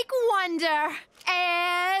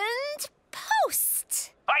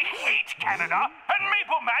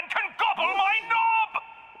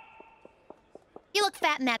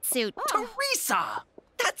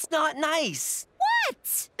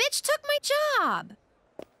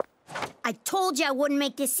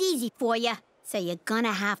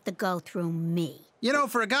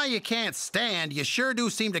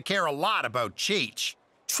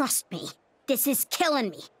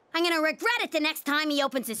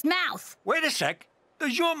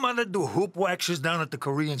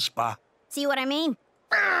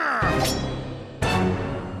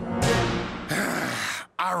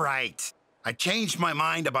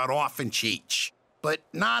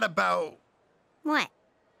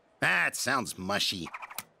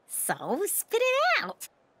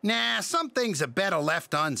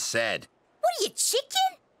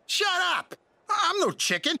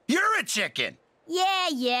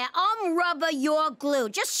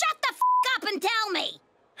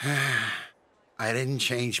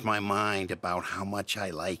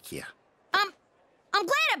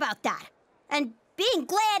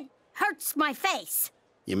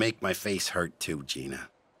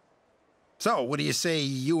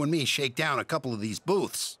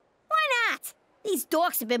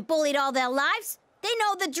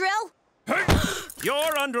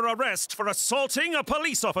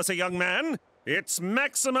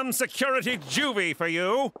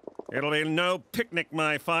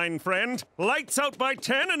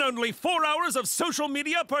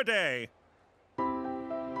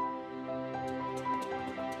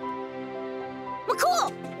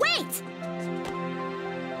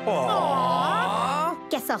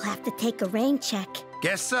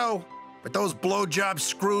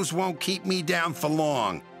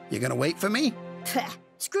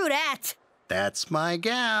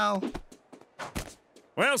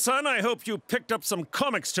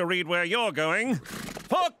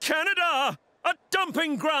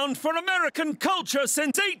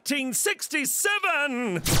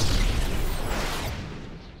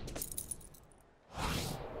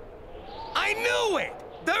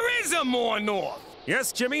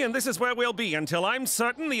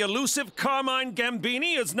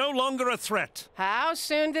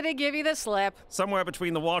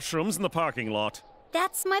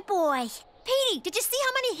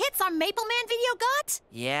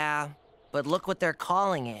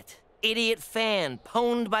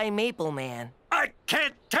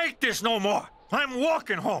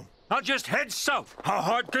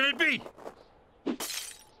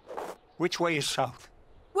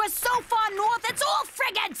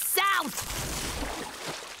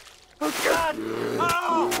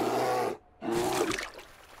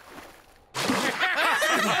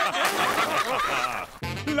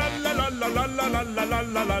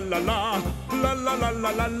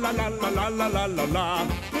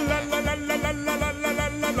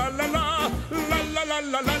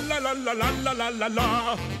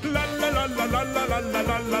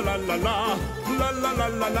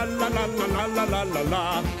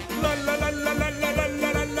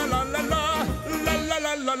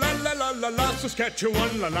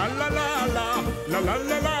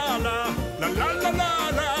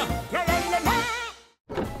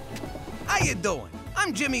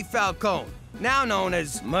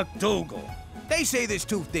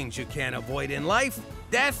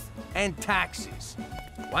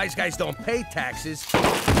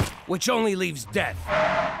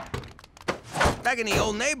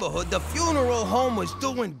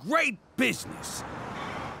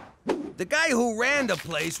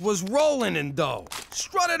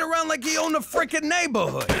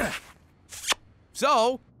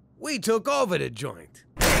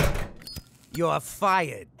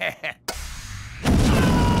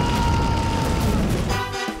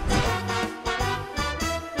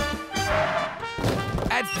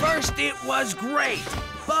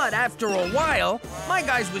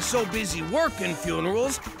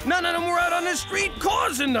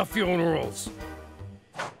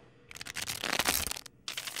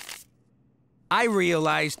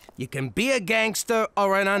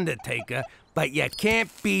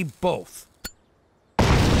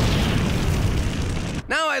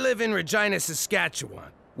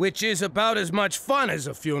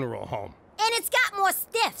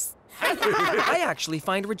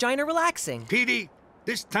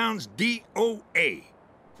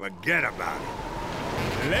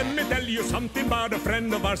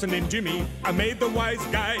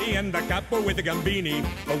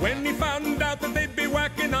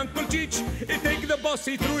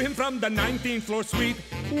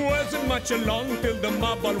 Wasn't much along till the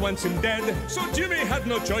mob all wants him dead. So Jimmy had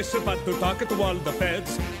no choice but to talk to all the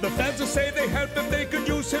feds. The feds say they help if they could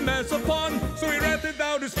use him as a pawn. So he ratted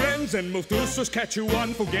out his friends and moved to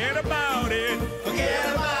Saskatchewan. Forget about it.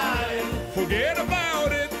 Forget about it. Forget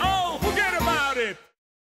about it. Oh, forget about it.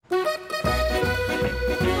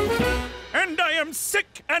 And I am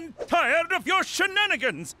sick and tired of your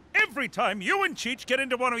shenanigans. Every time you and Cheech get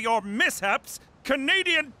into one of your mishaps,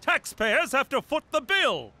 Canadian taxpayers have to foot the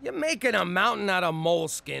bill. You're making a mountain out of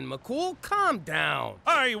moleskin, McCool. Calm down.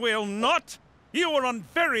 I will not. You are on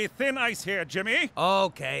very thin ice here, Jimmy.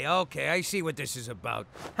 Okay, I see what this is about.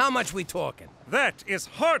 How much we talking? That is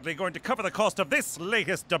hardly going to cover the cost of this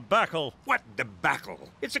latest debacle. What debacle?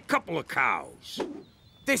 It's a couple of cows.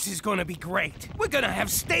 This is gonna be great. We're gonna have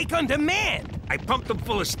steak on demand. I pumped them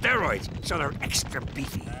full of steroids, so they're extra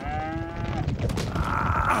beefy.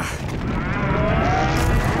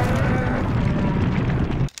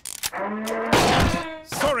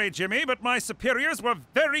 Sorry, Jimmy, but my superiors were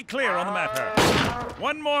very clear on the matter.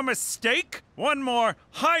 One more mistake, one more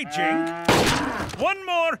hijink, one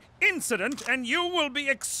more incident, and you will be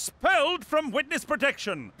expelled from witness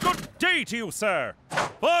protection. Good day to you, sir.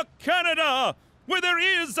 For Canada, where there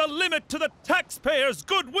is a limit to the taxpayers'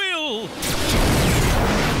 goodwill.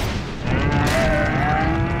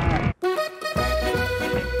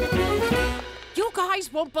 You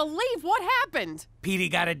guys won't believe what happened. Petey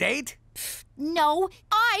got a date? No,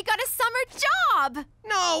 I got a summer job.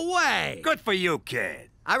 No way. Good for you, kid.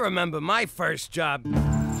 I remember my first job.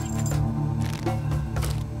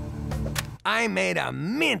 I made a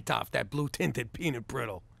mint off that blue-tinted peanut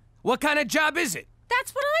brittle. What kind of job is it?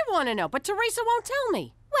 That's what I want to know, but Teresa won't tell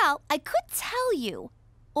me. Well, I could tell you,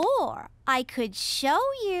 or I could show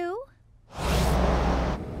you.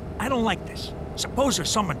 I don't like this. Suppose her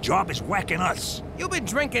summer job is whacking us. You been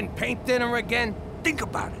drinking paint thinner again? Think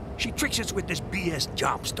about it. She tricks us with this BS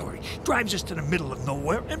job story, drives us to the middle of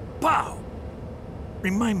nowhere, and pow!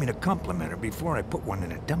 Remind me to compliment her before I put one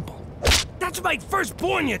in a dimple. That's my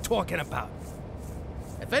firstborn you're talking about.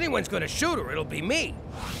 If anyone's gonna shoot her, it'll be me.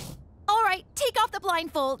 All right, take off the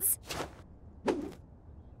blindfolds.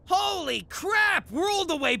 Holy crap! We're all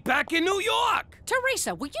the way back in New York!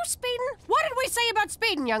 Teresa, were you speeding? What did we say about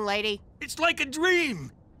speeding, young lady? It's like a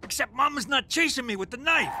dream, except Mama's not chasing me with the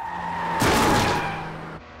knife.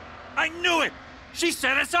 I knew it! She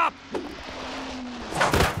set us up!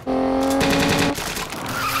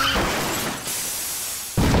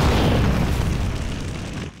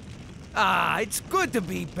 Ah, it's good to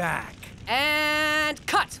be back. And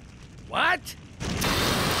cut. What?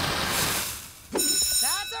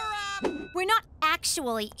 That's a wrap. We're not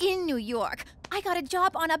actually in New York. I got a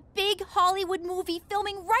job on a big Hollywood movie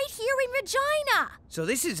filming right here in Regina. So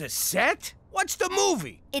this is a set? What's the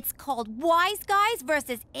movie? It's called Wise Guys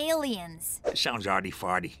versus Aliens. Sounds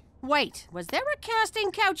arty-farty. Wait, was there a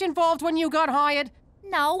casting couch involved when you got hired?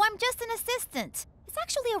 No, I'm just an assistant. It's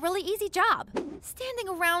actually a really easy job. Standing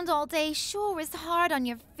around all day sure is hard on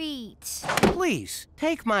your feet. Please,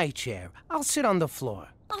 take my chair. I'll sit on the floor.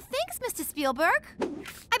 Oh, thanks, Mr. Spielberg.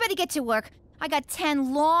 I better get to work. I got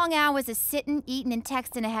 10 long hours of sitting, eating, and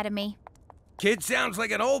texting ahead of me. Kid sounds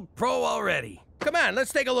like an old pro already. Come on,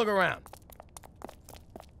 let's take a look around.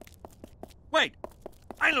 Wait,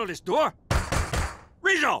 I know this door.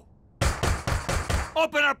 Rizzo!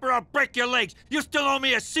 Open up or I'll break your legs. You still owe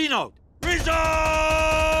me a C-note.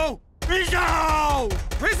 Rizzo! Rizzo!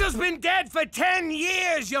 Rizzo's been dead for 10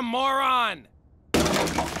 years, you moron!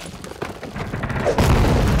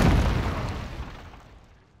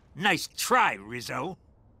 Nice try, Rizzo.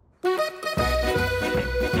 What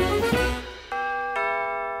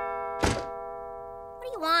do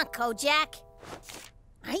you want, Kojak?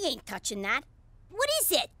 I ain't touching that. What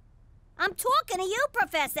is it? I'm talking to you,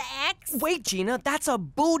 Professor X. Wait, Gina, that's a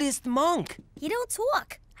Buddhist monk. He don't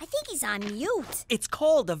talk. I think he's on mute. It's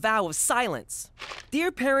called a vow of silence.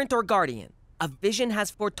 Dear parent or guardian, a vision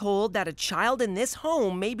has foretold that a child in this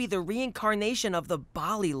home may be the reincarnation of the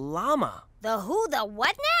Bali Lama. The who, the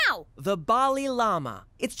what now? The Bali Lama.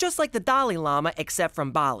 It's just like the Dalai Lama, except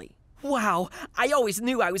from Bali. Wow, I always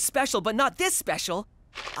knew I was special, but not this special.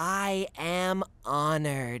 I am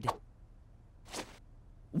honored.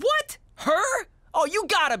 What? Her? Oh, you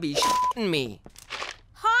gotta be shitting me.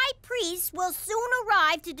 High Priest will soon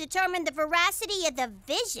arrive to determine the veracity of the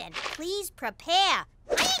vision. Please prepare.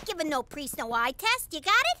 I ain't giving no priest no eye test. You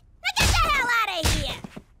got it? Now get the hell out of here!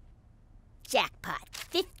 Jackpot.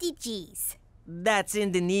 50 G's. That's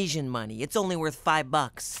Indonesian money. It's only worth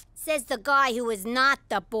 $5. Says the guy who is not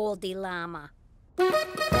the Baldy Llama.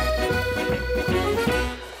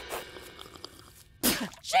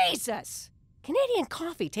 Jesus! Canadian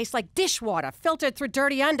coffee tastes like dishwater filtered through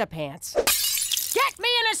dirty underpants. Get me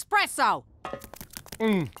an espresso!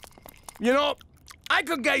 You know, I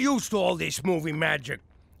could get used to all this movie magic.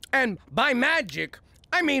 And by magic,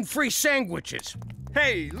 I mean free sandwiches.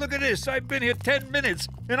 Hey, look at this. I've been here 10 minutes,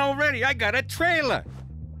 and already I got a trailer.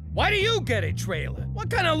 Why do you get a trailer? What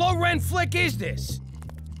kind of low-rent flick is this?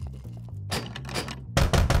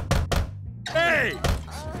 Hey!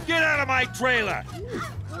 Get out of my trailer!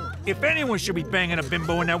 If anyone should be banging a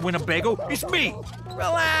bimbo in that Winnebago, it's me!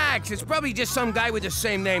 Relax, it's probably just some guy with the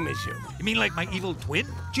same name as you. You mean like my evil twin?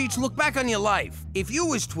 Cheech, look back on your life. If you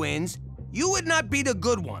was twins, you would not be the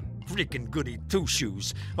good one. Freaking goody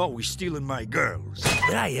two-shoes, always stealing my girls.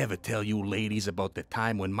 Did I ever tell you ladies about the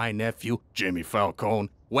time when my nephew, Jimmy Falcone,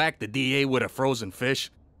 whacked the DA with a frozen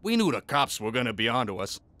fish? We knew the cops were gonna be onto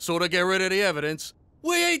us, so to get rid of the evidence,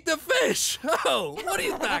 we ate the fish! Oh, what are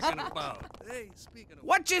you talking about? Hey, speaking of...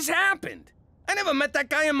 What just happened? I never met that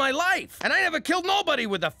guy in my life, and I never killed nobody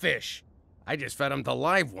with a fish. I just fed him to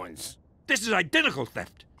live ones. This is identical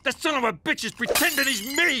theft. That son of a bitch is pretending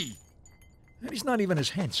he's me! And he's not even as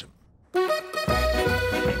handsome. Yo,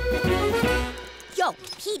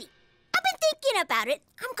 Petey, I've been thinking about it.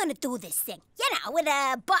 I'm gonna do this thing, you know, with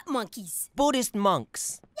butt monkeys. Buddhist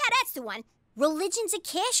monks. Yeah, that's the one. Religion's a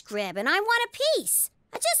cash grab, and I want a piece.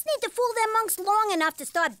 I just need to fool them monks long enough to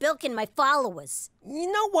start bilking my followers.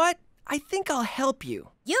 You know what? I think I'll help you.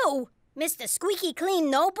 You? Mr. Squeaky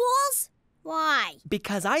Clean No Balls? Why?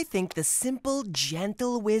 Because I think the simple,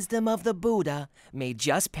 gentle wisdom of the Buddha may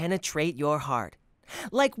just penetrate your heart.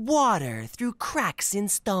 Like water through cracks in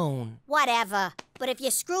stone. Whatever. But if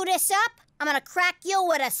you screw this up, I'm gonna crack you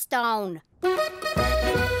with a stone.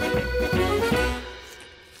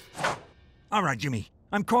 All right, Jimmy.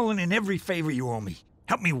 I'm calling in every favor you owe me.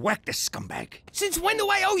 Help me whack this scumbag. Since when do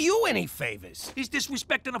I owe you any favors? He's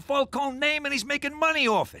disrespecting a Falcone name and he's making money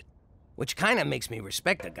off it. Which kind of makes me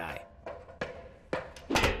respect the guy.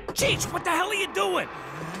 Cheech, what the hell are you doing?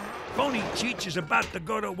 Phony Cheech is about to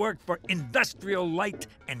go to work for Industrial Light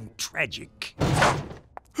and Tragic.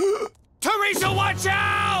 Teresa, watch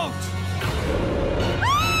out!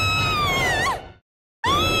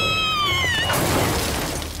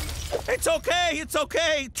 It's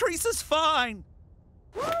okay. Teresa's fine.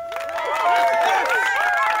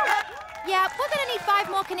 Yeah, we're gonna need 5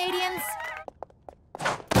 more Canadians.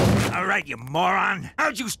 All right, you moron.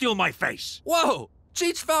 How'd you steal my face? Whoa,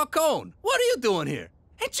 Cheech Falcone, what are you doing here?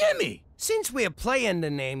 Hey, Jimmy! Since we're playing the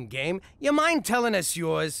name game, you mind telling us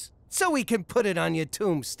yours so we can put it on your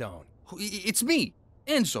tombstone? It's me,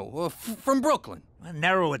 Enzo, from Brooklyn.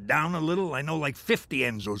 Narrow it down a little. I know like 50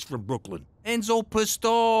 Enzos from Brooklyn. Enzo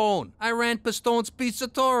Pistone. I ran Pistone's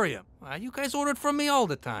Pizzatorium. You guys ordered from me all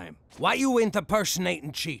the time. Why you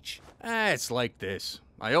impersonating Cheech? It's like this.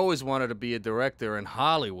 I always wanted to be a director in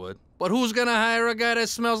Hollywood, but who's gonna hire a guy that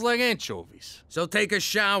smells like anchovies? So take a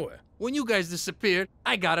shower. When you guys disappeared,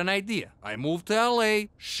 I got an idea. I moved to LA,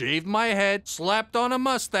 shaved my head, slapped on a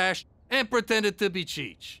mustache, and pretended to be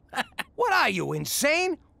Cheech. What are you,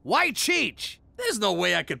 insane? Why Cheech? There's no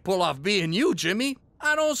way I could pull off being you, Jimmy.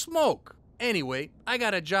 I don't smoke. Anyway, I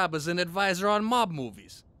got a job as an advisor on mob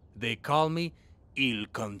movies. They call me Il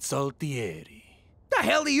Consultieri. The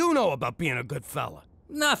hell do you know about being a good fella?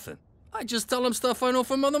 Nothing. I just tell them stuff I know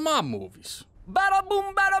from other mob movies. Bada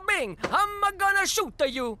boom, bada bing. I'm gonna shoot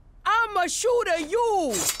you. I'm a shooter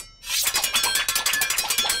you.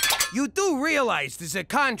 You do realize there's a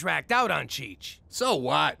contract out on Cheech. So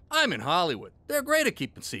what? I'm in Hollywood. They're great at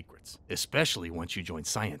keeping secrets, especially once you join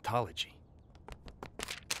Scientology.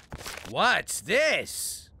 What's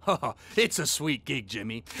this? It's a sweet gig,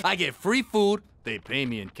 Jimmy. I get free food, they pay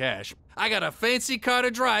me in cash. I got a fancy car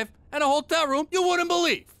to drive, and a hotel room you wouldn't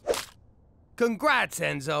believe. Congrats,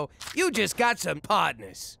 Enzo. You just got some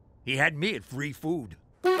partners. He had me at free food.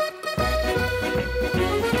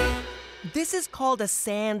 This is called a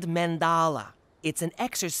sand mandala. It's an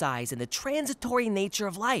exercise in the transitory nature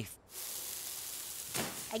of life.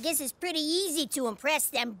 I guess it's pretty easy to impress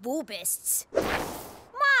them boobists.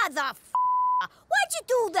 Motherfucker! Why'd you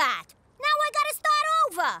do that? Now I gotta start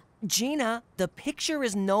over! Gina, the picture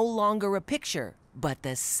is no longer a picture, but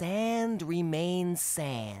the sand remains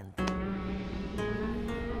sand.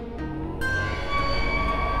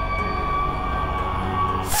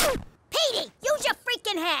 Petey, use your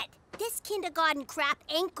freaking head! This kindergarten crap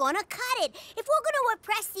ain't gonna cut it. If we're gonna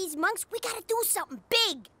impress these monks, we gotta do something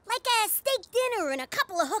big. Like a steak dinner and a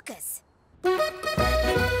couple of hookers.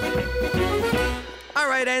 All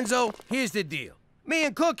right, Enzo, here's the deal. Me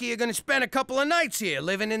and Cookie are gonna spend a couple of nights here,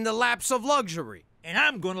 living in the laps of luxury. And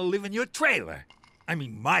I'm gonna live in your trailer. I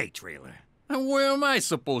mean, my trailer. And where am I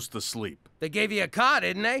supposed to sleep? They gave you a car,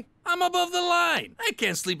 didn't they? I'm above the line. I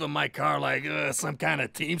can't sleep in my car like some kind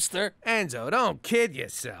of teamster. Enzo, don't kid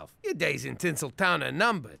yourself. Your days in Tinseltown are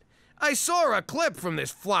numbered. I saw a clip from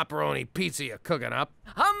this flopperoni pizza you're cooking up.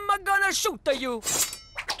 I'm gonna shoot at you.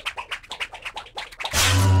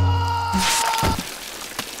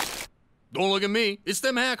 Don't look at me. It's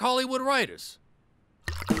them hack Hollywood writers.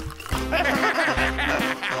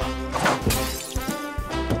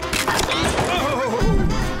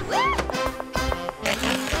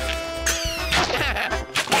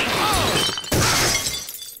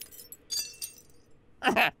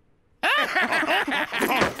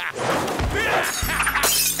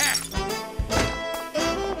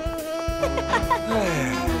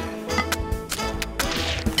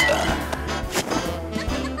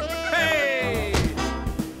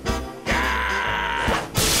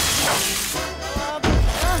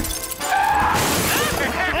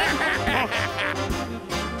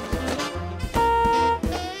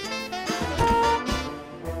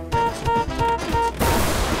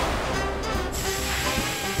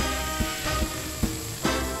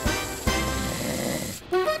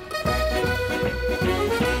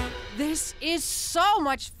 This is so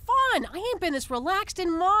much fun. I ain't been this relaxed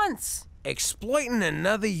in months. Exploiting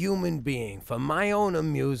another human being for my own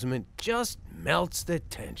amusement just melts the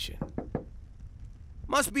tension.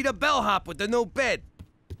 Must be the bellhop with the new bed.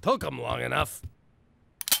 Took him long enough.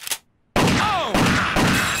 Oh!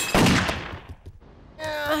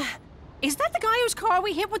 Is that the guy whose car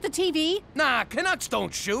we hit with the TV? Nah, Canucks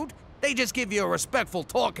don't shoot. They just give you a respectful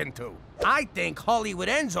talking to. I think Hollywood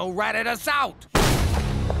Enzo ratted us out.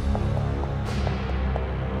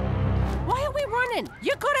 Why are we running?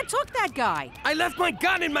 You could have took that guy. I left my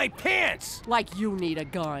gun in my pants. Like you need a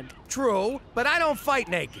gun. True, but I don't fight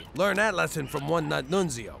naked. Learn that lesson from one nut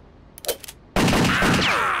nunzio.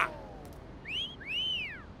 Ah!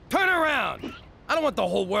 Turn around. I don't want the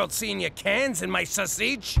whole world seeing your cans and my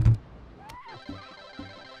sausage.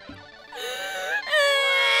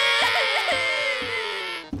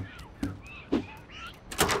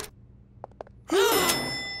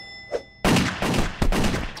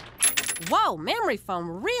 Whoa, memory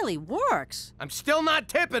foam really works. I'm still not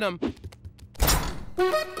tipping him.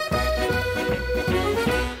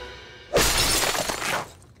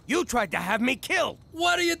 You tried to have me killed.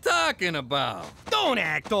 What are you talking about? Don't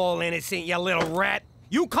act all innocent, you little rat.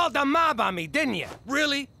 You called the mob on me, didn't you?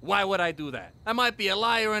 Really? Why would I do that? I might be a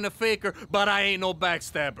liar and a faker, but I ain't no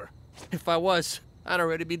backstabber. If I was, I'd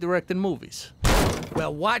already be directing movies.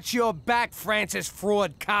 Well, watch your back, Francis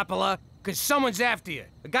Fraud Coppola, because someone's after you.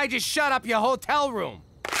 The guy just shut up your hotel room.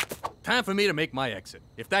 Time for me to make my exit.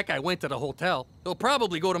 If that guy went to the hotel, he'll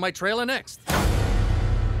probably go to my trailer next.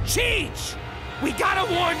 Cheech! We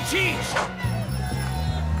gotta warn Cheech!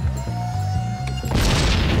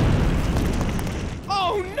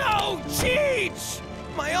 Oh no, Cheech!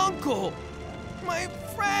 My uncle! My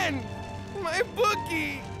friend! My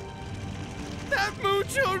bookie! That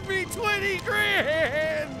mooch owed me 20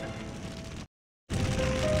 grand!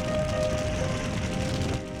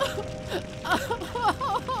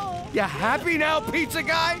 You happy now, pizza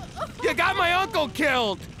guy? You got my uncle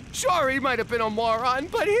killed! Sure, he might have been a moron,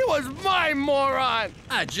 but he was my moron!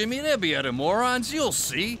 Ah, Jimmy, there'll be other morons, you'll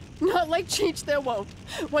see. Not like Cheech, there won't.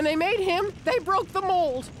 When they made him, they broke the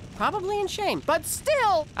mold. Probably in shame, but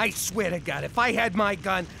still. I swear to God, if I had my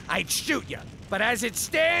gun, I'd shoot you. But as it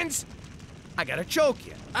stands, I gotta choke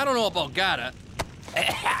you. I don't know about gotta.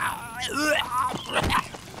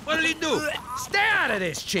 What did he do? Stay out of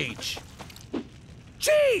this, Cheech!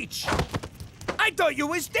 Cheech! I thought you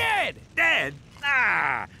was dead! Dead?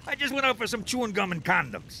 Nah, I just went out for some chewing gum and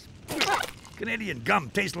condoms. Canadian gum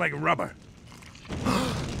tastes like rubber.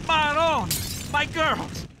 Maron, my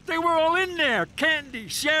girls, they were all in there. Candy,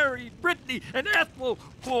 Sherry, Brittany, and Ethel.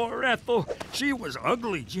 Poor Ethel. She was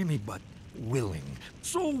ugly, Jimmy, but willing.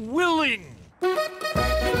 So willing.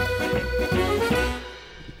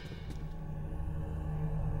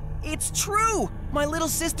 It's true! My little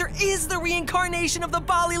sister is the reincarnation of the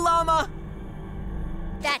Bali Lama!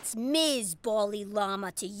 That's Ms. Bali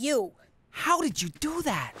Lama to you. How did you do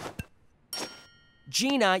that?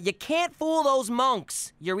 Gina, you can't fool those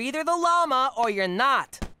monks. You're either the llama or you're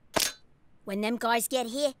not. When them guys get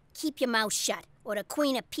here, keep your mouth shut, or the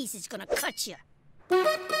Queen of Peace is gonna cut you.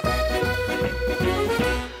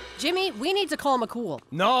 Jimmy, we need to call McCool.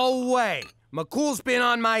 No way! McCool's been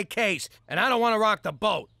on my case, and I don't want to rock the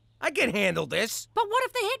boat. I can handle this. But what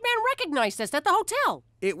if the hitman recognized us at the hotel?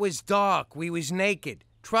 It was dark. We was naked.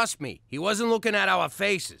 Trust me, he wasn't looking at our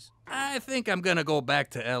faces. I think I'm gonna go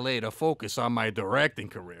back to L.A. to focus on my directing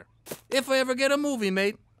career. If I ever get a movie,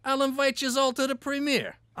 mate, I'll invite yous all to the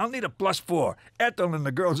premiere. I'll need a +4. Ethel and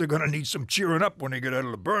the girls are gonna need some cheering up when they get out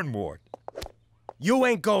of the burn ward. You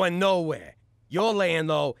ain't going nowhere. You're laying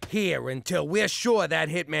low here until we're sure that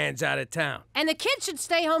hitman's out of town. And the kids should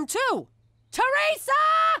stay home, too. Teresa!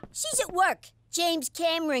 She's at work. James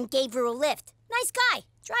Cameron gave her a lift. Nice guy.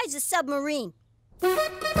 Drives a submarine.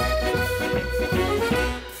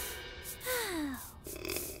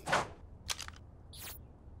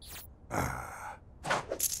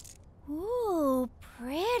 Ooh,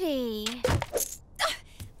 pretty.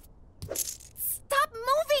 Stop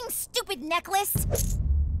moving, stupid necklace!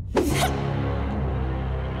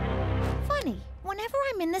 Funny, whenever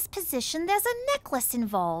I'm in this position, there's a necklace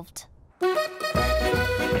involved.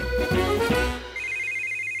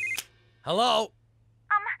 Hello?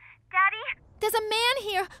 Daddy? There's a man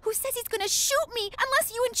here who says he's gonna shoot me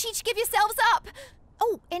unless you and Cheech give yourselves up.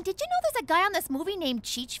 Oh, and did you know there's a guy on this movie named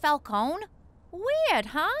Cheech Falcone? Weird,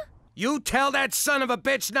 huh? You tell that son of a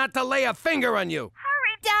bitch not to lay a finger on you.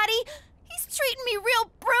 Hurry, Daddy! He's treating me real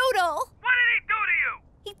brutal. What did he do to you?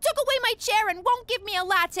 He took away my chair and won't give me a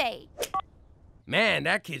latte. Man,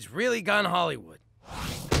 that kid's really gone Hollywood.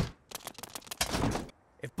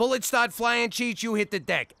 If bullets start flying, Cheech, you hit the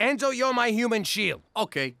deck. Enzo, you're my human shield.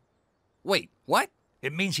 Okay. Wait, what?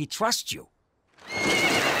 It means he trusts you.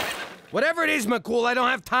 Whatever it is, McCool, I don't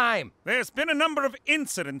have time. There's been a number of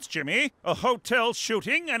incidents, Jimmy. A hotel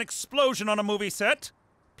shooting, an explosion on a movie set.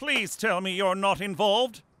 Please tell me you're not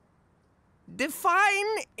involved.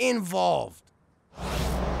 Define involved.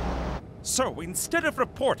 So, instead of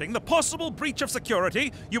reporting the possible breach of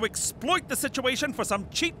security, you exploit the situation for some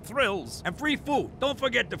cheap thrills. And free food. Don't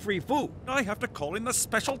forget the free food. I have to call in the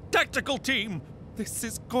special tactical team. This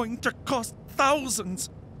is going to cost thousands.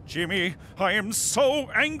 Jimmy, I am so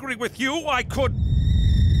angry with you, I could...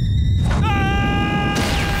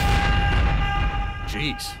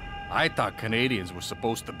 Jeez, I thought Canadians were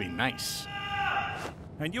supposed to be nice.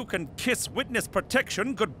 And you can kiss witness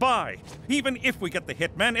protection goodbye. Even if we get the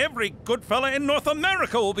hitman, every good fella in North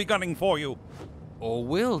America will be gunning for you. Or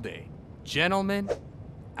will they? Gentlemen,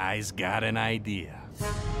 I's got an idea.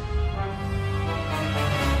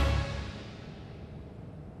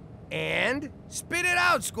 And spit it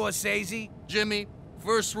out, Scorsese. Jimmy,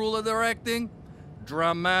 first rule of directing,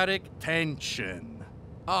 dramatic tension.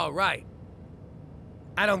 Oh, right.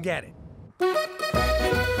 I don't get it.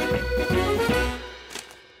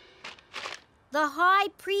 The high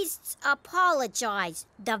priests apologized.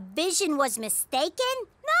 The vision was mistaken?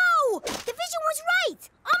 No! The vision was right!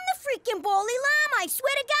 I'm the freaking Bali Lama, I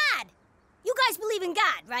swear to God! You guys believe in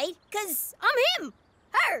God, right? 'Cause I'm him!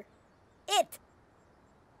 Her! It!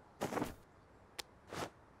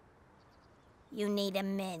 You need a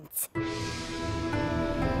mint.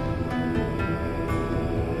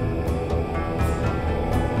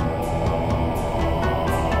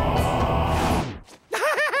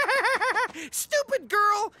 Stupid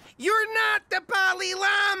girl! You're not the Bali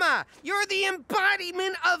Lama! You're the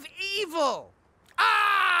embodiment of evil!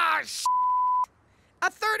 Ah, A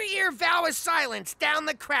 30-year vow of silence down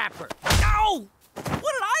the crapper. Ow! What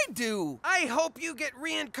did I do? I hope you get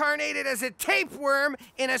reincarnated as a tapeworm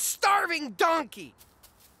in a starving donkey.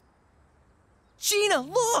 Gina,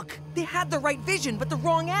 look! They had the right vision, but the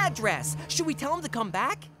wrong address. Should we tell them to come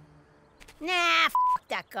back? Nah, f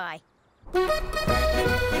that guy.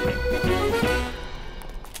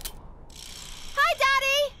 Hi,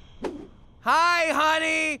 Daddy! Hi,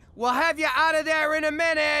 honey! We'll have you out of there in a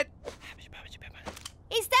minute.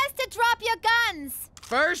 He says to drop your guns.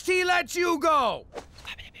 First, he lets you go.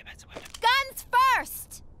 Guns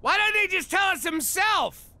first! Why don't he just tell us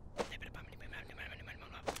himself?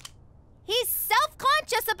 He's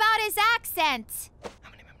self-conscious about his accent.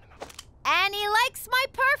 And he likes my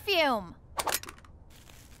perfume.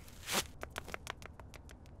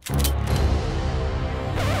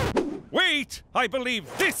 Wait! I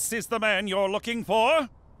believe this is the man you're looking for.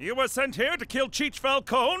 You were sent here to kill Cheech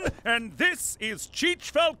Falcone, and this is Cheech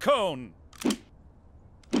Falcone.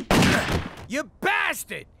 You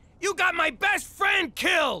bastard! You got my best friend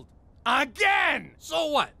killed! Again! So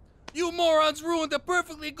what? You morons ruined the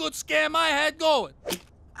perfectly good scam I had going.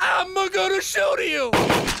 I'm gonna shoot you!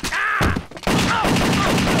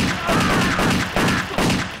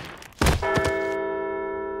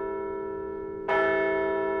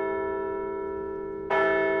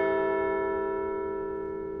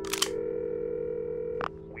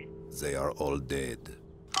 They are all dead.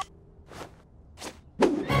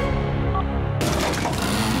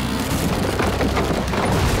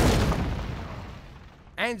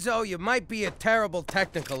 Enzo, you might be a terrible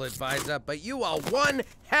technical advisor, but you are one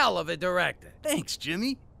hell of a director. Thanks,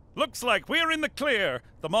 Jimmy. Looks like we're in the clear.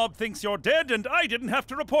 The mob thinks you're dead, and I didn't have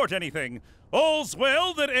to report anything. All's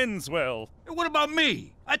well that ends well. What about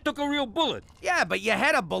me? I took a real bullet. Yeah, but you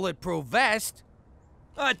had a bulletproof vest.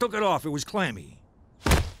 I took it off. It was clammy.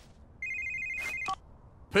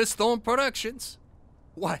 Pistol Productions.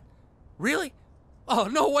 What? Really? Oh,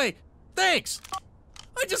 no way. Thanks.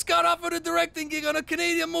 I just got offered a directing gig on a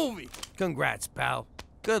Canadian movie. Congrats, pal.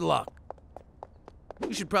 Good luck.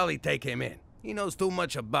 You should probably take him in. He knows too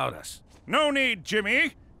much about us. No need,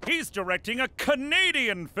 Jimmy. He's directing a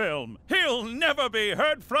Canadian film. He'll never be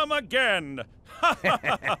heard from again. La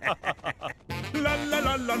la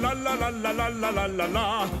la la la la la la la la la la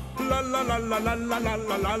la. La la la la la la la la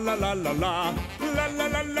la la la la la. La la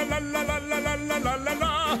la la la la la la la la la la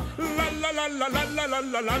la. La la la la la la la la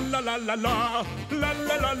la la la la. La la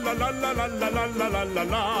la la la la la la la la la la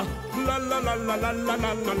la. La la la la la la la la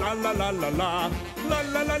la la la la la. La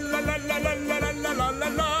la la la la la la la la la la la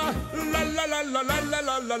la. La la la la la la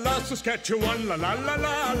la la la. Saskatchewan, la la la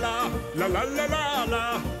la la. La la la la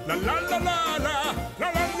la. La la la la la. La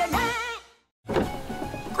la la la.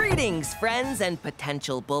 Greetings, friends and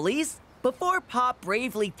potential bullies. Before Pop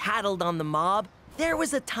bravely tattled on the mob, there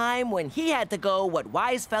was a time when he had to go what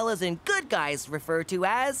wise fellas and good guys refer to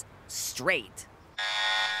as straight.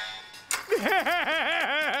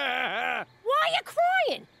 Why are you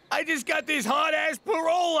crying? I just got this hard-ass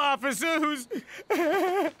parole officer who's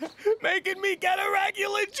making me get a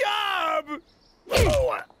regular job.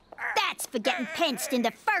 That's for getting pinched in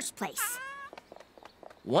the first place.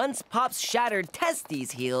 Once Pop's shattered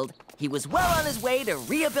testes healed, he was well on his way to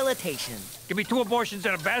rehabilitation. Give me 2 abortions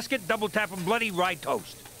in a basket, double tap 'em bloody, rye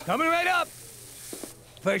toast. Coming right up.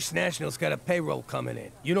 First National's got a payroll coming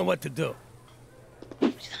in. You know what to do.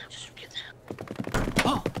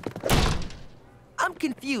 I'm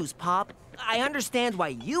confused, Pop. I understand why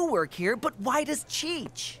you work here, but why does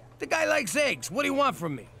Cheech? The guy likes eggs. What do you want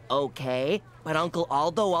from me? Okay, but Uncle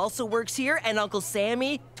Aldo also works here, and Uncle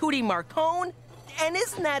Sammy, Tootie Marcone, and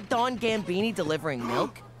isn't that Don Gambini delivering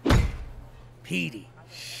milk? Petey,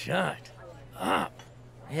 shut up.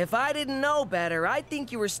 If I didn't know better, I'd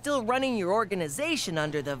think you were still running your organization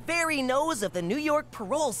under the very nose of the New York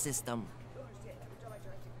parole system.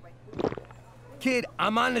 Kid,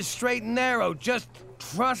 I'm on the straight and narrow. Just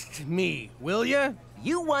trust me, will ya?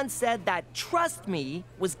 You once said that trust me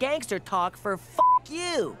was gangster talk for f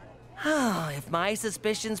you. If my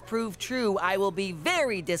suspicions prove true, I will be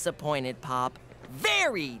very disappointed, Pop.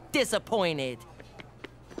 Very disappointed.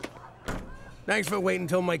 Thanks for waiting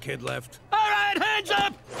until my kid left. All right, hands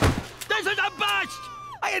up! This is a bust!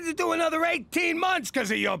 I had to do another 18 months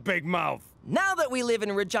because of your big mouth. Now that we live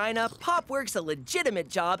in Regina, Pop works a legitimate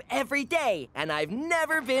job every day, and I've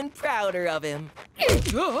never been prouder of him.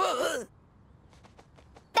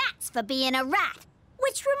 That's for being a rat.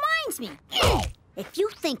 Which reminds me, if you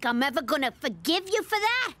think I'm ever gonna forgive you for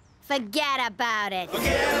that, forget about it.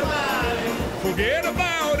 Forget about it. Forget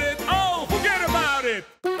about it. Oh, forget about it.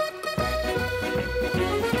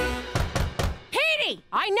 Petey,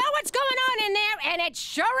 I know what's going on in there, and it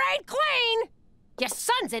sure ain't clean. Your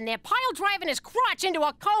son's in there pile driving his crotch into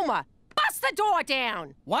a coma. Bust the door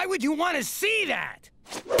down. Why would you want to see that?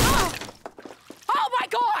 Oh my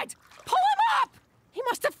God! Pull him up! He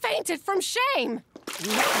must have fainted from shame.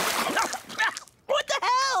 What the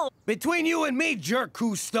hell? Between you and me, jerk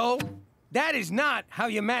Cousteau, that is not how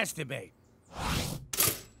you masturbate.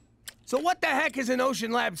 So what the heck is an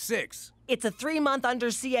Ocean Lab 6? It's a 3-month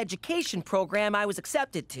undersea education program I was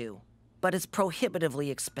accepted to, but it's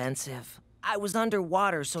prohibitively expensive. I was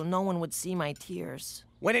underwater so no one would see my tears.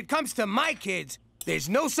 When it comes to my kids, there's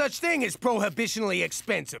no such thing as prohibitionally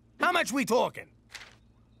expensive. How much we talking?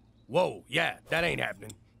 Whoa, yeah, that ain't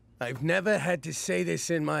happening. I've never had to say this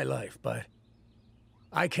in my life, but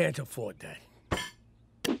I can't afford that.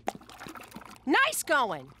 Nice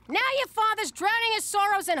going. Now your father's drowning his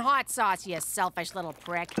sorrows in hot sauce, you selfish little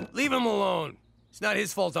prick. Leave him alone. It's not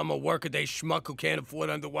his fault I'm a workaday schmuck who can't afford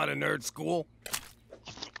underwater nerd school.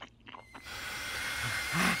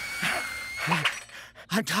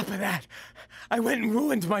 On top of that, I went and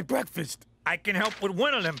ruined my breakfast. I can help with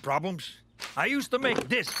one of them problems. I used to make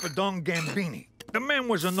this for Don Gambini. The man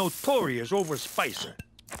was a notorious overspicer.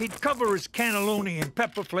 He'd cover his cannelloni in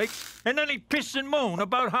pepper flakes, and then he'd piss and moan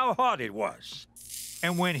about how hot it was.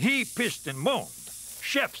 And when he pissed and moaned,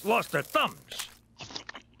 chefs lost their thumbs.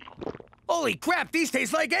 Holy crap, these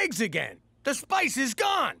taste like eggs again. The spice is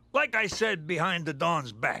gone. Like I said behind the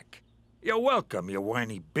Don's back. You're welcome, you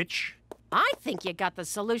whiny bitch. I think you got the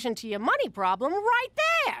solution to your money problem right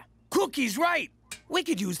there. Cookie's right. We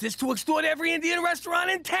could use this to extort every Indian restaurant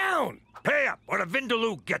in town. Pay up, or the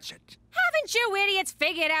Vindaloo gets it. Haven't Haven't you idiots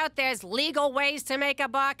figured out there's legal ways to make a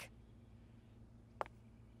buck?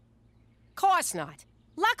 Course not.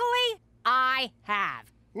 Luckily, I have.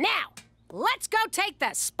 Now, let's go take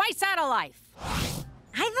the spice out of life. I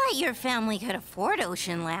thought your family could afford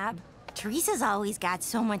Ocean Lab. Teresa's always got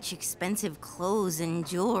so much expensive clothes and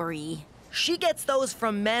jewelry. She gets those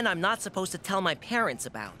from men I'm not supposed to tell my parents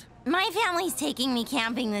about. My family's taking me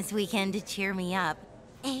camping this weekend to cheer me up.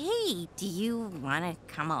 Hey, do you want to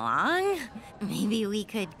come along? Maybe we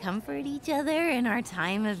could comfort each other in our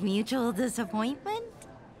time of mutual disappointment?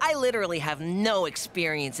 I literally have no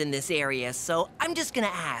experience in this area, so I'm just gonna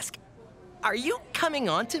ask. Are you coming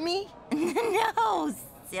on to me? No,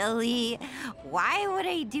 silly. Why would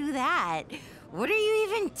I do that? What are you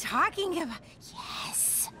even talking about?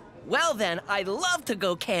 Yes. Well then, I'd love to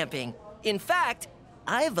go camping. In fact,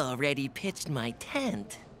 I've already pitched my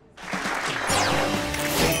tent.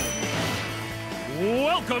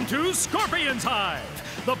 Welcome to Scorpion's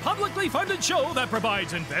Hive, the publicly funded show that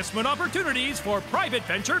provides investment opportunities for private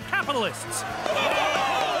venture capitalists.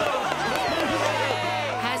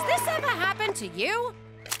 Has this ever happened to you?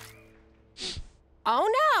 Oh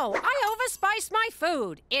no, I overspiced my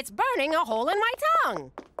food. It's burning a hole in my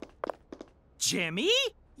tongue. Jimmy,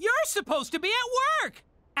 you're supposed to be at work.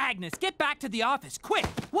 Agnes, get back to the office, quick.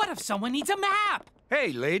 What if someone needs a map?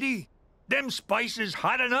 Hey, lady, them spices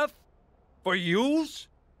hot enough for yous?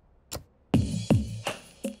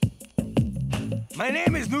 My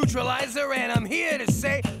name is Neutralizer, and I'm here to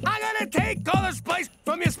say I'm gonna take all the spice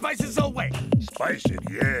from your spices away. Spice it,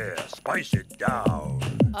 yeah. Spice it down.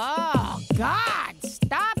 Oh, God,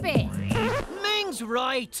 stop it. Ming's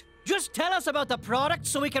right. Just tell us about the product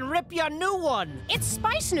so we can rip you a new one. It's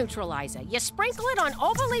spice neutralizer. You sprinkle it on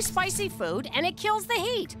overly spicy food and it kills the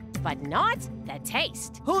heat, but not the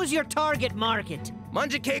taste. Who's your target market?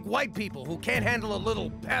 Munja cake white people who can't handle a little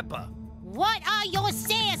pepper. What are your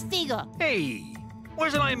sales figure? Hey,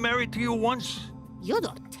 wasn't I married to you once? You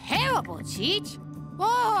look terrible, Cheech.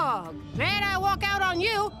 Oh, glad I walk out on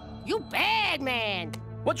you. You bad man.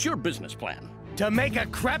 What's your business plan? To make a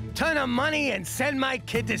crap ton of money and send my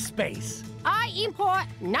kid to space. I import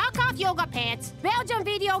knockoff yoga pants, Belgian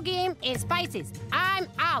video game, and spices. I'm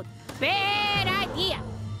out. Bad idea.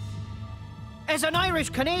 As an Irish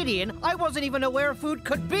Canadian, I wasn't even aware food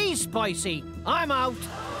could be spicy. I'm out.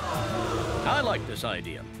 I like this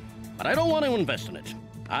idea, but I don't want to invest in it.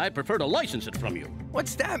 I prefer to license it from you.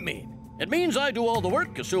 What's that mean? It means I do all the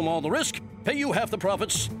work, assume all the risk, pay you half the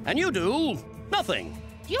profits, and you do nothing.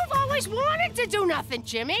 You've always wanted to do nothing,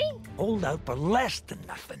 Jimmy. Hold out for less than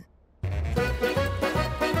nothing.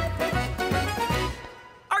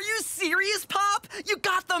 Are you serious, Pop? You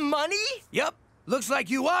got the money? Yep. Looks like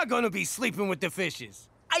you are gonna be sleeping with the fishes.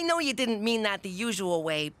 I know you didn't mean that the usual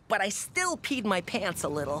way, but I still peed my pants a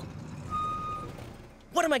little.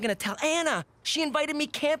 What am I gonna tell Anna? She invited me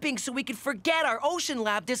camping so we could forget our Ocean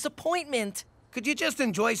Lab disappointment. Could you just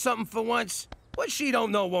enjoy something for once? What she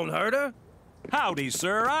don't know won't hurt her. Howdy,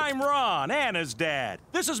 sir. I'm Ron, Anna's dad.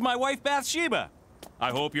 This is my wife, Bathsheba.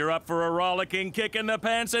 I hope you're up for a rollicking,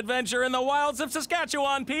 kick-in-the-pants adventure in the wilds of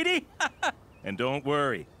Saskatchewan, Petey. And don't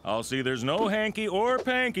worry, I'll see there's no hanky or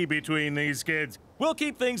panky between these kids. We'll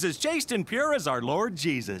keep things as chaste and pure as our Lord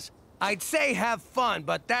Jesus. I'd say have fun,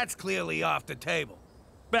 but that's clearly off the table.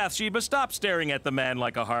 Bathsheba, stop staring at the man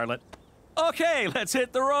like a harlot. Okay, let's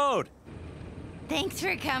hit the road. Thanks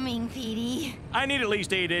for coming, Petey. I need at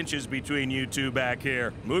least 8 inches between you two back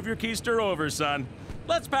here. Move your keister over, son.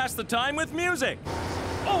 Let's pass the time with music.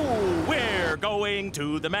 Oh, we're going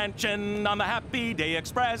to the mansion on the Happy Day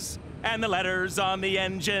Express. And the letters on the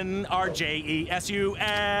engine are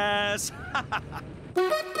J-E-S-U-S.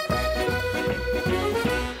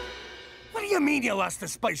 What do you mean you lost the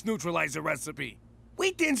spice neutralizer recipe?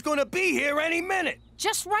 Wheatin's gonna be here any minute.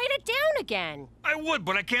 Just write it down again. I would,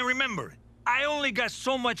 but I can't remember it. I only got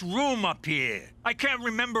so much room up here. I can't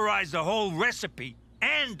memorize the whole recipe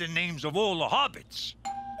and the names of all the hobbits.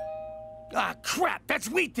 Ah, crap, that's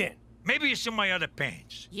Wheatin. Maybe it's in my other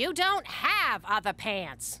pants. You don't have other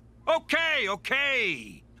pants. Okay.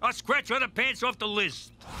 I'll scratch other pants off the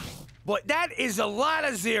list. But that is a lot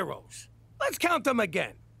of zeros. Let's count them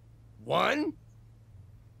again. 1,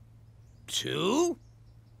 2.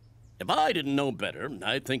 If I didn't know better,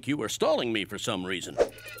 I'd think you were stalling me for some reason.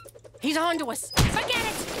 He's on to us. Forget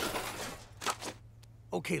it!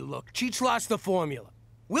 Okay, look, Cheech lost the formula.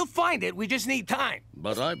 We'll find it, we just need time.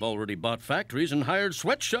 But I've already bought factories and hired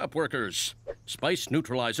sweatshop workers. Spice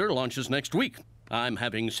Neutralizer launches next week. I'm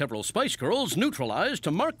having several Spice Girls neutralized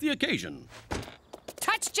to mark the occasion.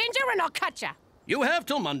 Touch Ginger and I'll cut ya. You have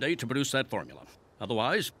till Monday to produce that formula.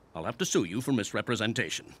 Otherwise, I'll have to sue you for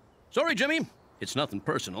misrepresentation. Sorry, Jimmy. It's nothing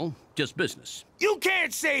personal, just business. You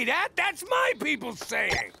can't say that. That's my people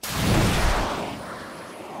saying.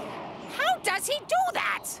 How does he do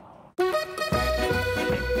that?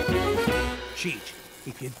 Cheech,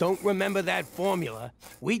 if you don't remember that formula,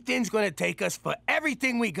 Wheaton's gonna take us for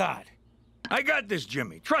everything we got. I got this,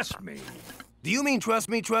 Jimmy. Trust me. Do you mean trust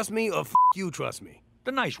me, or you trust me?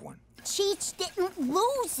 The nice one. Cheech didn't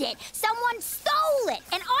lose it. Someone stole it.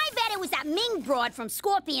 And I bet it was that Ming broad from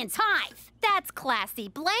Scorpion's Hive. That's classy.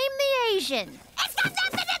 Blame the Asian. It's got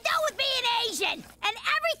nothing to do with being Asian. And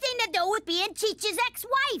everything to do with being Cheech's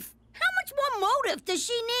ex-wife. How much more motive does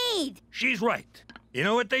she need? She's right. You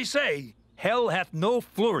know what they say? Hell hath no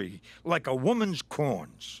flurry like a woman's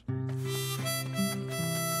corns.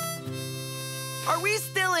 Are we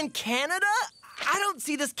still in Canada? I don't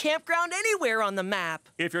see this campground anywhere on the map.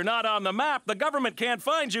 If you're not on the map, the government can't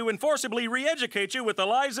find you and forcibly re-educate you with the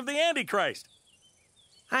lies of the Antichrist.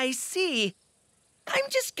 I see. I'm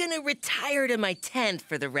just gonna retire to my tent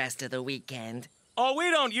for the rest of the weekend. Oh, we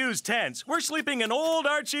don't use tents. We're sleeping in old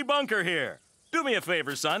Archie bunker here. Do me a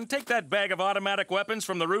favor, son. Take that bag of automatic weapons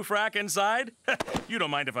from the roof rack inside. You don't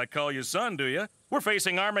mind if I call you son, do you? We're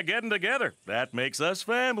facing Armageddon together. That makes us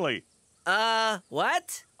family.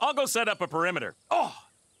 What? I'll go set up a perimeter. Oh,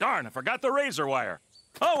 darn, I forgot the razor wire.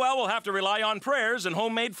 Oh, well, we'll have to rely on prayers and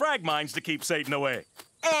homemade frag mines to keep Satan away.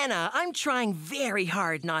 Anna, I'm trying very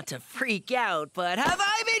hard not to freak out, but have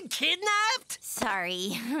I been kidnapped?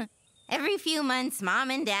 Sorry. Every few months,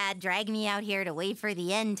 Mom and Dad drag me out here to wait for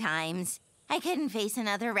the end times. I couldn't face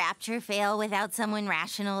another rapture fail without someone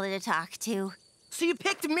rational to talk to. So you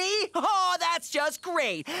picked me? Oh, that's just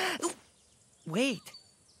great. Wait,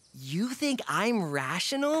 you think I'm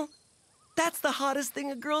rational? That's the hottest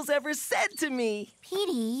thing a girl's ever said to me.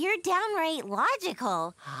 Petey, you're downright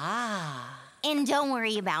logical. Ah. And don't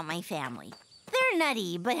worry about my family. They're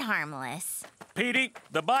nutty, but harmless. Petey,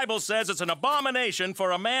 the Bible says it's an abomination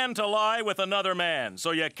for a man to lie with another man,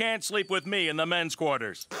 so you can't sleep with me in the men's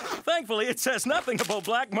quarters. Thankfully, it says nothing about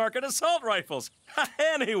black market assault rifles.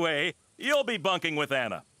 Anyway, you'll be bunking with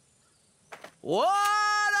Anna. What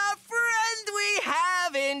a friend we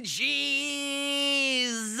have in Jesus!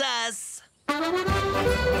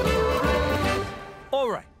 All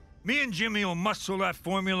right. Me and Jimmy will muscle that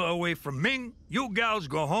formula away from Ming. You gals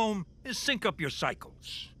go home and sync up your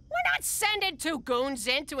cycles. We're not sending two goons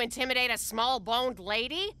in to intimidate a small-boned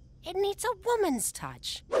lady. It needs a woman's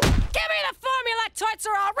touch. Give me the formula, Toots,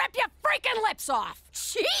 or I'll rip your freaking lips off!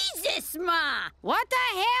 Jesus, Ma! What the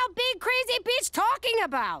hell Big Crazy Pete's talking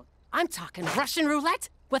about? I'm talking Russian roulette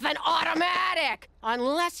with an automatic,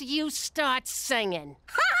 unless you start singing.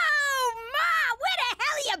 Oh, Ma! Where the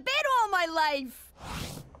hell you been all my life?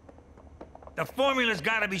 The formula's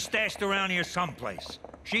gotta be stashed around here someplace.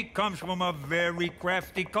 She comes from a very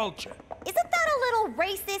crafty culture. Isn't that a little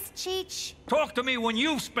racist, Cheech? Talk to me when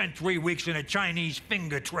you've spent 3 weeks in a Chinese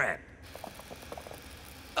finger trap.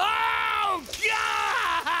 Oh,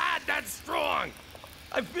 God! That's strong!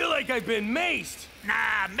 I feel like I've been maced.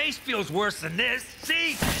 Nah, mace feels worse than this.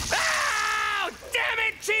 See? Oh, damn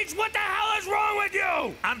it, Cheech! What the hell is wrong with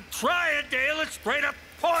you? I'm trying to illustrate a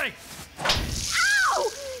point.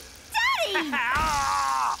 Ow! Daddy!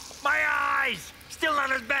 Ah, my eyes! Still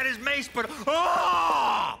not as bad as mace, but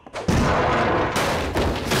oh!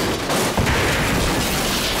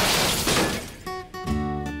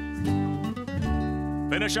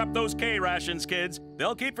 Finish up those K-rations, kids.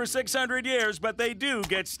 They'll keep for 600 years, but they do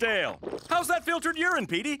get stale. How's that filtered urine,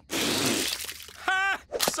 Petey? Ha!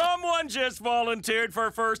 Someone just volunteered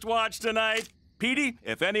for first watch tonight. Petey,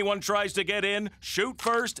 if anyone tries to get in, shoot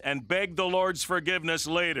first and beg the Lord's forgiveness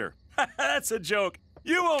later. That's a joke.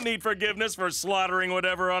 You won't need forgiveness for slaughtering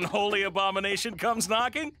whatever unholy abomination comes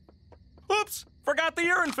knocking. Oops, forgot the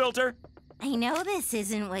urine filter. I know this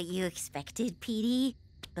isn't what you expected, Petey,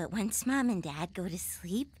 but once Mom and Dad go to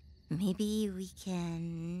sleep, maybe we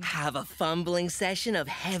can... have a fumbling session of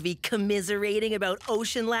heavy commiserating about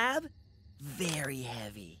Ocean Lab? Very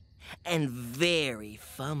heavy. And very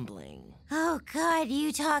fumbling. Oh, God,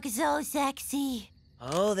 you talk so sexy.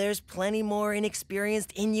 Oh, there's plenty more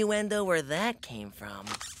inexperienced innuendo where that came from.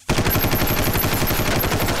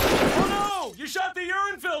 Oh no! You shot the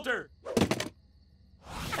urine filter!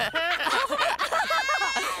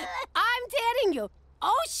 I'm telling you,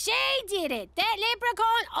 O'Shea did it. That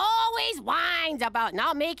leprechaun always whines about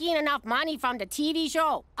not making enough money from the TV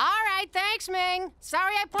show. All right, thanks, Ming.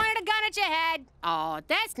 Sorry I pointed a gun at your head. Oh,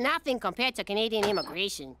 that's nothing compared to Canadian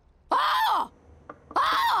immigration. Oh!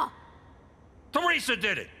 Oh! Teresa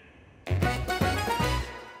did it.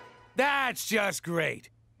 That's just great.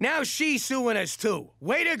 Now she's suing us too.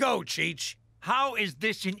 Way to go, Cheech. How is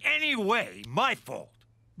this in any way my fault?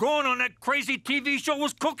 Going on that crazy TV show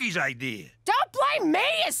was Cookie's idea. Don't blame me,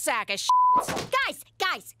 you sack of shit!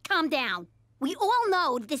 Guys, calm down. We all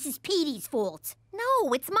know this is Petey's fault.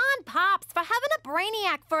 No, it's Ma and Pop's for having a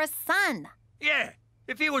brainiac for a son. Yeah,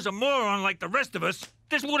 if he was a moron like the rest of us,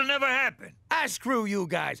 this would have never happened. Ah, screw you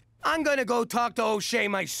guys. I'm gonna go talk to O'Shea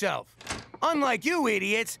myself. Unlike you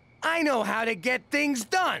idiots, I know how to get things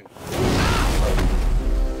done.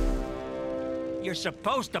 You're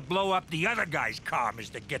supposed to blow up the other guy's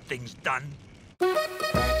karmas to get things done.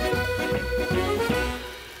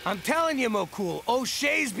 I'm telling you, McCool,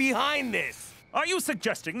 O'Shea's behind this. Are you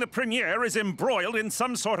suggesting the Premier is embroiled in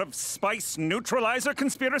some sort of spice neutralizer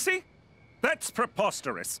conspiracy? That's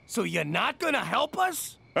preposterous. So you're not gonna help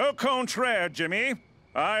us? Au contraire, Jimmy.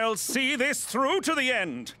 I'll see this through to the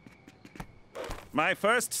end. My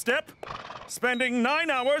first step? Spending 9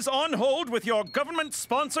 hours on hold with your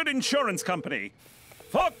government-sponsored insurance company.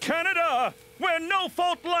 For Canada, where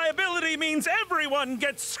no-fault liability means everyone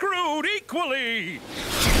gets screwed equally!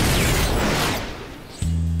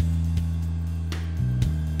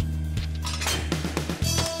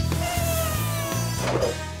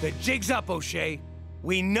 The jig's up, O'Shea.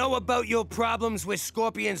 We know about your problems with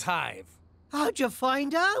Scorpion's Hive. How'd you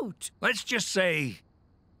find out? Let's just say,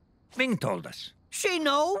 Ming told us. She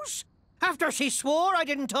knows? After she swore I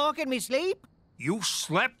didn't talk in me sleep? You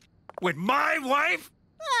slept with my wife?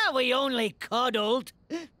 Ah, we only cuddled.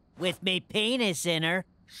 With me penis in her.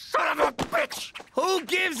 Son of a bitch! Who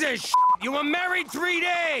gives a shit? You were married 3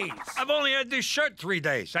 days! I've only had this shirt 3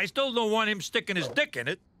 days. I still don't want him sticking his dick in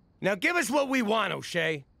it. Now give us what we want,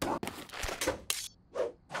 O'Shea.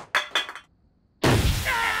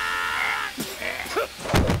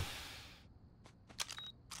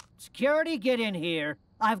 Security, get in here.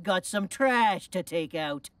 I've got some trash to take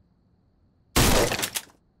out.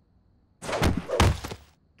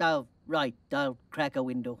 Oh, right. I'll crack a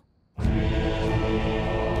window.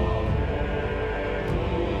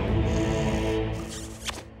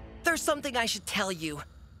 There's something I should tell you.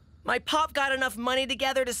 My pop got enough money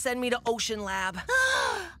together to send me to Ocean Lab.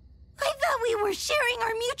 I thought we were sharing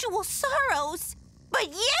our mutual sorrows. But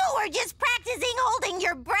you were just practicing holding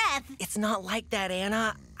your breath. It's not like that,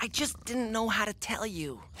 Anna. I just didn't know how to tell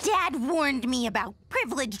you. Dad warned me about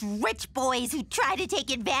privileged rich boys who try to take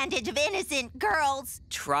advantage of innocent girls.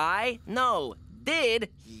 Try? No. Did?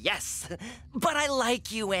 Yes. But I like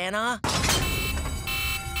you, Anna.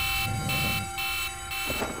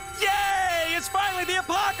 Yay! It's finally the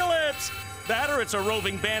apocalypse! That or it's a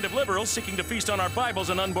roving band of liberals seeking to feast on our Bibles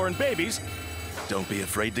and unborn babies. Don't be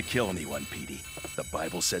afraid to kill anyone, Petey. The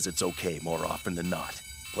Bible says it's okay more often than not.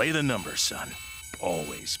 Play the numbers, son.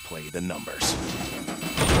 Always play the numbers.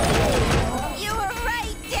 You were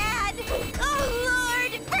right, Dad! Oh,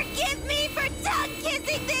 Lord! Forgive me for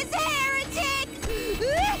tongue-kissing this heretic!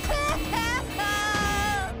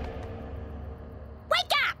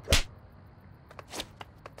 Wake up!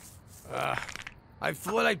 I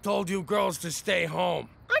thought I told you girls to stay home.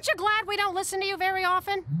 Aren't you glad we don't listen to you very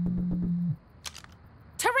often?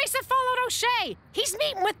 Teresa followed O'Shea. He's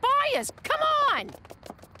meeting with buyers. Come on!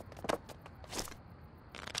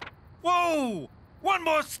 Whoa! One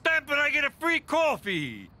more stamp and I get a free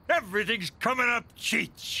coffee. Everything's coming up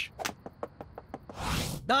Cheech.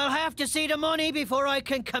 I'll have to see the money before I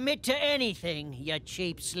can commit to anything, you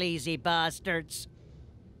cheap, sleazy bastards.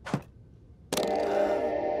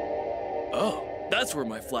 Oh, that's where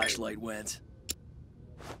my flashlight went.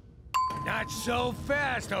 Not so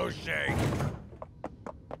fast, O'Shea.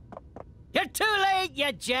 You're too late, you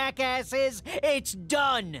jackasses! It's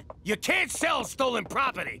done! You can't sell stolen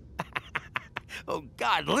property! Oh,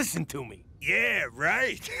 God, listen to me. Yeah,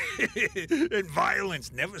 right. And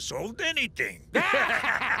violence never solved anything.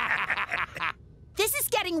 This is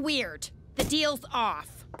getting weird. The deal's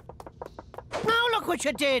off. Now look what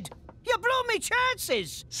you did! You blew me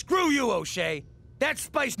chances! Screw you, O'Shea. That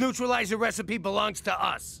spice neutralizer recipe belongs to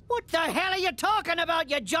us. What the hell are you talking about,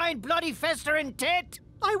 you giant bloody festering tit?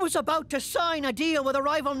 I was about to sign a deal with a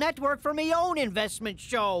rival network for me own investment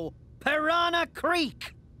show, Piranha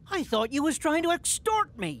Creek. I thought you was trying to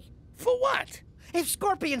extort me. For what? If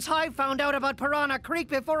Scorpion's Hive found out about Piranha Creek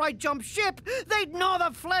before I jumped ship, they'd gnaw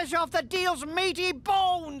the flesh off the deal's meaty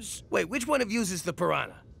bones. Wait, which one of you's is the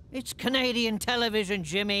Piranha? It's Canadian television,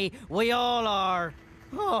 Jimmy. We all are.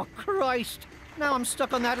 Oh, Christ. Now I'm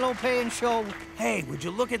stuck on that low-paying show. Hey, would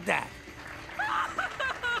you look at that?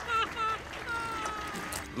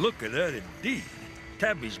 Look at that indeed.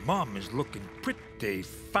 Tabby's mom is looking pretty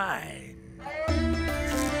fine.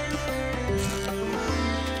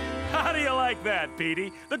 How do you like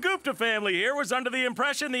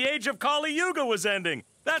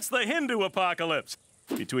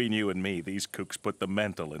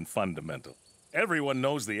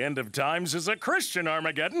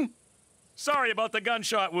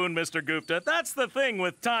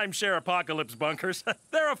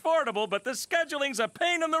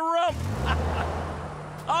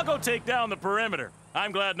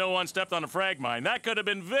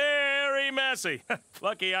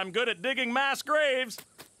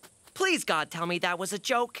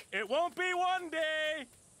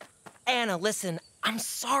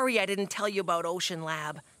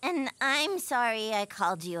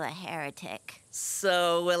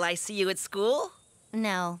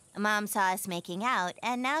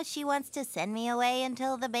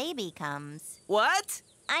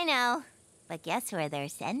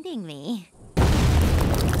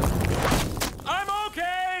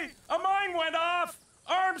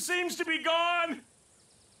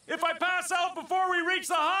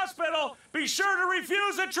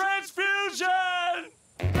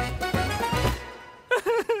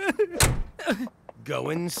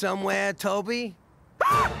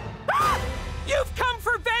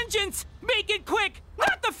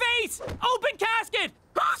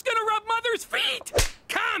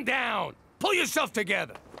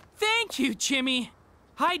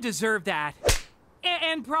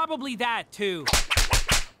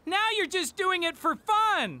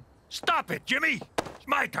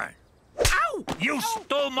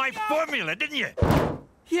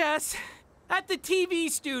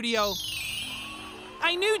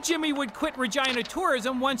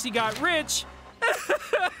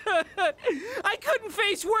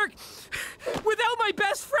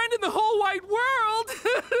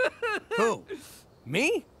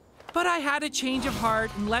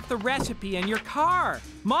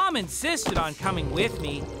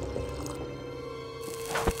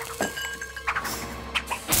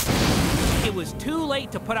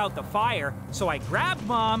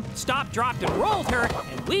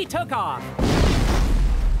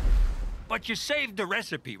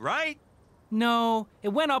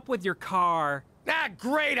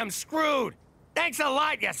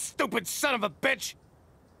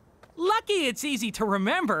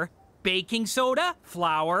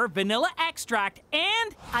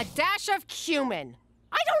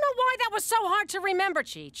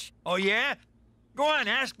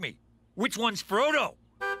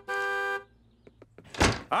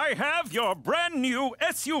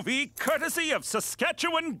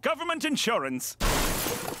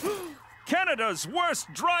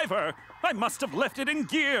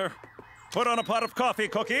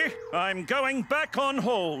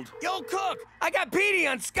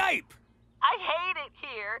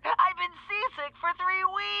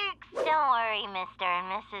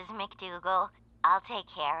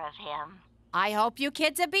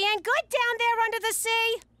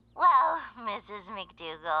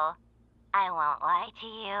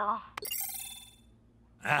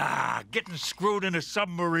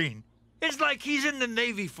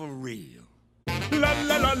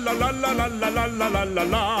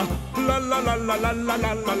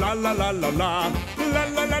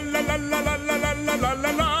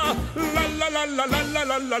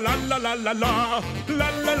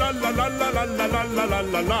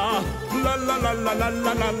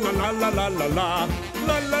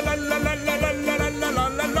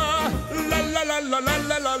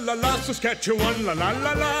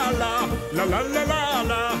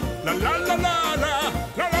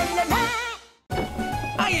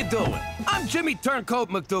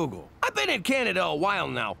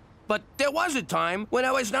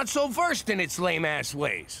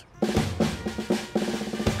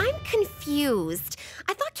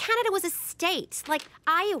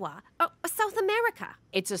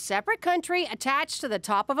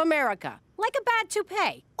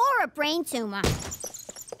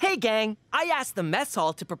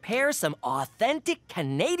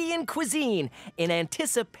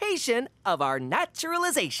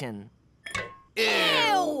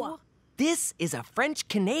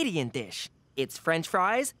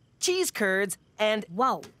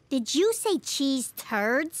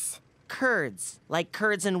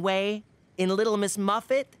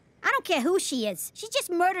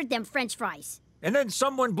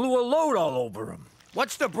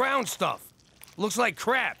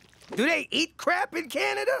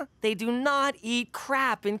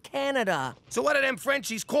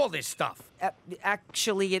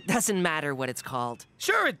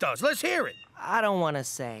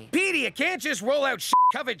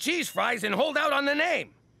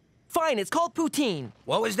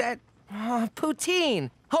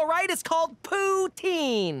All right, it's called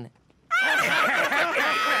poutine.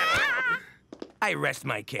 I rest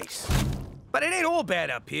my case. But it ain't all bad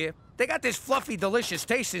up here. They got this fluffy, delicious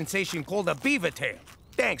taste sensation called a beaver tail.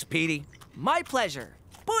 Thanks, Petey. My pleasure.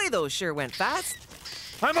 Boy, those sure went fast.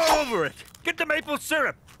 I'm all over it. Get the maple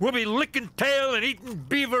syrup. We'll be licking tail and eating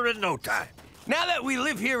beaver in no time. Now that we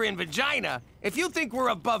live here in Vagina, if you think we're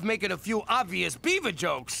above making a few obvious beaver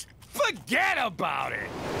jokes, forget about it.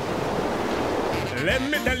 Let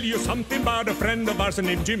me tell you something about a friend of ours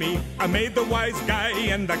named Jimmy. I made the wise guy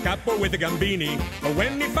and the capo with the gambini. But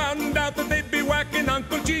when he found out that they'd be whacking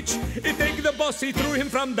Uncle Cheech, he'd take the boss, he threw him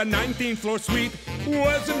from the 19th floor suite.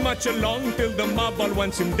 Wasn't much along till the mob all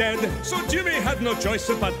wants him dead. So Jimmy had no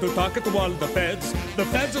choice but to talk to all the feds. The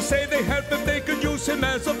feds will say they help if they could use him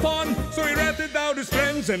as a pawn. So he ratted out his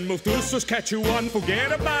friends and moved to Saskatchewan.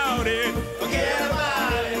 Forget about it. Forget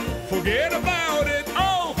about it. Forget about it.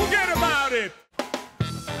 Oh, forget about it.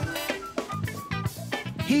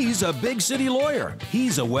 He's a big city lawyer.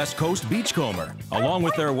 He's a West Coast beachcomber. Along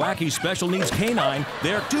with their wacky special needs canine,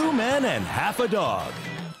 they're 2 men and half a dog.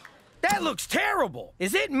 That looks terrible.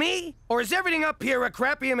 Is it me? Or is everything up here a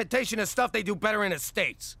crappy imitation of stuff they do better in the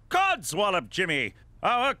States? Codswallop, Jimmy.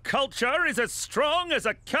 Our culture is as strong as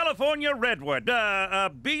a California redwood, a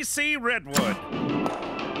BC redwood.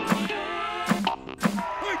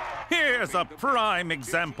 Here's a prime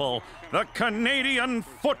example. The Canadian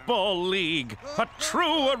Football League. A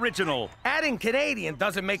true original. Adding Canadian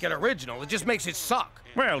doesn't make it original. It just makes it suck.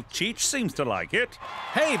 Well, Cheech seems to like it.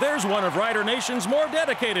 Hey, there's one of Rider Nation's more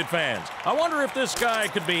dedicated fans. I wonder if this guy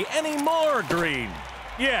could be any more green.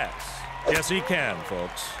 Yes. Yes, he can,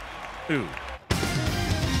 folks. Ooh.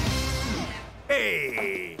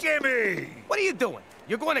 Hey, Jimmy! What are you doing?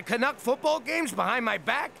 You're going to Canuck football games behind my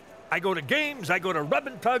back? I go to games, I go to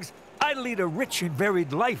rubbing tugs. I lead a rich and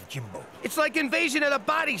varied life, Jimbo. It's like Invasion of the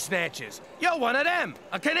Body Snatchers. You're one of them,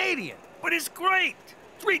 a Canadian. But it's great.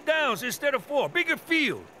 3 downs instead of 4. Bigger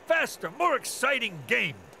field. Faster, more exciting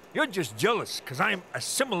game. You're just jealous because I'm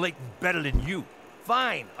assimilating better than you.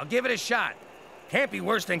 Fine, I'll give it a shot. Can't be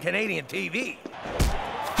worse than Canadian TV.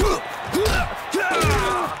 Go! Go! Go!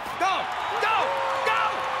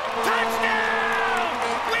 Touchdown!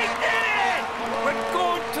 We did it! We're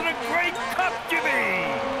going to the Grey Cup,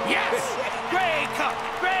 Jimmy! Yes! Grey Cup!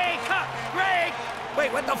 Grey Cup! Grey...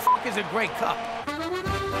 Wait, what the fuck is a Grey Cup? I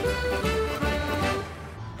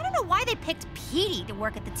don't know why they picked Petey to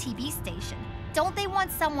work at the TV station. Don't they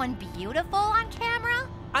want someone beautiful on camera?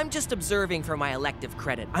 I'm just observing for my elective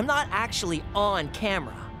credit. I'm not actually on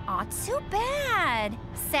camera. Aw, too bad.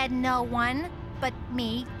 Said no one but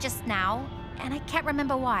me just now, and I can't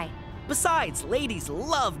remember why. Besides, ladies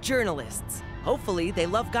love journalists. Hopefully, they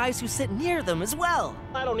love guys who sit near them as well.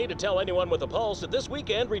 I don't need to tell anyone with a pulse that this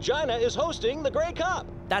weekend Regina is hosting the Grey Cup.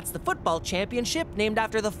 That's the football championship named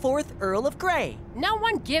after the 4th Earl of Grey. No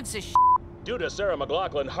one gives a shit. Due to Sarah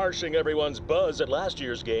McLachlan harshing everyone's buzz at last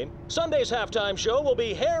year's game, Sunday's halftime show will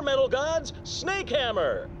be hair metal gods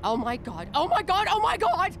Snakehammer. Oh my god, oh my god, oh my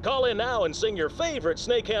god! Call in now and sing your favorite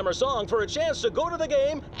Snakehammer song for a chance to go to the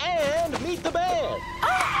game and meet the band.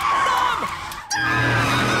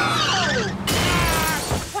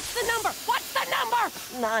 What's the number? What's the number?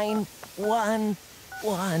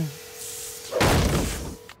 911.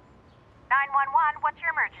 911, what's your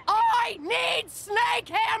emergency? I need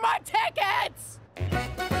Snakehammer tickets!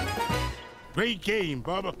 Great game,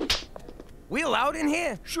 Bubba. We allowed in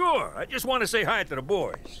here? Sure, I just want to say hi to the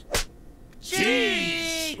boys.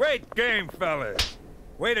 Cheech! Great game, fellas.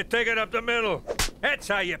 Way to take it up the middle. That's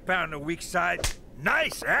how you pound the weak side.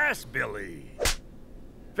 Nice ass, Billy.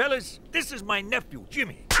 Fellas, this is my nephew,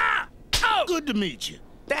 Jimmy. Ah! Oh! Good to meet you.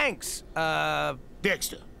 Thanks,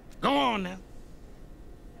 Dexter. Go on now.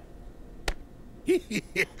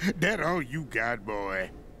 That all you got, boy.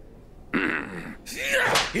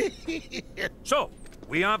 So,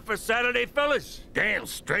 we on for Saturday, fellas? Damn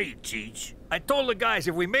straight, Cheech. I told the guys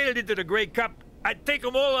if we made it into the Grey Cup, I'd take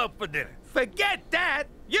them all out for dinner. Forget that!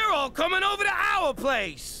 You're all coming over to our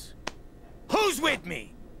place! Who's with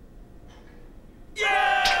me?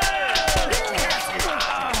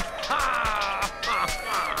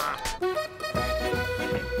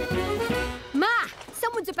 Ma,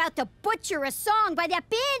 someone's about to butcher a song by that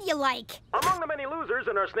band you like. Among the many losers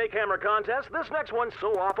in our Snakehammer contest, this next one's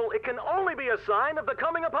so awful it can only be a sign of the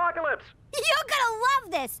coming apocalypse. You're gonna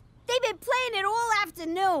love this. They've been playing it all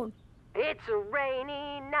afternoon. It's a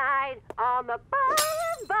rainy night on the boulevard.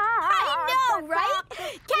 I know, right?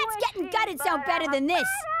 Cats Getting Gutted sound better than this.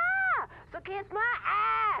 So kiss my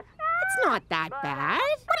ass. It's not that bad.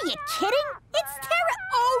 What are you kidding? It's terrible.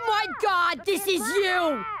 Oh my God, this is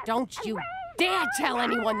you. Don't you dare tell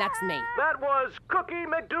anyone that's me. That was Cookie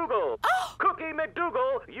McDougal. Oh! Cookie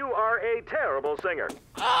McDougal, you are a terrible singer.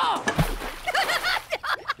 Oh!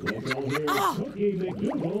 Cookie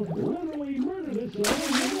McDougal literally murdered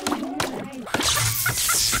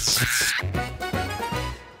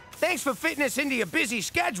Thanks for fitting us into your busy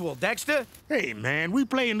schedule, Dexter. Hey, man, we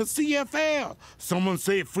play in the CFL. Someone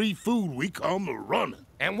said free food, we come running.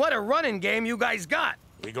 And what a running game you guys got.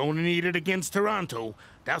 We're gonna need it against Toronto.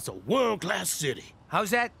 That's a world-class city.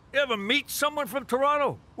 How's that? You ever meet someone from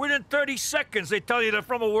Toronto? Within 30 seconds, they tell you they're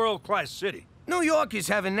from a world-class city. New Yorkers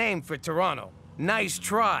have a name for Toronto. Nice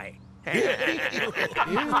try.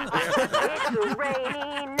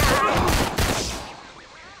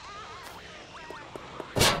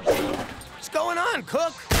 What's going on,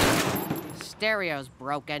 Cook? Stereo's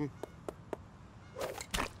broken.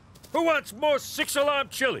 Who wants more six-alarm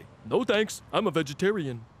chili? No thanks, I'm a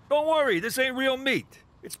vegetarian. Don't worry, this ain't real meat.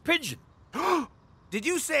 It's pigeon. Did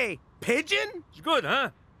you say pigeon? It's good,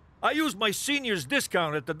 huh? I use my senior's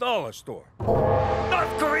discount at the dollar store.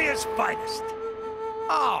 North Korea's finest.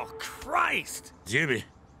 Oh, Christ! Jimmy,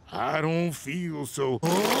 I don't feel so...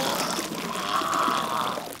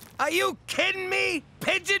 Are you kidding me?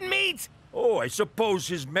 Pigeon meat? Oh, I suppose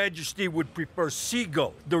His Majesty would prefer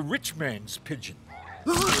seagull, the rich man's pigeon.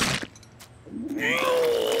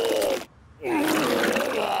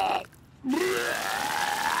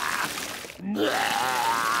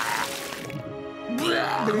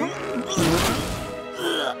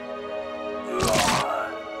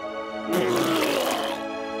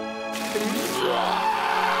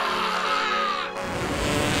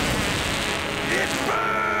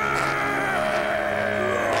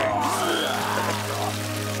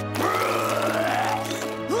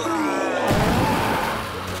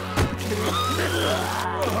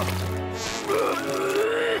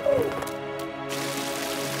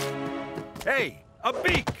 Hey, a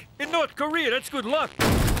beak! In North Korea, that's good luck.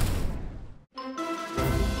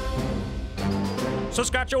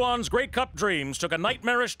 Saskatchewan's Grey Cup dreams took a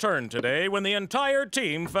nightmarish turn today when the entire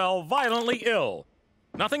team fell violently ill.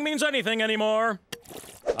 Nothing means anything anymore.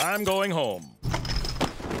 I'm going home.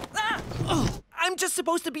 Ah! Oh, I'm just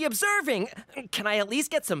supposed to be observing. Can I at least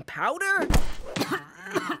get some powder?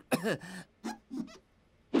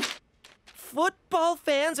 Football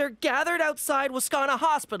fans are gathered outside Wascana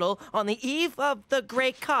Hospital on the eve of the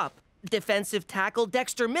Grey Cup. Defensive tackle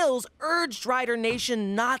Dexter Mills urged Rider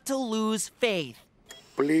Nation not to lose faith.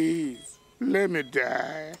 Please, let me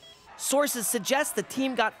die. Sources suggest the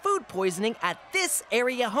team got food poisoning at this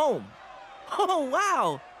area home. Oh,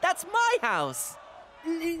 wow, that's my house.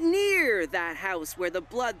 Near that house where the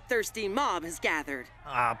bloodthirsty mob has gathered.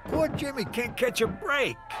 Ah, poor Jimmy can't catch a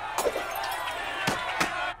break.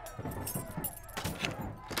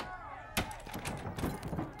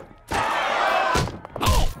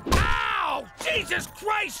 Jesus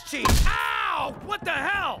Christ, Cheech! Ow! What the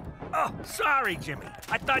hell? Oh, sorry, Jimmy.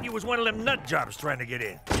 I thought you was one of them nut jobs trying to get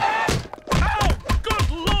in. Ow!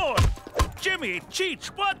 Good Lord! Jimmy, Cheech,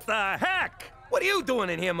 what the heck? What are you doing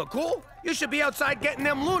in here, McCool? You should be outside getting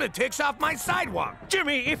them lunatics off my sidewalk.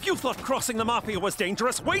 Jimmy, if you thought crossing the Mafia was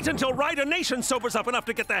dangerous, wait until Rider Nation sobers up enough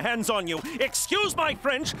to get their hands on you. Excuse my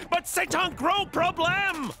French, but c'est un gros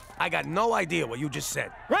problème! I got no idea what you just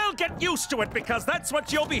said. Well, get used to it, because that's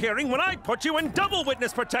what you'll be hearing when I put you in double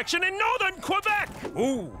witness protection in northern Quebec!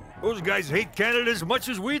 Ooh, those guys hate Canada as much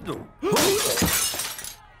as we do.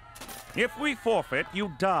 If we forfeit,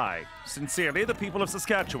 you die. Sincerely, the people of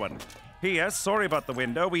Saskatchewan. P.S. Sorry about the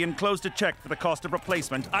window. We enclosed a check for the cost of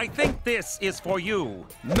replacement. I think this is for you.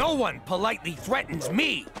 No one politely threatens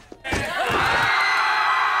me. Make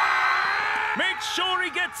sure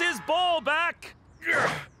he gets his ball back.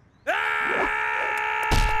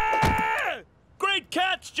 Great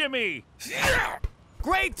catch, Jimmy.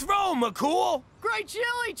 Great throw, McCool. Great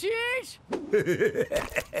chili, Cheech.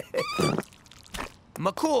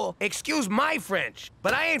 McCool, excuse my French,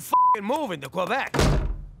 but I ain't f***ing moving to Quebec.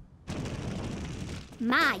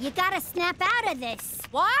 Ma, you gotta snap out of this.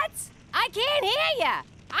 What? I can't hear ya.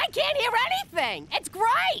 I can't hear anything. It's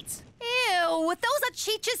great. Ew, those are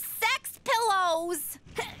Cheech's sex pillows.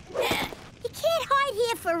 You can't hide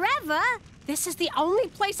here forever. This is the only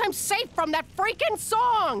place I'm safe from that freaking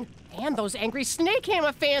song. And those angry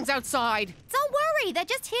Snakehammer fans outside. Don't worry, they're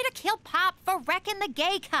just here to kill Pop for wrecking the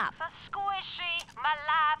gay cup. Squishy, my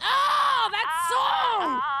life. Oh, that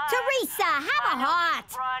song! Teresa, have a heart.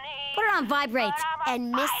 Put it on vibrate.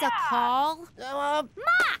 And miss a call? Ma!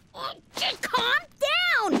 Calm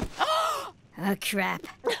down! Oh, crap.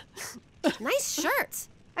 Nice shirt.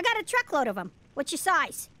 I got a truckload of them. What's your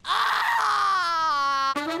size?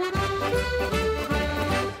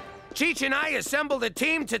 Cheech and I assembled a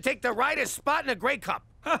team to take the rightest spot in the Grey Cup.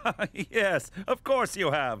 Yes, of course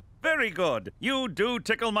you have. Very good. You do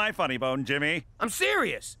tickle my funny bone, Jimmy. I'm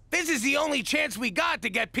serious. This is the only chance we got to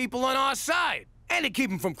get people on our side. And to keep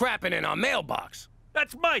them from crapping in our mailbox.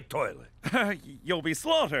 That's my toilet. You'll be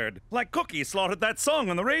slaughtered, like Cookie slaughtered that song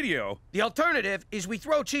on the radio. The alternative is we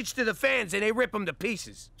throw Cheech to the fans and they rip him to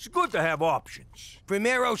pieces. It's good to have options.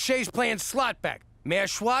 Premier O'Shea's playing slot back. Mayor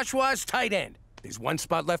Schwa's tight end. There's one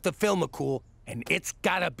spot left to fill McCool, and it's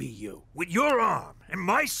gotta be you. With your arm and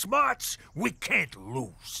my smarts, we can't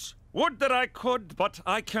lose. Would that I could, but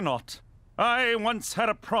I cannot. I once had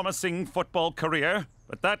a promising football career,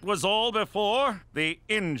 but that was all before the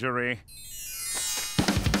injury.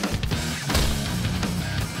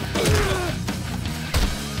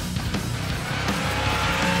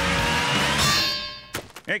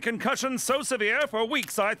 A concussion so severe, for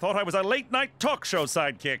weeks I thought I was a late-night talk show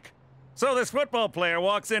sidekick. So this football player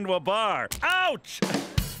walks into a bar. Ouch!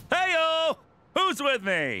 Hey-o! Who's with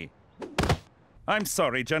me? I'm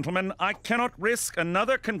sorry, gentlemen. I cannot risk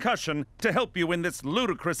another concussion to help you in this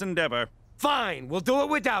ludicrous endeavor. Fine, we'll do it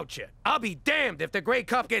without you. I'll be damned if the Grey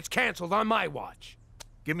Cup gets canceled on my watch.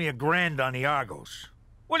 Give me $1,000 on the Argos.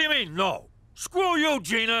 What do you mean, no? Screw you,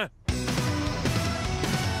 Gina!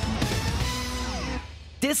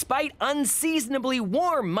 Despite unseasonably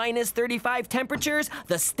warm -35 temperatures,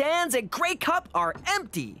 the stands at Grey Cup are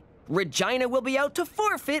empty. Regina will be out to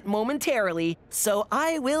forfeit momentarily, so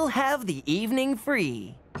I will have the evening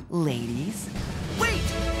free. Ladies, wait!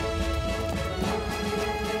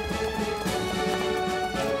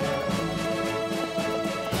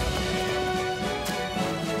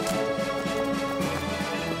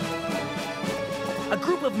 A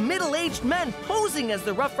group of middle-aged men posing as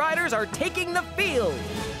the Rough Riders are taking the field.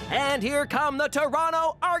 And here come the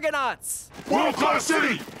Toronto Argonauts. World-class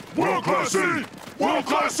city! World-class city!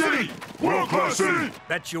 World-class city! World-class city!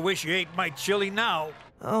 Bet you wish you ate my chili now.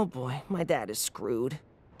 Oh boy, my dad is screwed.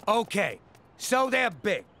 Okay, so they're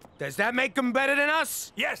big. Does that make them better than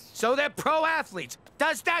us? Yes. So they're pro athletes.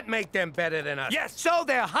 Does that make them better than us? Yes. So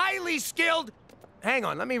they're highly skilled. Hang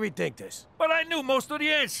on, let me rethink this. But I knew most of the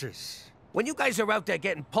answers. When you guys are out there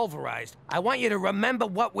getting pulverized, I want you to remember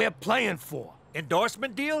what we're playing for.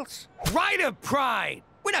 Endorsement deals? Right of pride!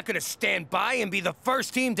 We're not gonna stand by and be the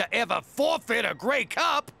first team to ever forfeit a Grey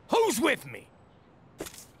Cup. Who's with me?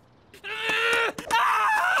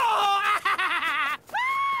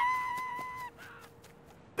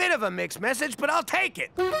 Bit of a mixed message, but I'll take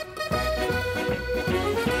it. Hey,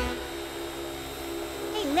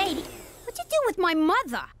 lady, what'd you do with my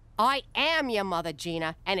mother? I am your mother,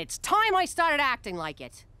 Gina, and it's time I started acting like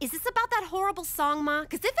it. Is this about that horrible song, Ma?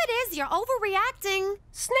 Because if it is, you're overreacting.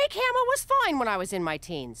 Snake Hammer was fine when I was in my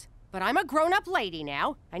teens, but I'm a grown-up lady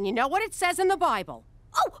now, and you know what it says in the Bible.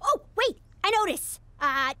 Oh, wait, I notice.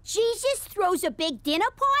 Jesus throws a big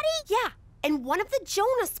dinner party? Yeah, and one of the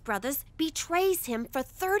Jonas brothers betrays him for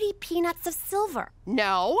 30 peanuts of silver.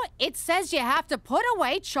 No, it says you have to put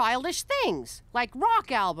away childish things, like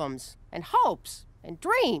rock albums and hopes and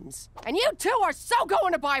dreams. And you two are so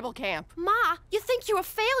going to Bible camp. Ma, you think you're a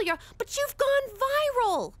failure, but you've gone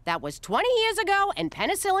viral. That was 20 years ago, and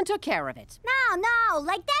penicillin took care of it. No,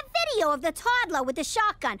 like that video of the toddler with the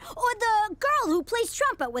shotgun, or the girl who plays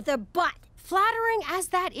trumpet with her butt. Flattering as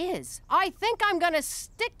that is, I think I'm gonna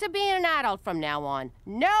stick to being an adult from now on.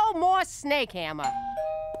 No more Snake Hammer.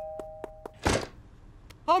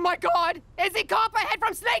 Oh my God! Is he Copperhead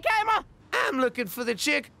from Snake Hammer? I'm looking for the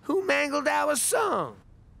chick who mangled our song.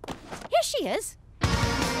 Here she is.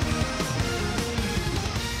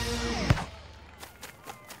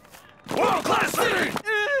 World-class city!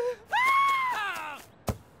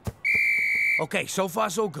 Okay, so far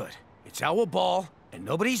so good. It's our ball, and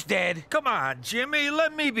nobody's dead. Come on, Jimmy,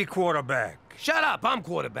 let me be quarterback. Shut up, I'm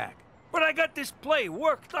quarterback. But I got this play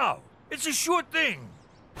worked out. It's a sure thing.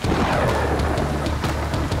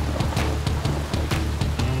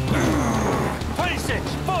 26,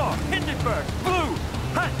 4, Hindenburg, blue,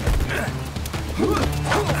 hot.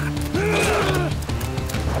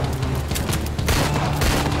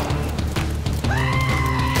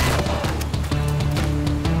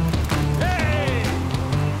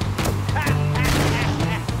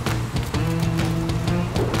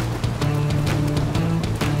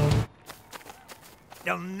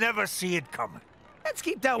 They'll never see it coming. Let's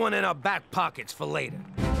keep that one in our back pockets for later.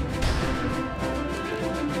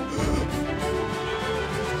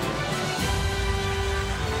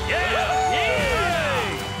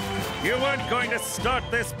 You weren't going to start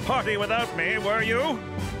this party without me, were you?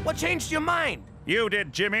 What changed your mind? You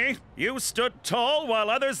did, Jimmy. You stood tall while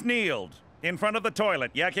others kneeled. in front of the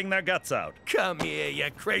toilet, yakking their guts out. Come here, you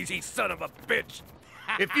crazy son of a bitch.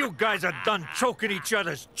 If you guys are done choking each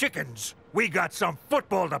other's chickens, we got some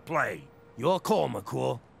football to play. Your call,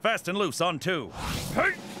 McCool. Fast and loose on 2.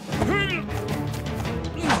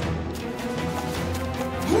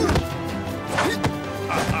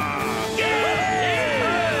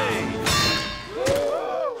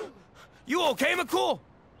 You okay, McCool?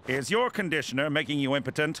 Is your conditioner making you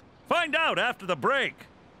impotent? Find out after the break.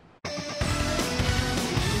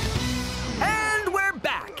 And we're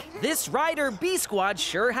back. This Rider B Squad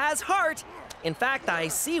sure has heart. In fact, I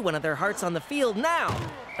see one of their hearts on the field now.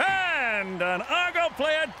 And an Argo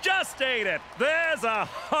player just ate it. There's a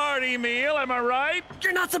hearty meal, am I right?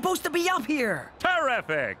 You're not supposed to be up here.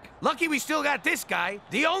 Terrific. Lucky we still got this guy,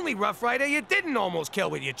 the only Rough Rider you didn't almost kill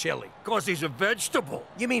with your chili. 'Cause he's a vegetable.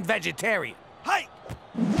 You mean vegetarian? Hey!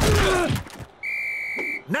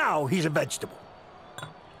 Now he's a vegetable.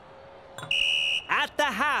 At the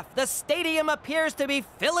half, the stadium appears to be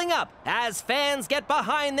filling up as fans get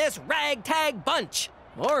behind this ragtag bunch.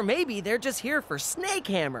 Or maybe they're just here for Snake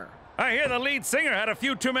Hammer. I hear the lead singer had a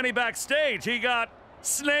few too many backstage. He got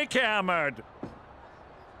snake hammered.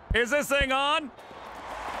 Is this thing on?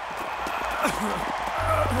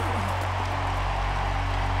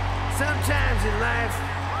 Sometimes in life,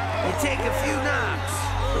 you take a few knocks,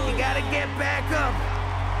 but you gotta get back up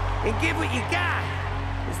and give what you got.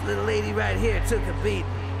 This little lady right here took a beating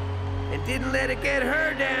and didn't let it get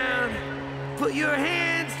her down. Put your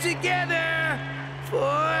hands together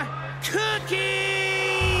for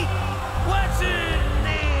Cookie! What's her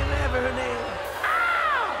name? Ever her name?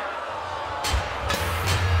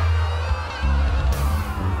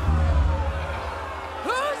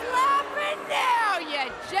 Who's laughing now,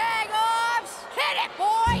 you jagoffs? Hit it,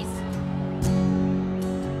 boys!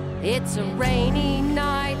 It's a rainy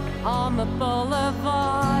night on the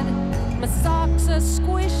boulevard. My socks are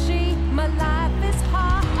squishy, my life is hard.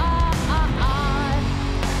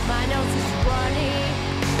 My nose is runny,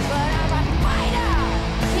 but I'm a fighter.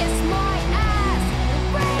 Kiss my ass,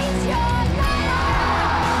 raise your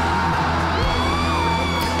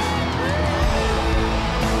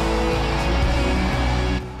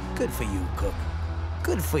lighter. Good for you, Cook.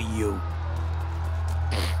 Good for you.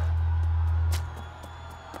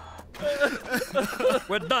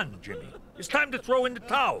 We're done, Jimmy. It's time to throw in the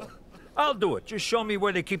towel. I'll do it. Just show me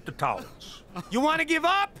where they keep the towels. You want to give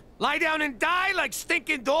up? Lie down and die like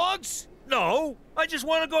stinking dogs? No, I just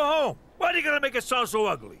want to go home. Why are you gonna make it sound so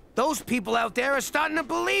ugly? Those people out there are starting to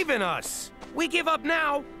believe in us. We give up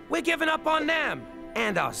now, we're giving up on them.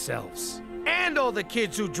 And ourselves. And all the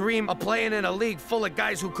kids who dream of playing in a league full of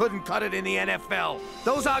guys who couldn't cut it in the NFL.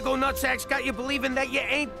 Those Argo nutsacks got you believing that you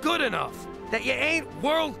ain't good enough. That you ain't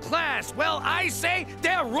world class. Well, I say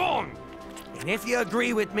they're wrong. And if you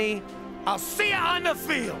agree with me, I'll see you on the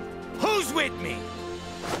field. Who's with me?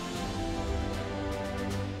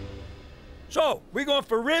 So, we going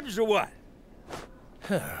for ribs or what?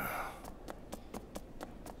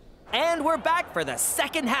 And we're back for the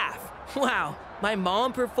second half. Wow, my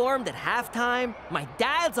mom performed at halftime, my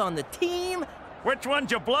dad's on the team. Which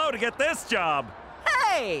one'd you blow to get this job?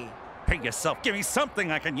 Hey! Hey yourself, give me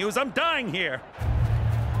something I can use. I'm dying here.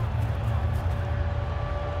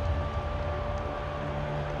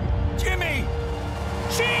 Jimmy!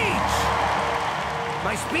 Cheech!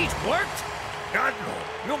 My speech worked? God, no.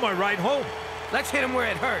 You're my ride home. Let's hit them where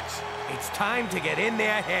it hurts. It's time to get in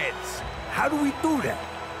their heads. How do we do that?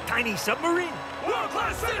 Tiny submarine?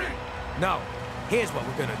 World-class city! No. Here's what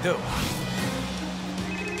we're gonna do.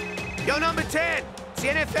 Yo, number 10! It's the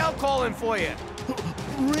NFL calling for you.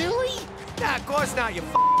 Really? Nah, of course not. You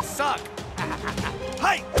suck.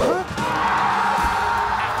 Hey!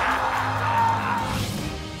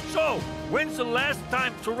 So, when's the last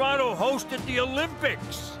time Toronto hosted the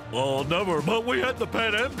Olympics? Oh, never, but we had the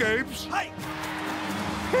Pan Am Games. Hey!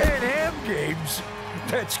 Pan Am Games?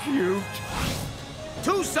 That's cute.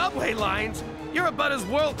 2 subway lines? You're about as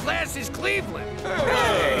world-class as Cleveland.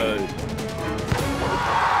 Hey!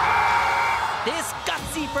 This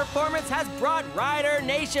gutsy performance has brought Rider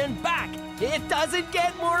Nation back. It doesn't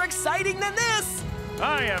get more exciting than this.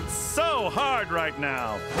 I am so hard right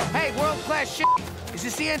now. Hey, world-class shit. Is the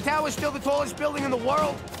CN Tower still the tallest building in the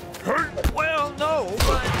world? Well, no,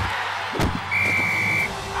 but...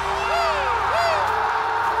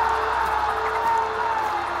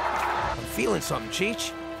 I'm feeling something,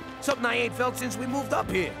 Cheech. Something I ain't felt since we moved up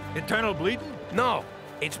here. Internal bleeding? No,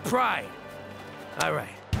 it's pride. All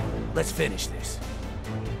right, let's finish this.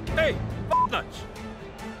 Hey, nuts!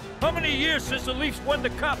 How many years since the Leafs won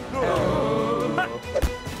the cup?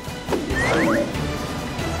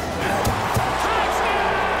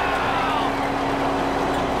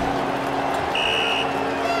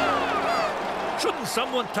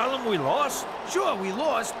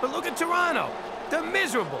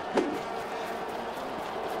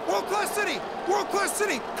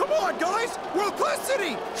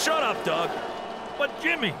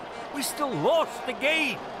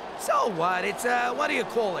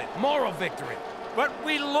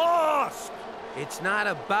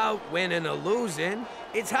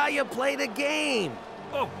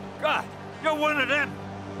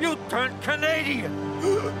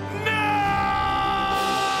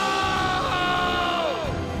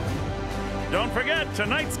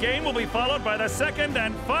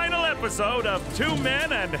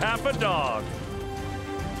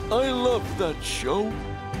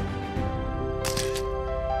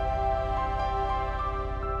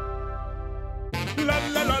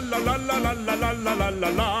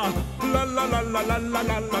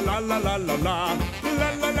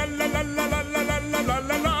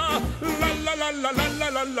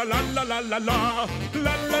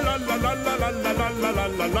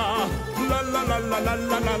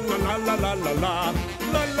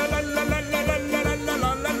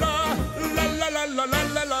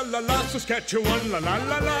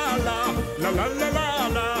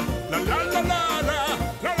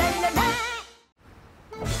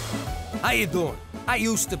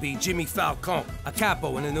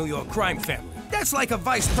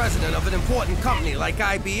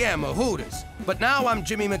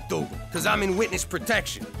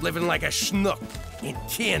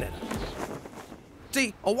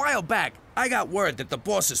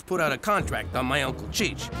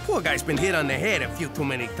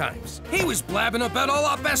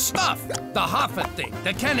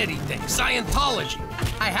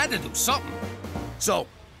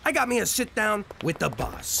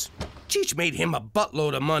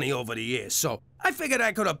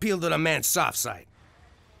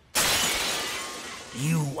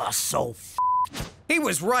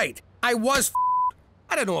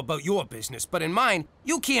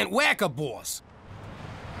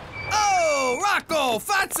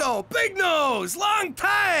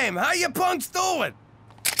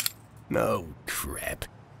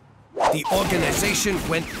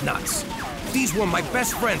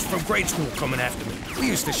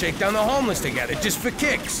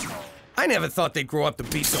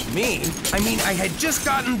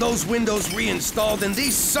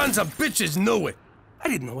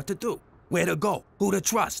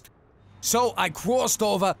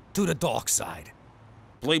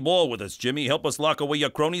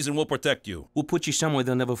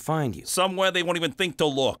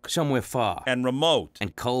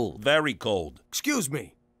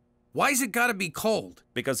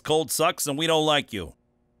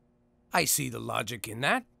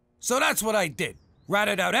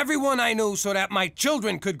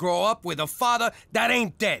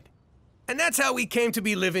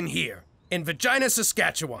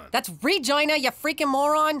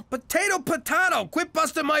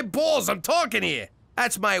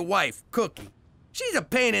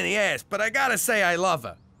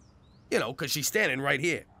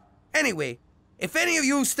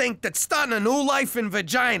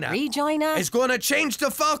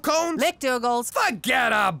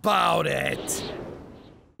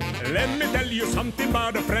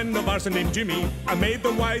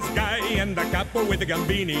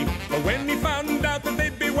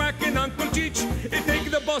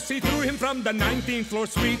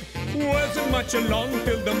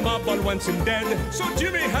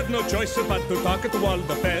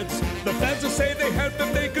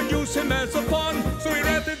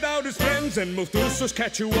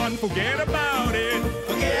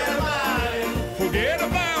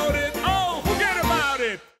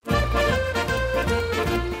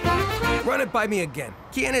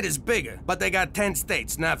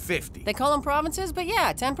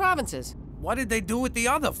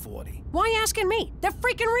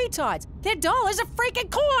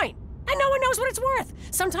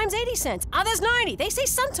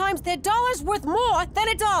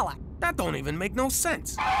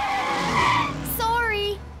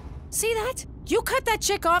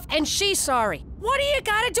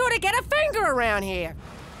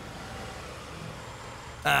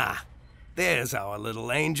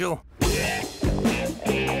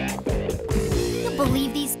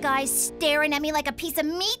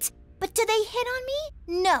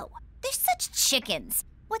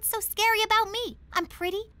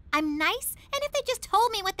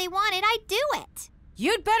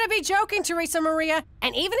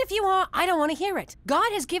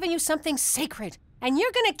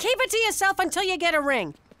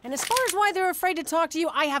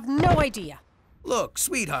 Look,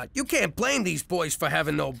 sweetheart, you can't blame these boys for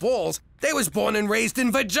having no balls. They was born and raised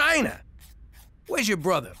in vagina. Where's your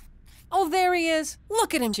brother? Oh, there he is.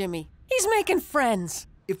 Look at him, Jimmy. He's making friends.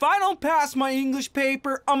 If I don't pass my English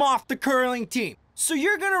paper, I'm off the curling team. So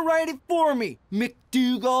you're gonna write it for me,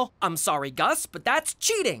 McDougal. I'm sorry, Gus, but that's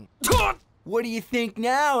cheating. What do you think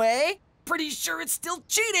now, eh? Pretty sure it's still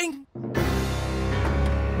cheating.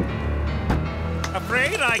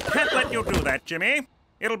 Afraid I can't let you do that, Jimmy.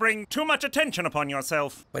 It'll bring too much attention upon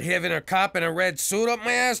yourself. But having a cop in a red suit up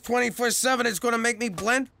my ass 24/7 is gonna make me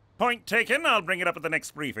blend? Point taken. I'll bring it up at the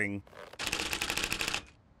next briefing.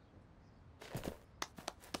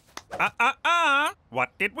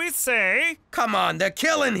 What did we say? Come on, they're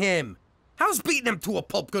killing him. How's beating him to a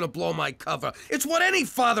pulp gonna blow my cover? It's what any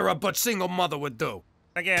father of but single mother would do.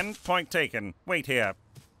 Again, point taken. Wait here.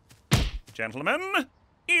 Gentlemen,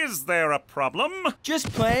 is there a problem?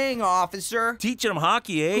 Just playing, officer. Teaching them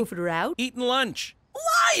hockey, eh? Goofing around? Eating lunch.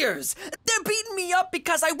 Liars! They're beating me up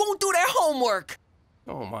because I won't do their homework.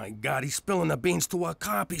 Oh my God, he's spilling the beans to a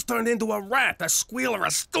cop. He's turned into a rat, a squealer, a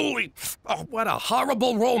stoolie. Oh, what a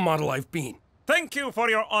horrible role model I've been. Thank you for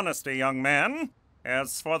your honesty, young man.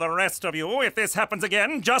 As for the rest of you, if this happens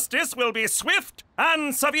again, justice will be swift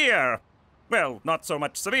and severe. Well, not so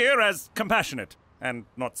much severe as compassionate, and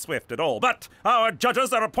not swift at all. But our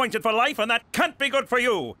judges are appointed for life, and that can't be good for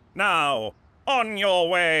you. Now, on your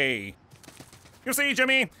way. You see,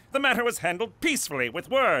 Jimmy, the matter was handled peacefully with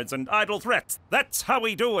words and idle threats. That's how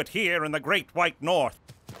we do it here in the Great White North.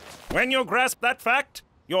 When you grasp that fact,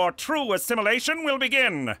 your true assimilation will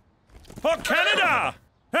begin. For Canada,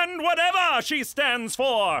 and whatever she stands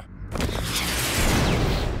for.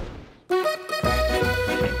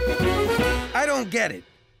 I don't get it.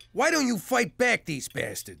 Why don't you fight back these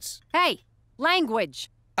bastards? Hey, language.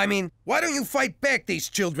 I mean, why don't you fight back these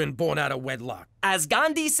children born out of wedlock? As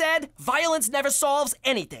Gandhi said, violence never solves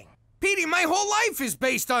anything. Petey, my whole life is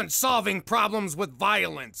based on solving problems with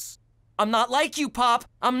violence. I'm not like you, Pop.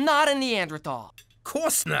 I'm not a Neanderthal.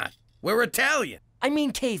 Course not. We're Italian. I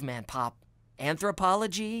mean caveman, Pop.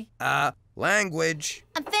 Anthropology? Language.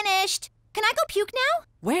 I'm finished. Can I go puke now?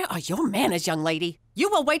 Where are your manners, young lady? You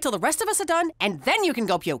will wait till the rest of us are done, and then you can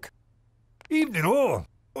go puke. Evening all.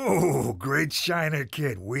 Oh, great shiner,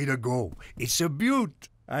 kid. Way to go. It's a beaut.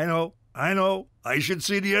 I know. I should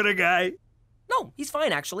see the other guy. No, he's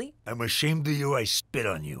fine, actually. I'm ashamed of you. I spit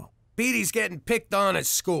on you. Petey's getting picked on at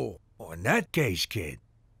school. Oh, in that case, kid,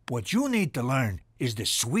 what you need to learn is the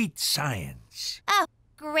sweet science. Oh,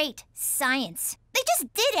 great. Science. They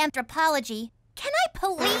just did anthropology. Can I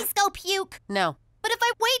please go puke? No. But if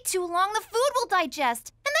I wait too long, the food will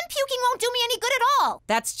digest. And then puking won't do me any good at all.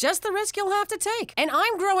 That's just the risk you'll have to take. And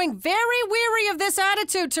I'm growing very weary of this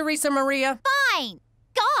attitude, Teresa Maria. Fine.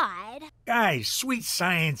 God. Guys, sweet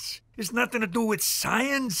science has nothing to do with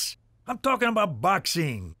science. I'm talking about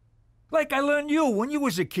boxing. Like I learned you when you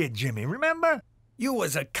was a kid, Jimmy, remember? You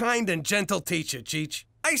was a kind and gentle teacher, Cheech.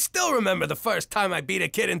 I still remember the first time I beat a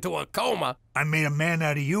kid into a coma. I made a man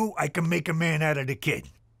out of you, I can make a man out of the kid.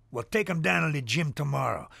 We'll take him down to the gym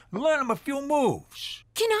tomorrow and learn him a few moves.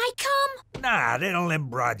 Can I come? Nah, they don't let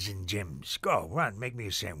broads in gyms. Go, run, make me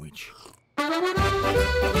a sandwich.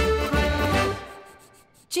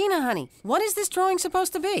 Gina, honey, what is this drawing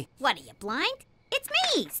supposed to be? What, are you blind? It's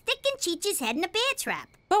me, sticking Cheech's head in a bear trap.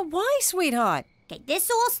 But why, sweetheart? Okay,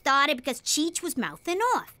 this all started because Cheech was mouthing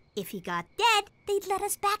off. If he got dead, they'd let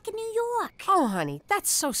us back in New York. Oh, honey,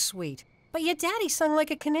 that's so sweet. But your daddy sung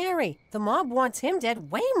like a canary. The mob wants him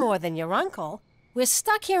dead way more than your uncle. We're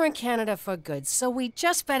stuck here in Canada for good, so we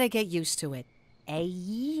just better get used to it. Eh?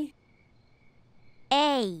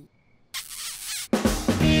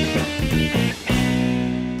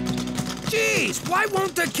 Jeez, why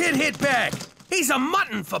won't the kid hit back? He's a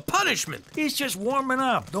mutton for punishment. He's just warming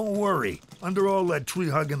up, don't worry. Under all that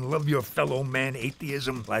tree-hugging, love-your-fellow-man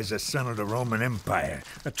atheism lies the son of the Roman Empire,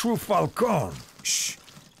 a true Falcone. Shh,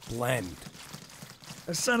 blend.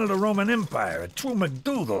 A son of the Roman Empire, a true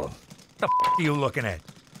McDougal. The f*** are you looking at?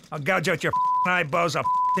 I'll gouge out your eyeballs, I'll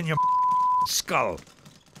in your skull.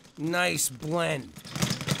 Nice blend.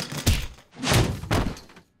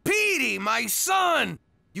 Petey, my son!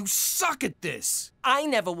 You suck at this. I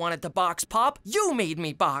never wanted to box, Pop. You made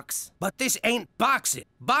me box. But this ain't boxing.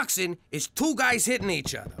 Boxing is two guys hitting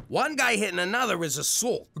each other. One guy hitting another is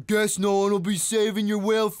assault. Guess no one will be saving your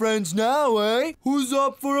whale friends now, eh? Who's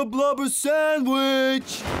up for a blubber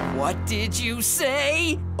sandwich? What did you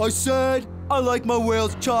say? I said I like my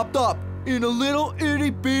whales chopped up in a little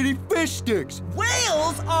itty-bitty fish sticks.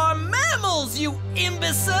 Whales are mammals, you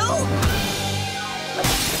imbecile!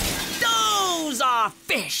 Those are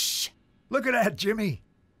fish! Look at that, Jimmy.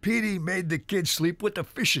 Petey made the kids sleep with the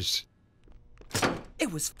fishes.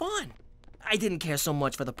 It was fun. I didn't care so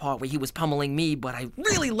much for the part where he was pummeling me, but I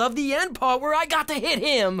really loved the end part where I got to hit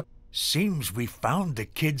him. Seems we found the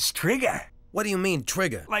kid's trigger. What do you mean,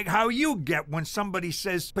 trigger? Like how you get when somebody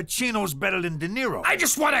says Pacino's better than De Niro. I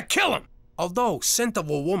just want to kill him! Although Scent of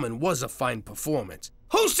a Woman was a fine performance.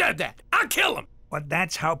 Who said that? I'll kill him! But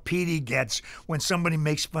that's how Petey gets when somebody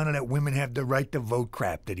makes fun of that women have the right to vote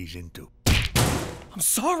crap that he's into. I'm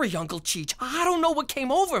sorry, Uncle Cheech. I don't know what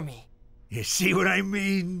came over me. You see what I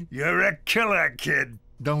mean? You're a killer, kid.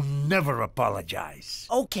 Don't never apologize.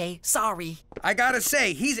 Okay, sorry. I gotta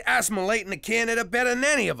say, he's assimilating the Canada better than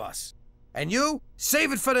any of us. And you,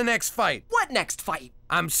 save it for the next fight. What next fight?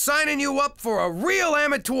 I'm signing you up for a real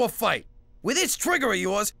amateur fight. With this trigger of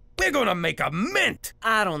yours, we're gonna make a mint.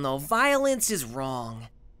 I don't know, violence is wrong.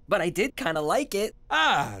 But I did kind of like it.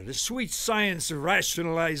 Ah, the sweet science of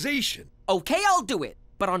rationalization. Okay, I'll do it,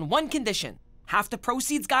 but on one condition. Half the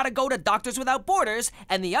proceeds gotta go to Doctors Without Borders,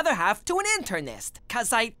 and the other half to an internist,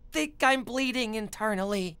 'cause I think I'm bleeding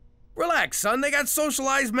internally. Relax, son, they got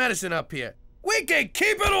socialized medicine up here. We can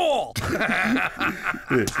keep it all!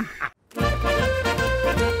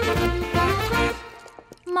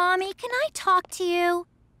 Mommy, can I talk to you?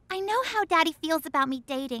 I know how Daddy feels about me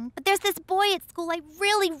dating, but there's this boy at school I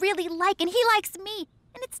really, really like, and he likes me.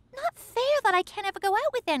 And it's not fair that I can't ever go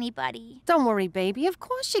out with anybody. Don't worry, baby. Of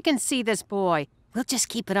course you can see this boy. We'll just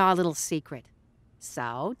keep it our little secret.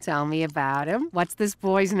 So, tell me about him. What's this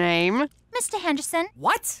boy's name? Mr. Henderson.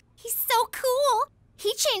 What? He's so cool.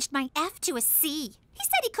 He changed my F to a C. He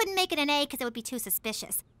said he couldn't make it an A because it would be too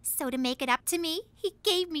suspicious. So to make it up to me, he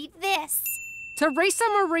gave me this. Teresa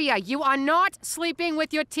Maria, you are not sleeping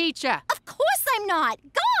with your teacher. Of course I'm not.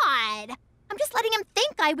 God! I'm just letting him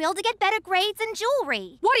think I will to get better grades and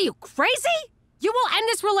jewelry. What are you, crazy? You will end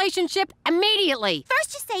this relationship immediately.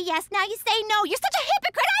 First you say yes, now you say no. You're such a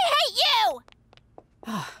hypocrite. I hate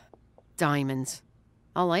you! Diamonds.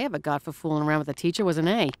 All I ever got for fooling around with a teacher was an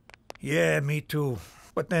A. Yeah, me too.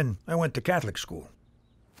 But then I went to Catholic school.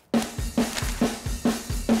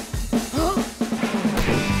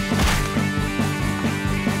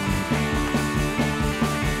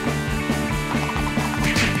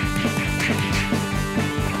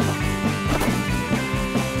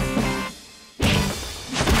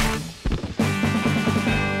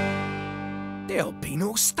 There'll be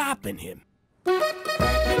no stopping him.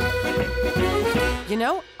 You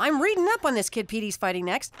know, I'm reading up on this kid Petey's fighting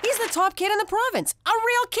next. He's the top kid in the province. A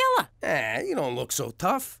real killer. You don't look so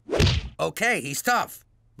tough. Okay, he's tough.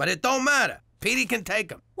 But it don't matter. Petey can take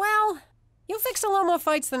him. Well, you fixed a lot more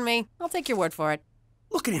fights than me. I'll take your word for it.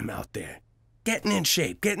 Look at him out there. Getting in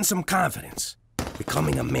shape, getting some confidence.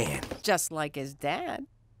 Becoming a man. Just like his dad.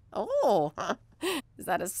 Oh, is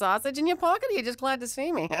that a sausage in your pocket or are you just glad to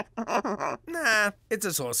see me? Nah, it's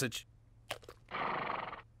a sausage.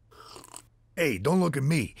 Hey, don't look at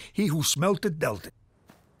me. He who smelt it dealt it.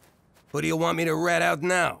 Who do you want me to rat out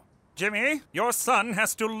now? Jimmy, your son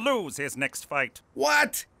has to lose his next fight.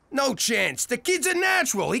 What? No chance. The kid's a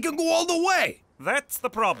natural. He can go all the way. That's the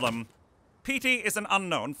problem. Petey is an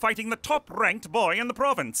unknown fighting the top-ranked boy in the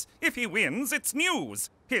province. If he wins, it's news.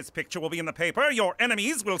 His picture will be in the paper, your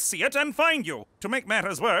enemies will see it and find you. To make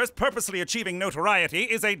matters worse, purposely achieving notoriety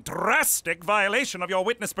is a drastic violation of your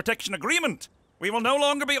witness protection agreement. We will no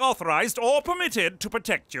longer be authorized or permitted to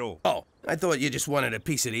protect you. Oh, I thought you just wanted a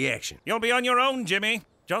piece of the action. You'll be on your own, Jimmy,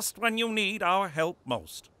 just when you need our help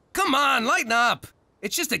most. Come on, lighten up.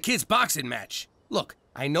 It's just a kid's boxing match. Look,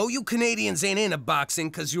 I know you Canadians ain't into boxing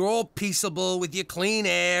because you're all peaceable with your clean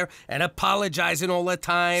air and apologizing all the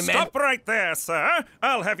time. Stop right there, sir.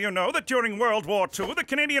 I'll have you know that during World War II, the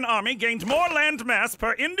Canadian Army gained more land mass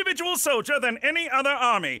per individual soldier than any other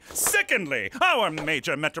army. Secondly, our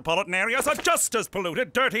major metropolitan areas are just as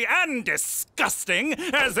polluted, dirty, and disgusting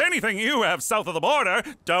as anything you have south of the border.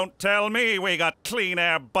 Don't tell me we got clean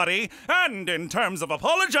air, buddy. And in terms of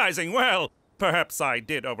apologizing, well, perhaps I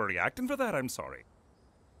did overreact, and for that I'm sorry.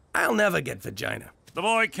 I'll never get vagina. The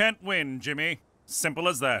boy can't win, Jimmy. Simple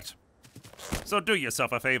as that. So do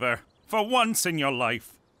yourself a favor. For once in your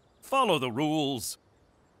life, follow the rules.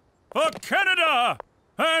 For Canada!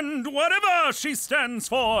 And whatever she stands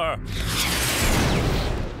for!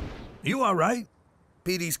 You all right?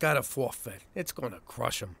 Petey's got a forfeit. It's gonna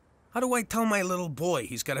crush him. How do I tell my little boy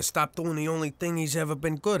he's gotta stop doing the only thing he's ever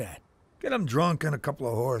been good at? Get him drunk and a couple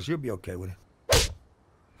of whores. You'll be okay with it.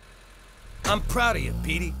 I'm proud of you,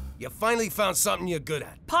 Petey. You finally found something you're good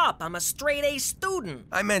at. Pop, I'm a straight-A student.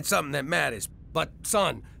 I meant something that matters. But,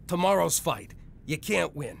 son, tomorrow's fight. You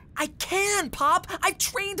can't win. I can, Pop. I've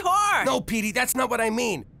trained hard. No, Petey, that's not what I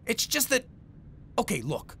mean. It's just that Okay,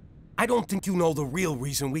 look. I don't think you know the real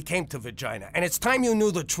reason we came to Vagina, and it's time you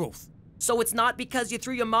knew the truth. So it's not because you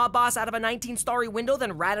threw your mob boss out of a 19-story window,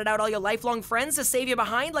 then ratted out all your lifelong friends to save you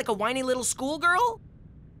behind like a whiny little schoolgirl?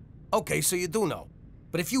 Okay, so you do know.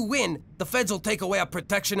 But if you win, the feds will take away our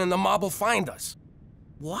protection and the mob will find us.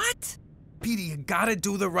 What? Petey, you gotta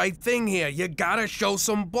do the right thing here. You gotta show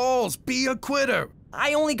some balls. Be a quitter.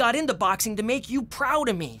 I only got into boxing to make you proud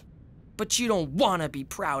of me. But you don't wanna be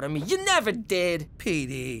proud of me. You never did.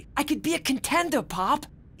 Petey. I could be a contender, Pop,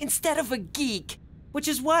 instead of a geek, which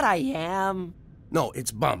is what I am. No,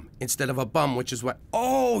 it's bum instead of a bum, which is what...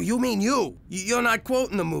 Oh, you mean you. You're not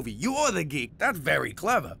quoting the movie. You're the geek. That's very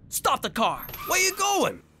clever. Stop the car. Where you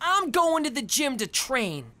going? I'm going to the gym to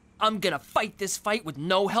train. I'm gonna fight this fight with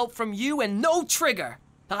no help from you and no trigger.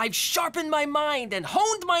 I've sharpened my mind and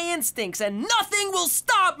honed my instincts, and nothing will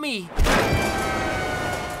stop me.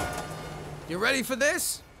 You ready for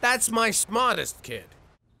this? That's my smartest kid.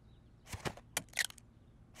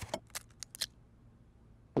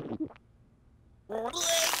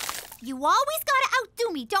 You always gotta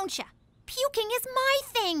outdo me, don't ya? Puking is my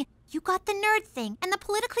thing. You got the nerd thing, and the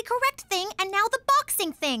politically correct thing, and now the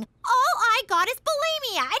boxing thing. All I got is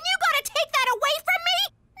bulimia, and you gotta take that away from me?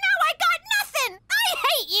 Now I got nothing! I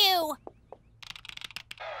hate you!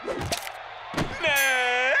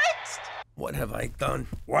 Next! What have I done?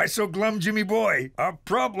 Why so glum, Jimmy boy? Our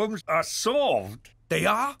problems are solved. They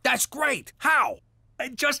are? That's great. How? I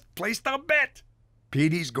just placed our bet.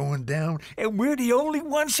 Petey's going down, and we're the only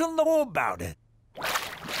ones who know about it.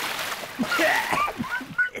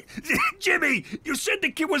 Jimmy, you said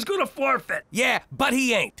the kid was gonna forfeit. Yeah, but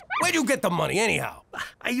he ain't. Where'd you get the money anyhow?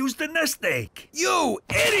 I used the nest egg. You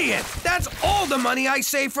idiot! That's all the money I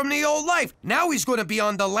saved from the old life. Now he's gonna be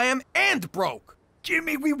on the lam and broke.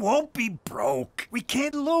 Jimmy, we won't be broke. We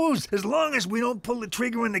can't lose. As long as we don't pull the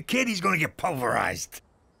trigger on the kid, he's gonna get pulverized.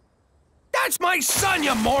 That's my son,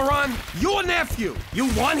 you moron! Your nephew! You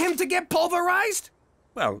want him to get pulverized?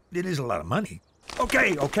 Well, it is a lot of money.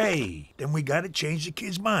 Okay. Then we gotta change the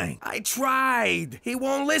kid's mind. I tried. He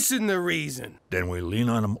won't listen to reason. Then we lean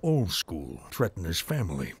on him old school, threaten his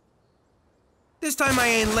family. This time I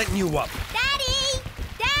ain't letting you up. Daddy!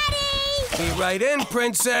 Daddy! Be right in,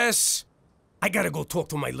 princess. I gotta go talk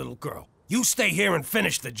to my little girl. You stay here and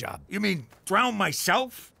finish the job. You mean drown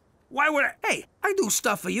myself? Why would I? Hey, I do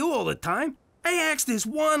stuff for you all the time. I ask this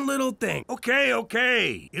one little thing.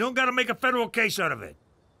 Okay. You don't gotta make a federal case out of it.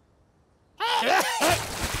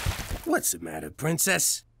 What's the matter,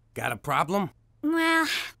 princess? Got a problem? Well,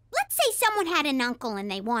 let's say someone had an uncle and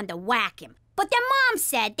they wanted to whack him. But their mom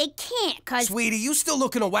said they can't, 'cause... Sweetie, you still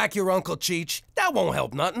looking to whack your Uncle Cheech? That won't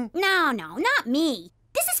help nothing. No, not me.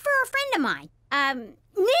 This is for a friend of mine,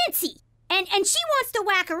 Nancy. And she wants to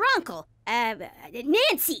whack her uncle,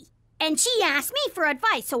 Nancy. And she asked me for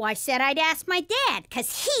advice, so I said I'd ask my dad,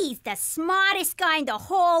 'cause he's the smartest guy in the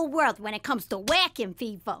whole world when it comes to whacking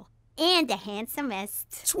people. And the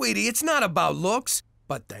handsomest. Sweetie, it's not about looks,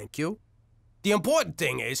 but thank you. The important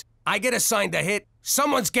thing is, I get assigned a hit,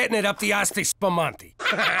 someone's getting it up the Asti Spumante.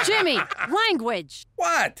 Jimmy, language.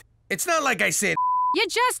 What? It's not like I said You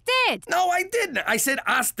just did. No, I didn't. I said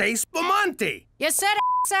Asti Spumante. You said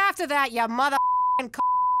ass after that, you mother***ing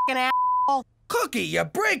asshole. Cookie, you're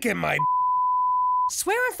breaking my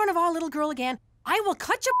Swear in front of our little girl again, I will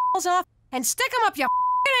cut your balls off and stick them up your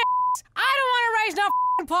ass. I don't want to raise no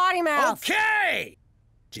potty mouth. Okay!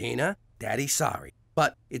 Gina, Daddy's sorry,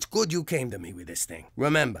 but it's good you came to me with this thing.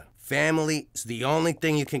 Remember, family is the only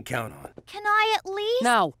thing you can count on. Can I at least?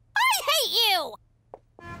 No. I hate you!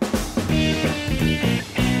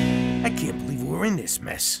 I can't believe we're in this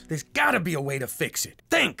mess. There's gotta be a way to fix it.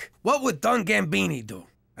 Think! What would Don Gambini do?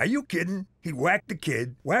 Are you kidding? He'd whack the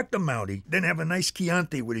kid, whack the Mountie, then have a nice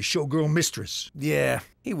Chianti with his showgirl mistress. Yeah,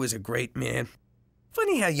 he was a great man.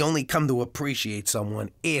 Funny how you only come to appreciate someone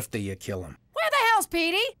after you kill him. Where the hell's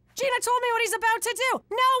Petey? Gina told me what he's about to do.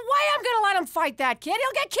 No way I'm gonna let him fight that kid.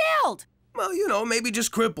 He'll get killed. Well, you know, maybe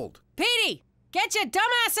just crippled. Petey, get your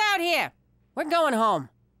dumbass out here. We're going home.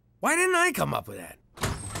 Why didn't I come up with that?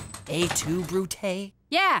 A2, Brute?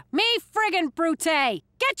 Yeah, me friggin' Brute.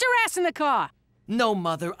 Get your ass in the car. No,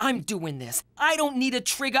 Mother, I'm doing this. I don't need a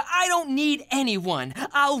trigger. I don't need anyone.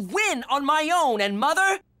 I'll win on my own. And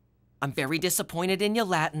Mother, I'm very disappointed in your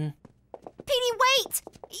Latin. Petey, wait!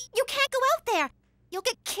 You can't go out there. You'll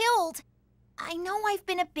get killed. I know I've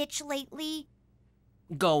been a bitch lately.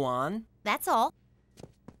 Go on. That's all.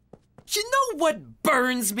 You know what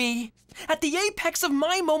burns me? At the apex of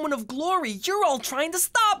my moment of glory, you're all trying to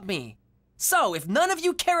stop me. So, if none of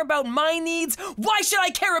you care about my needs, why should I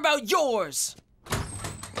care about yours?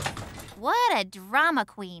 What a drama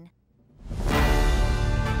queen.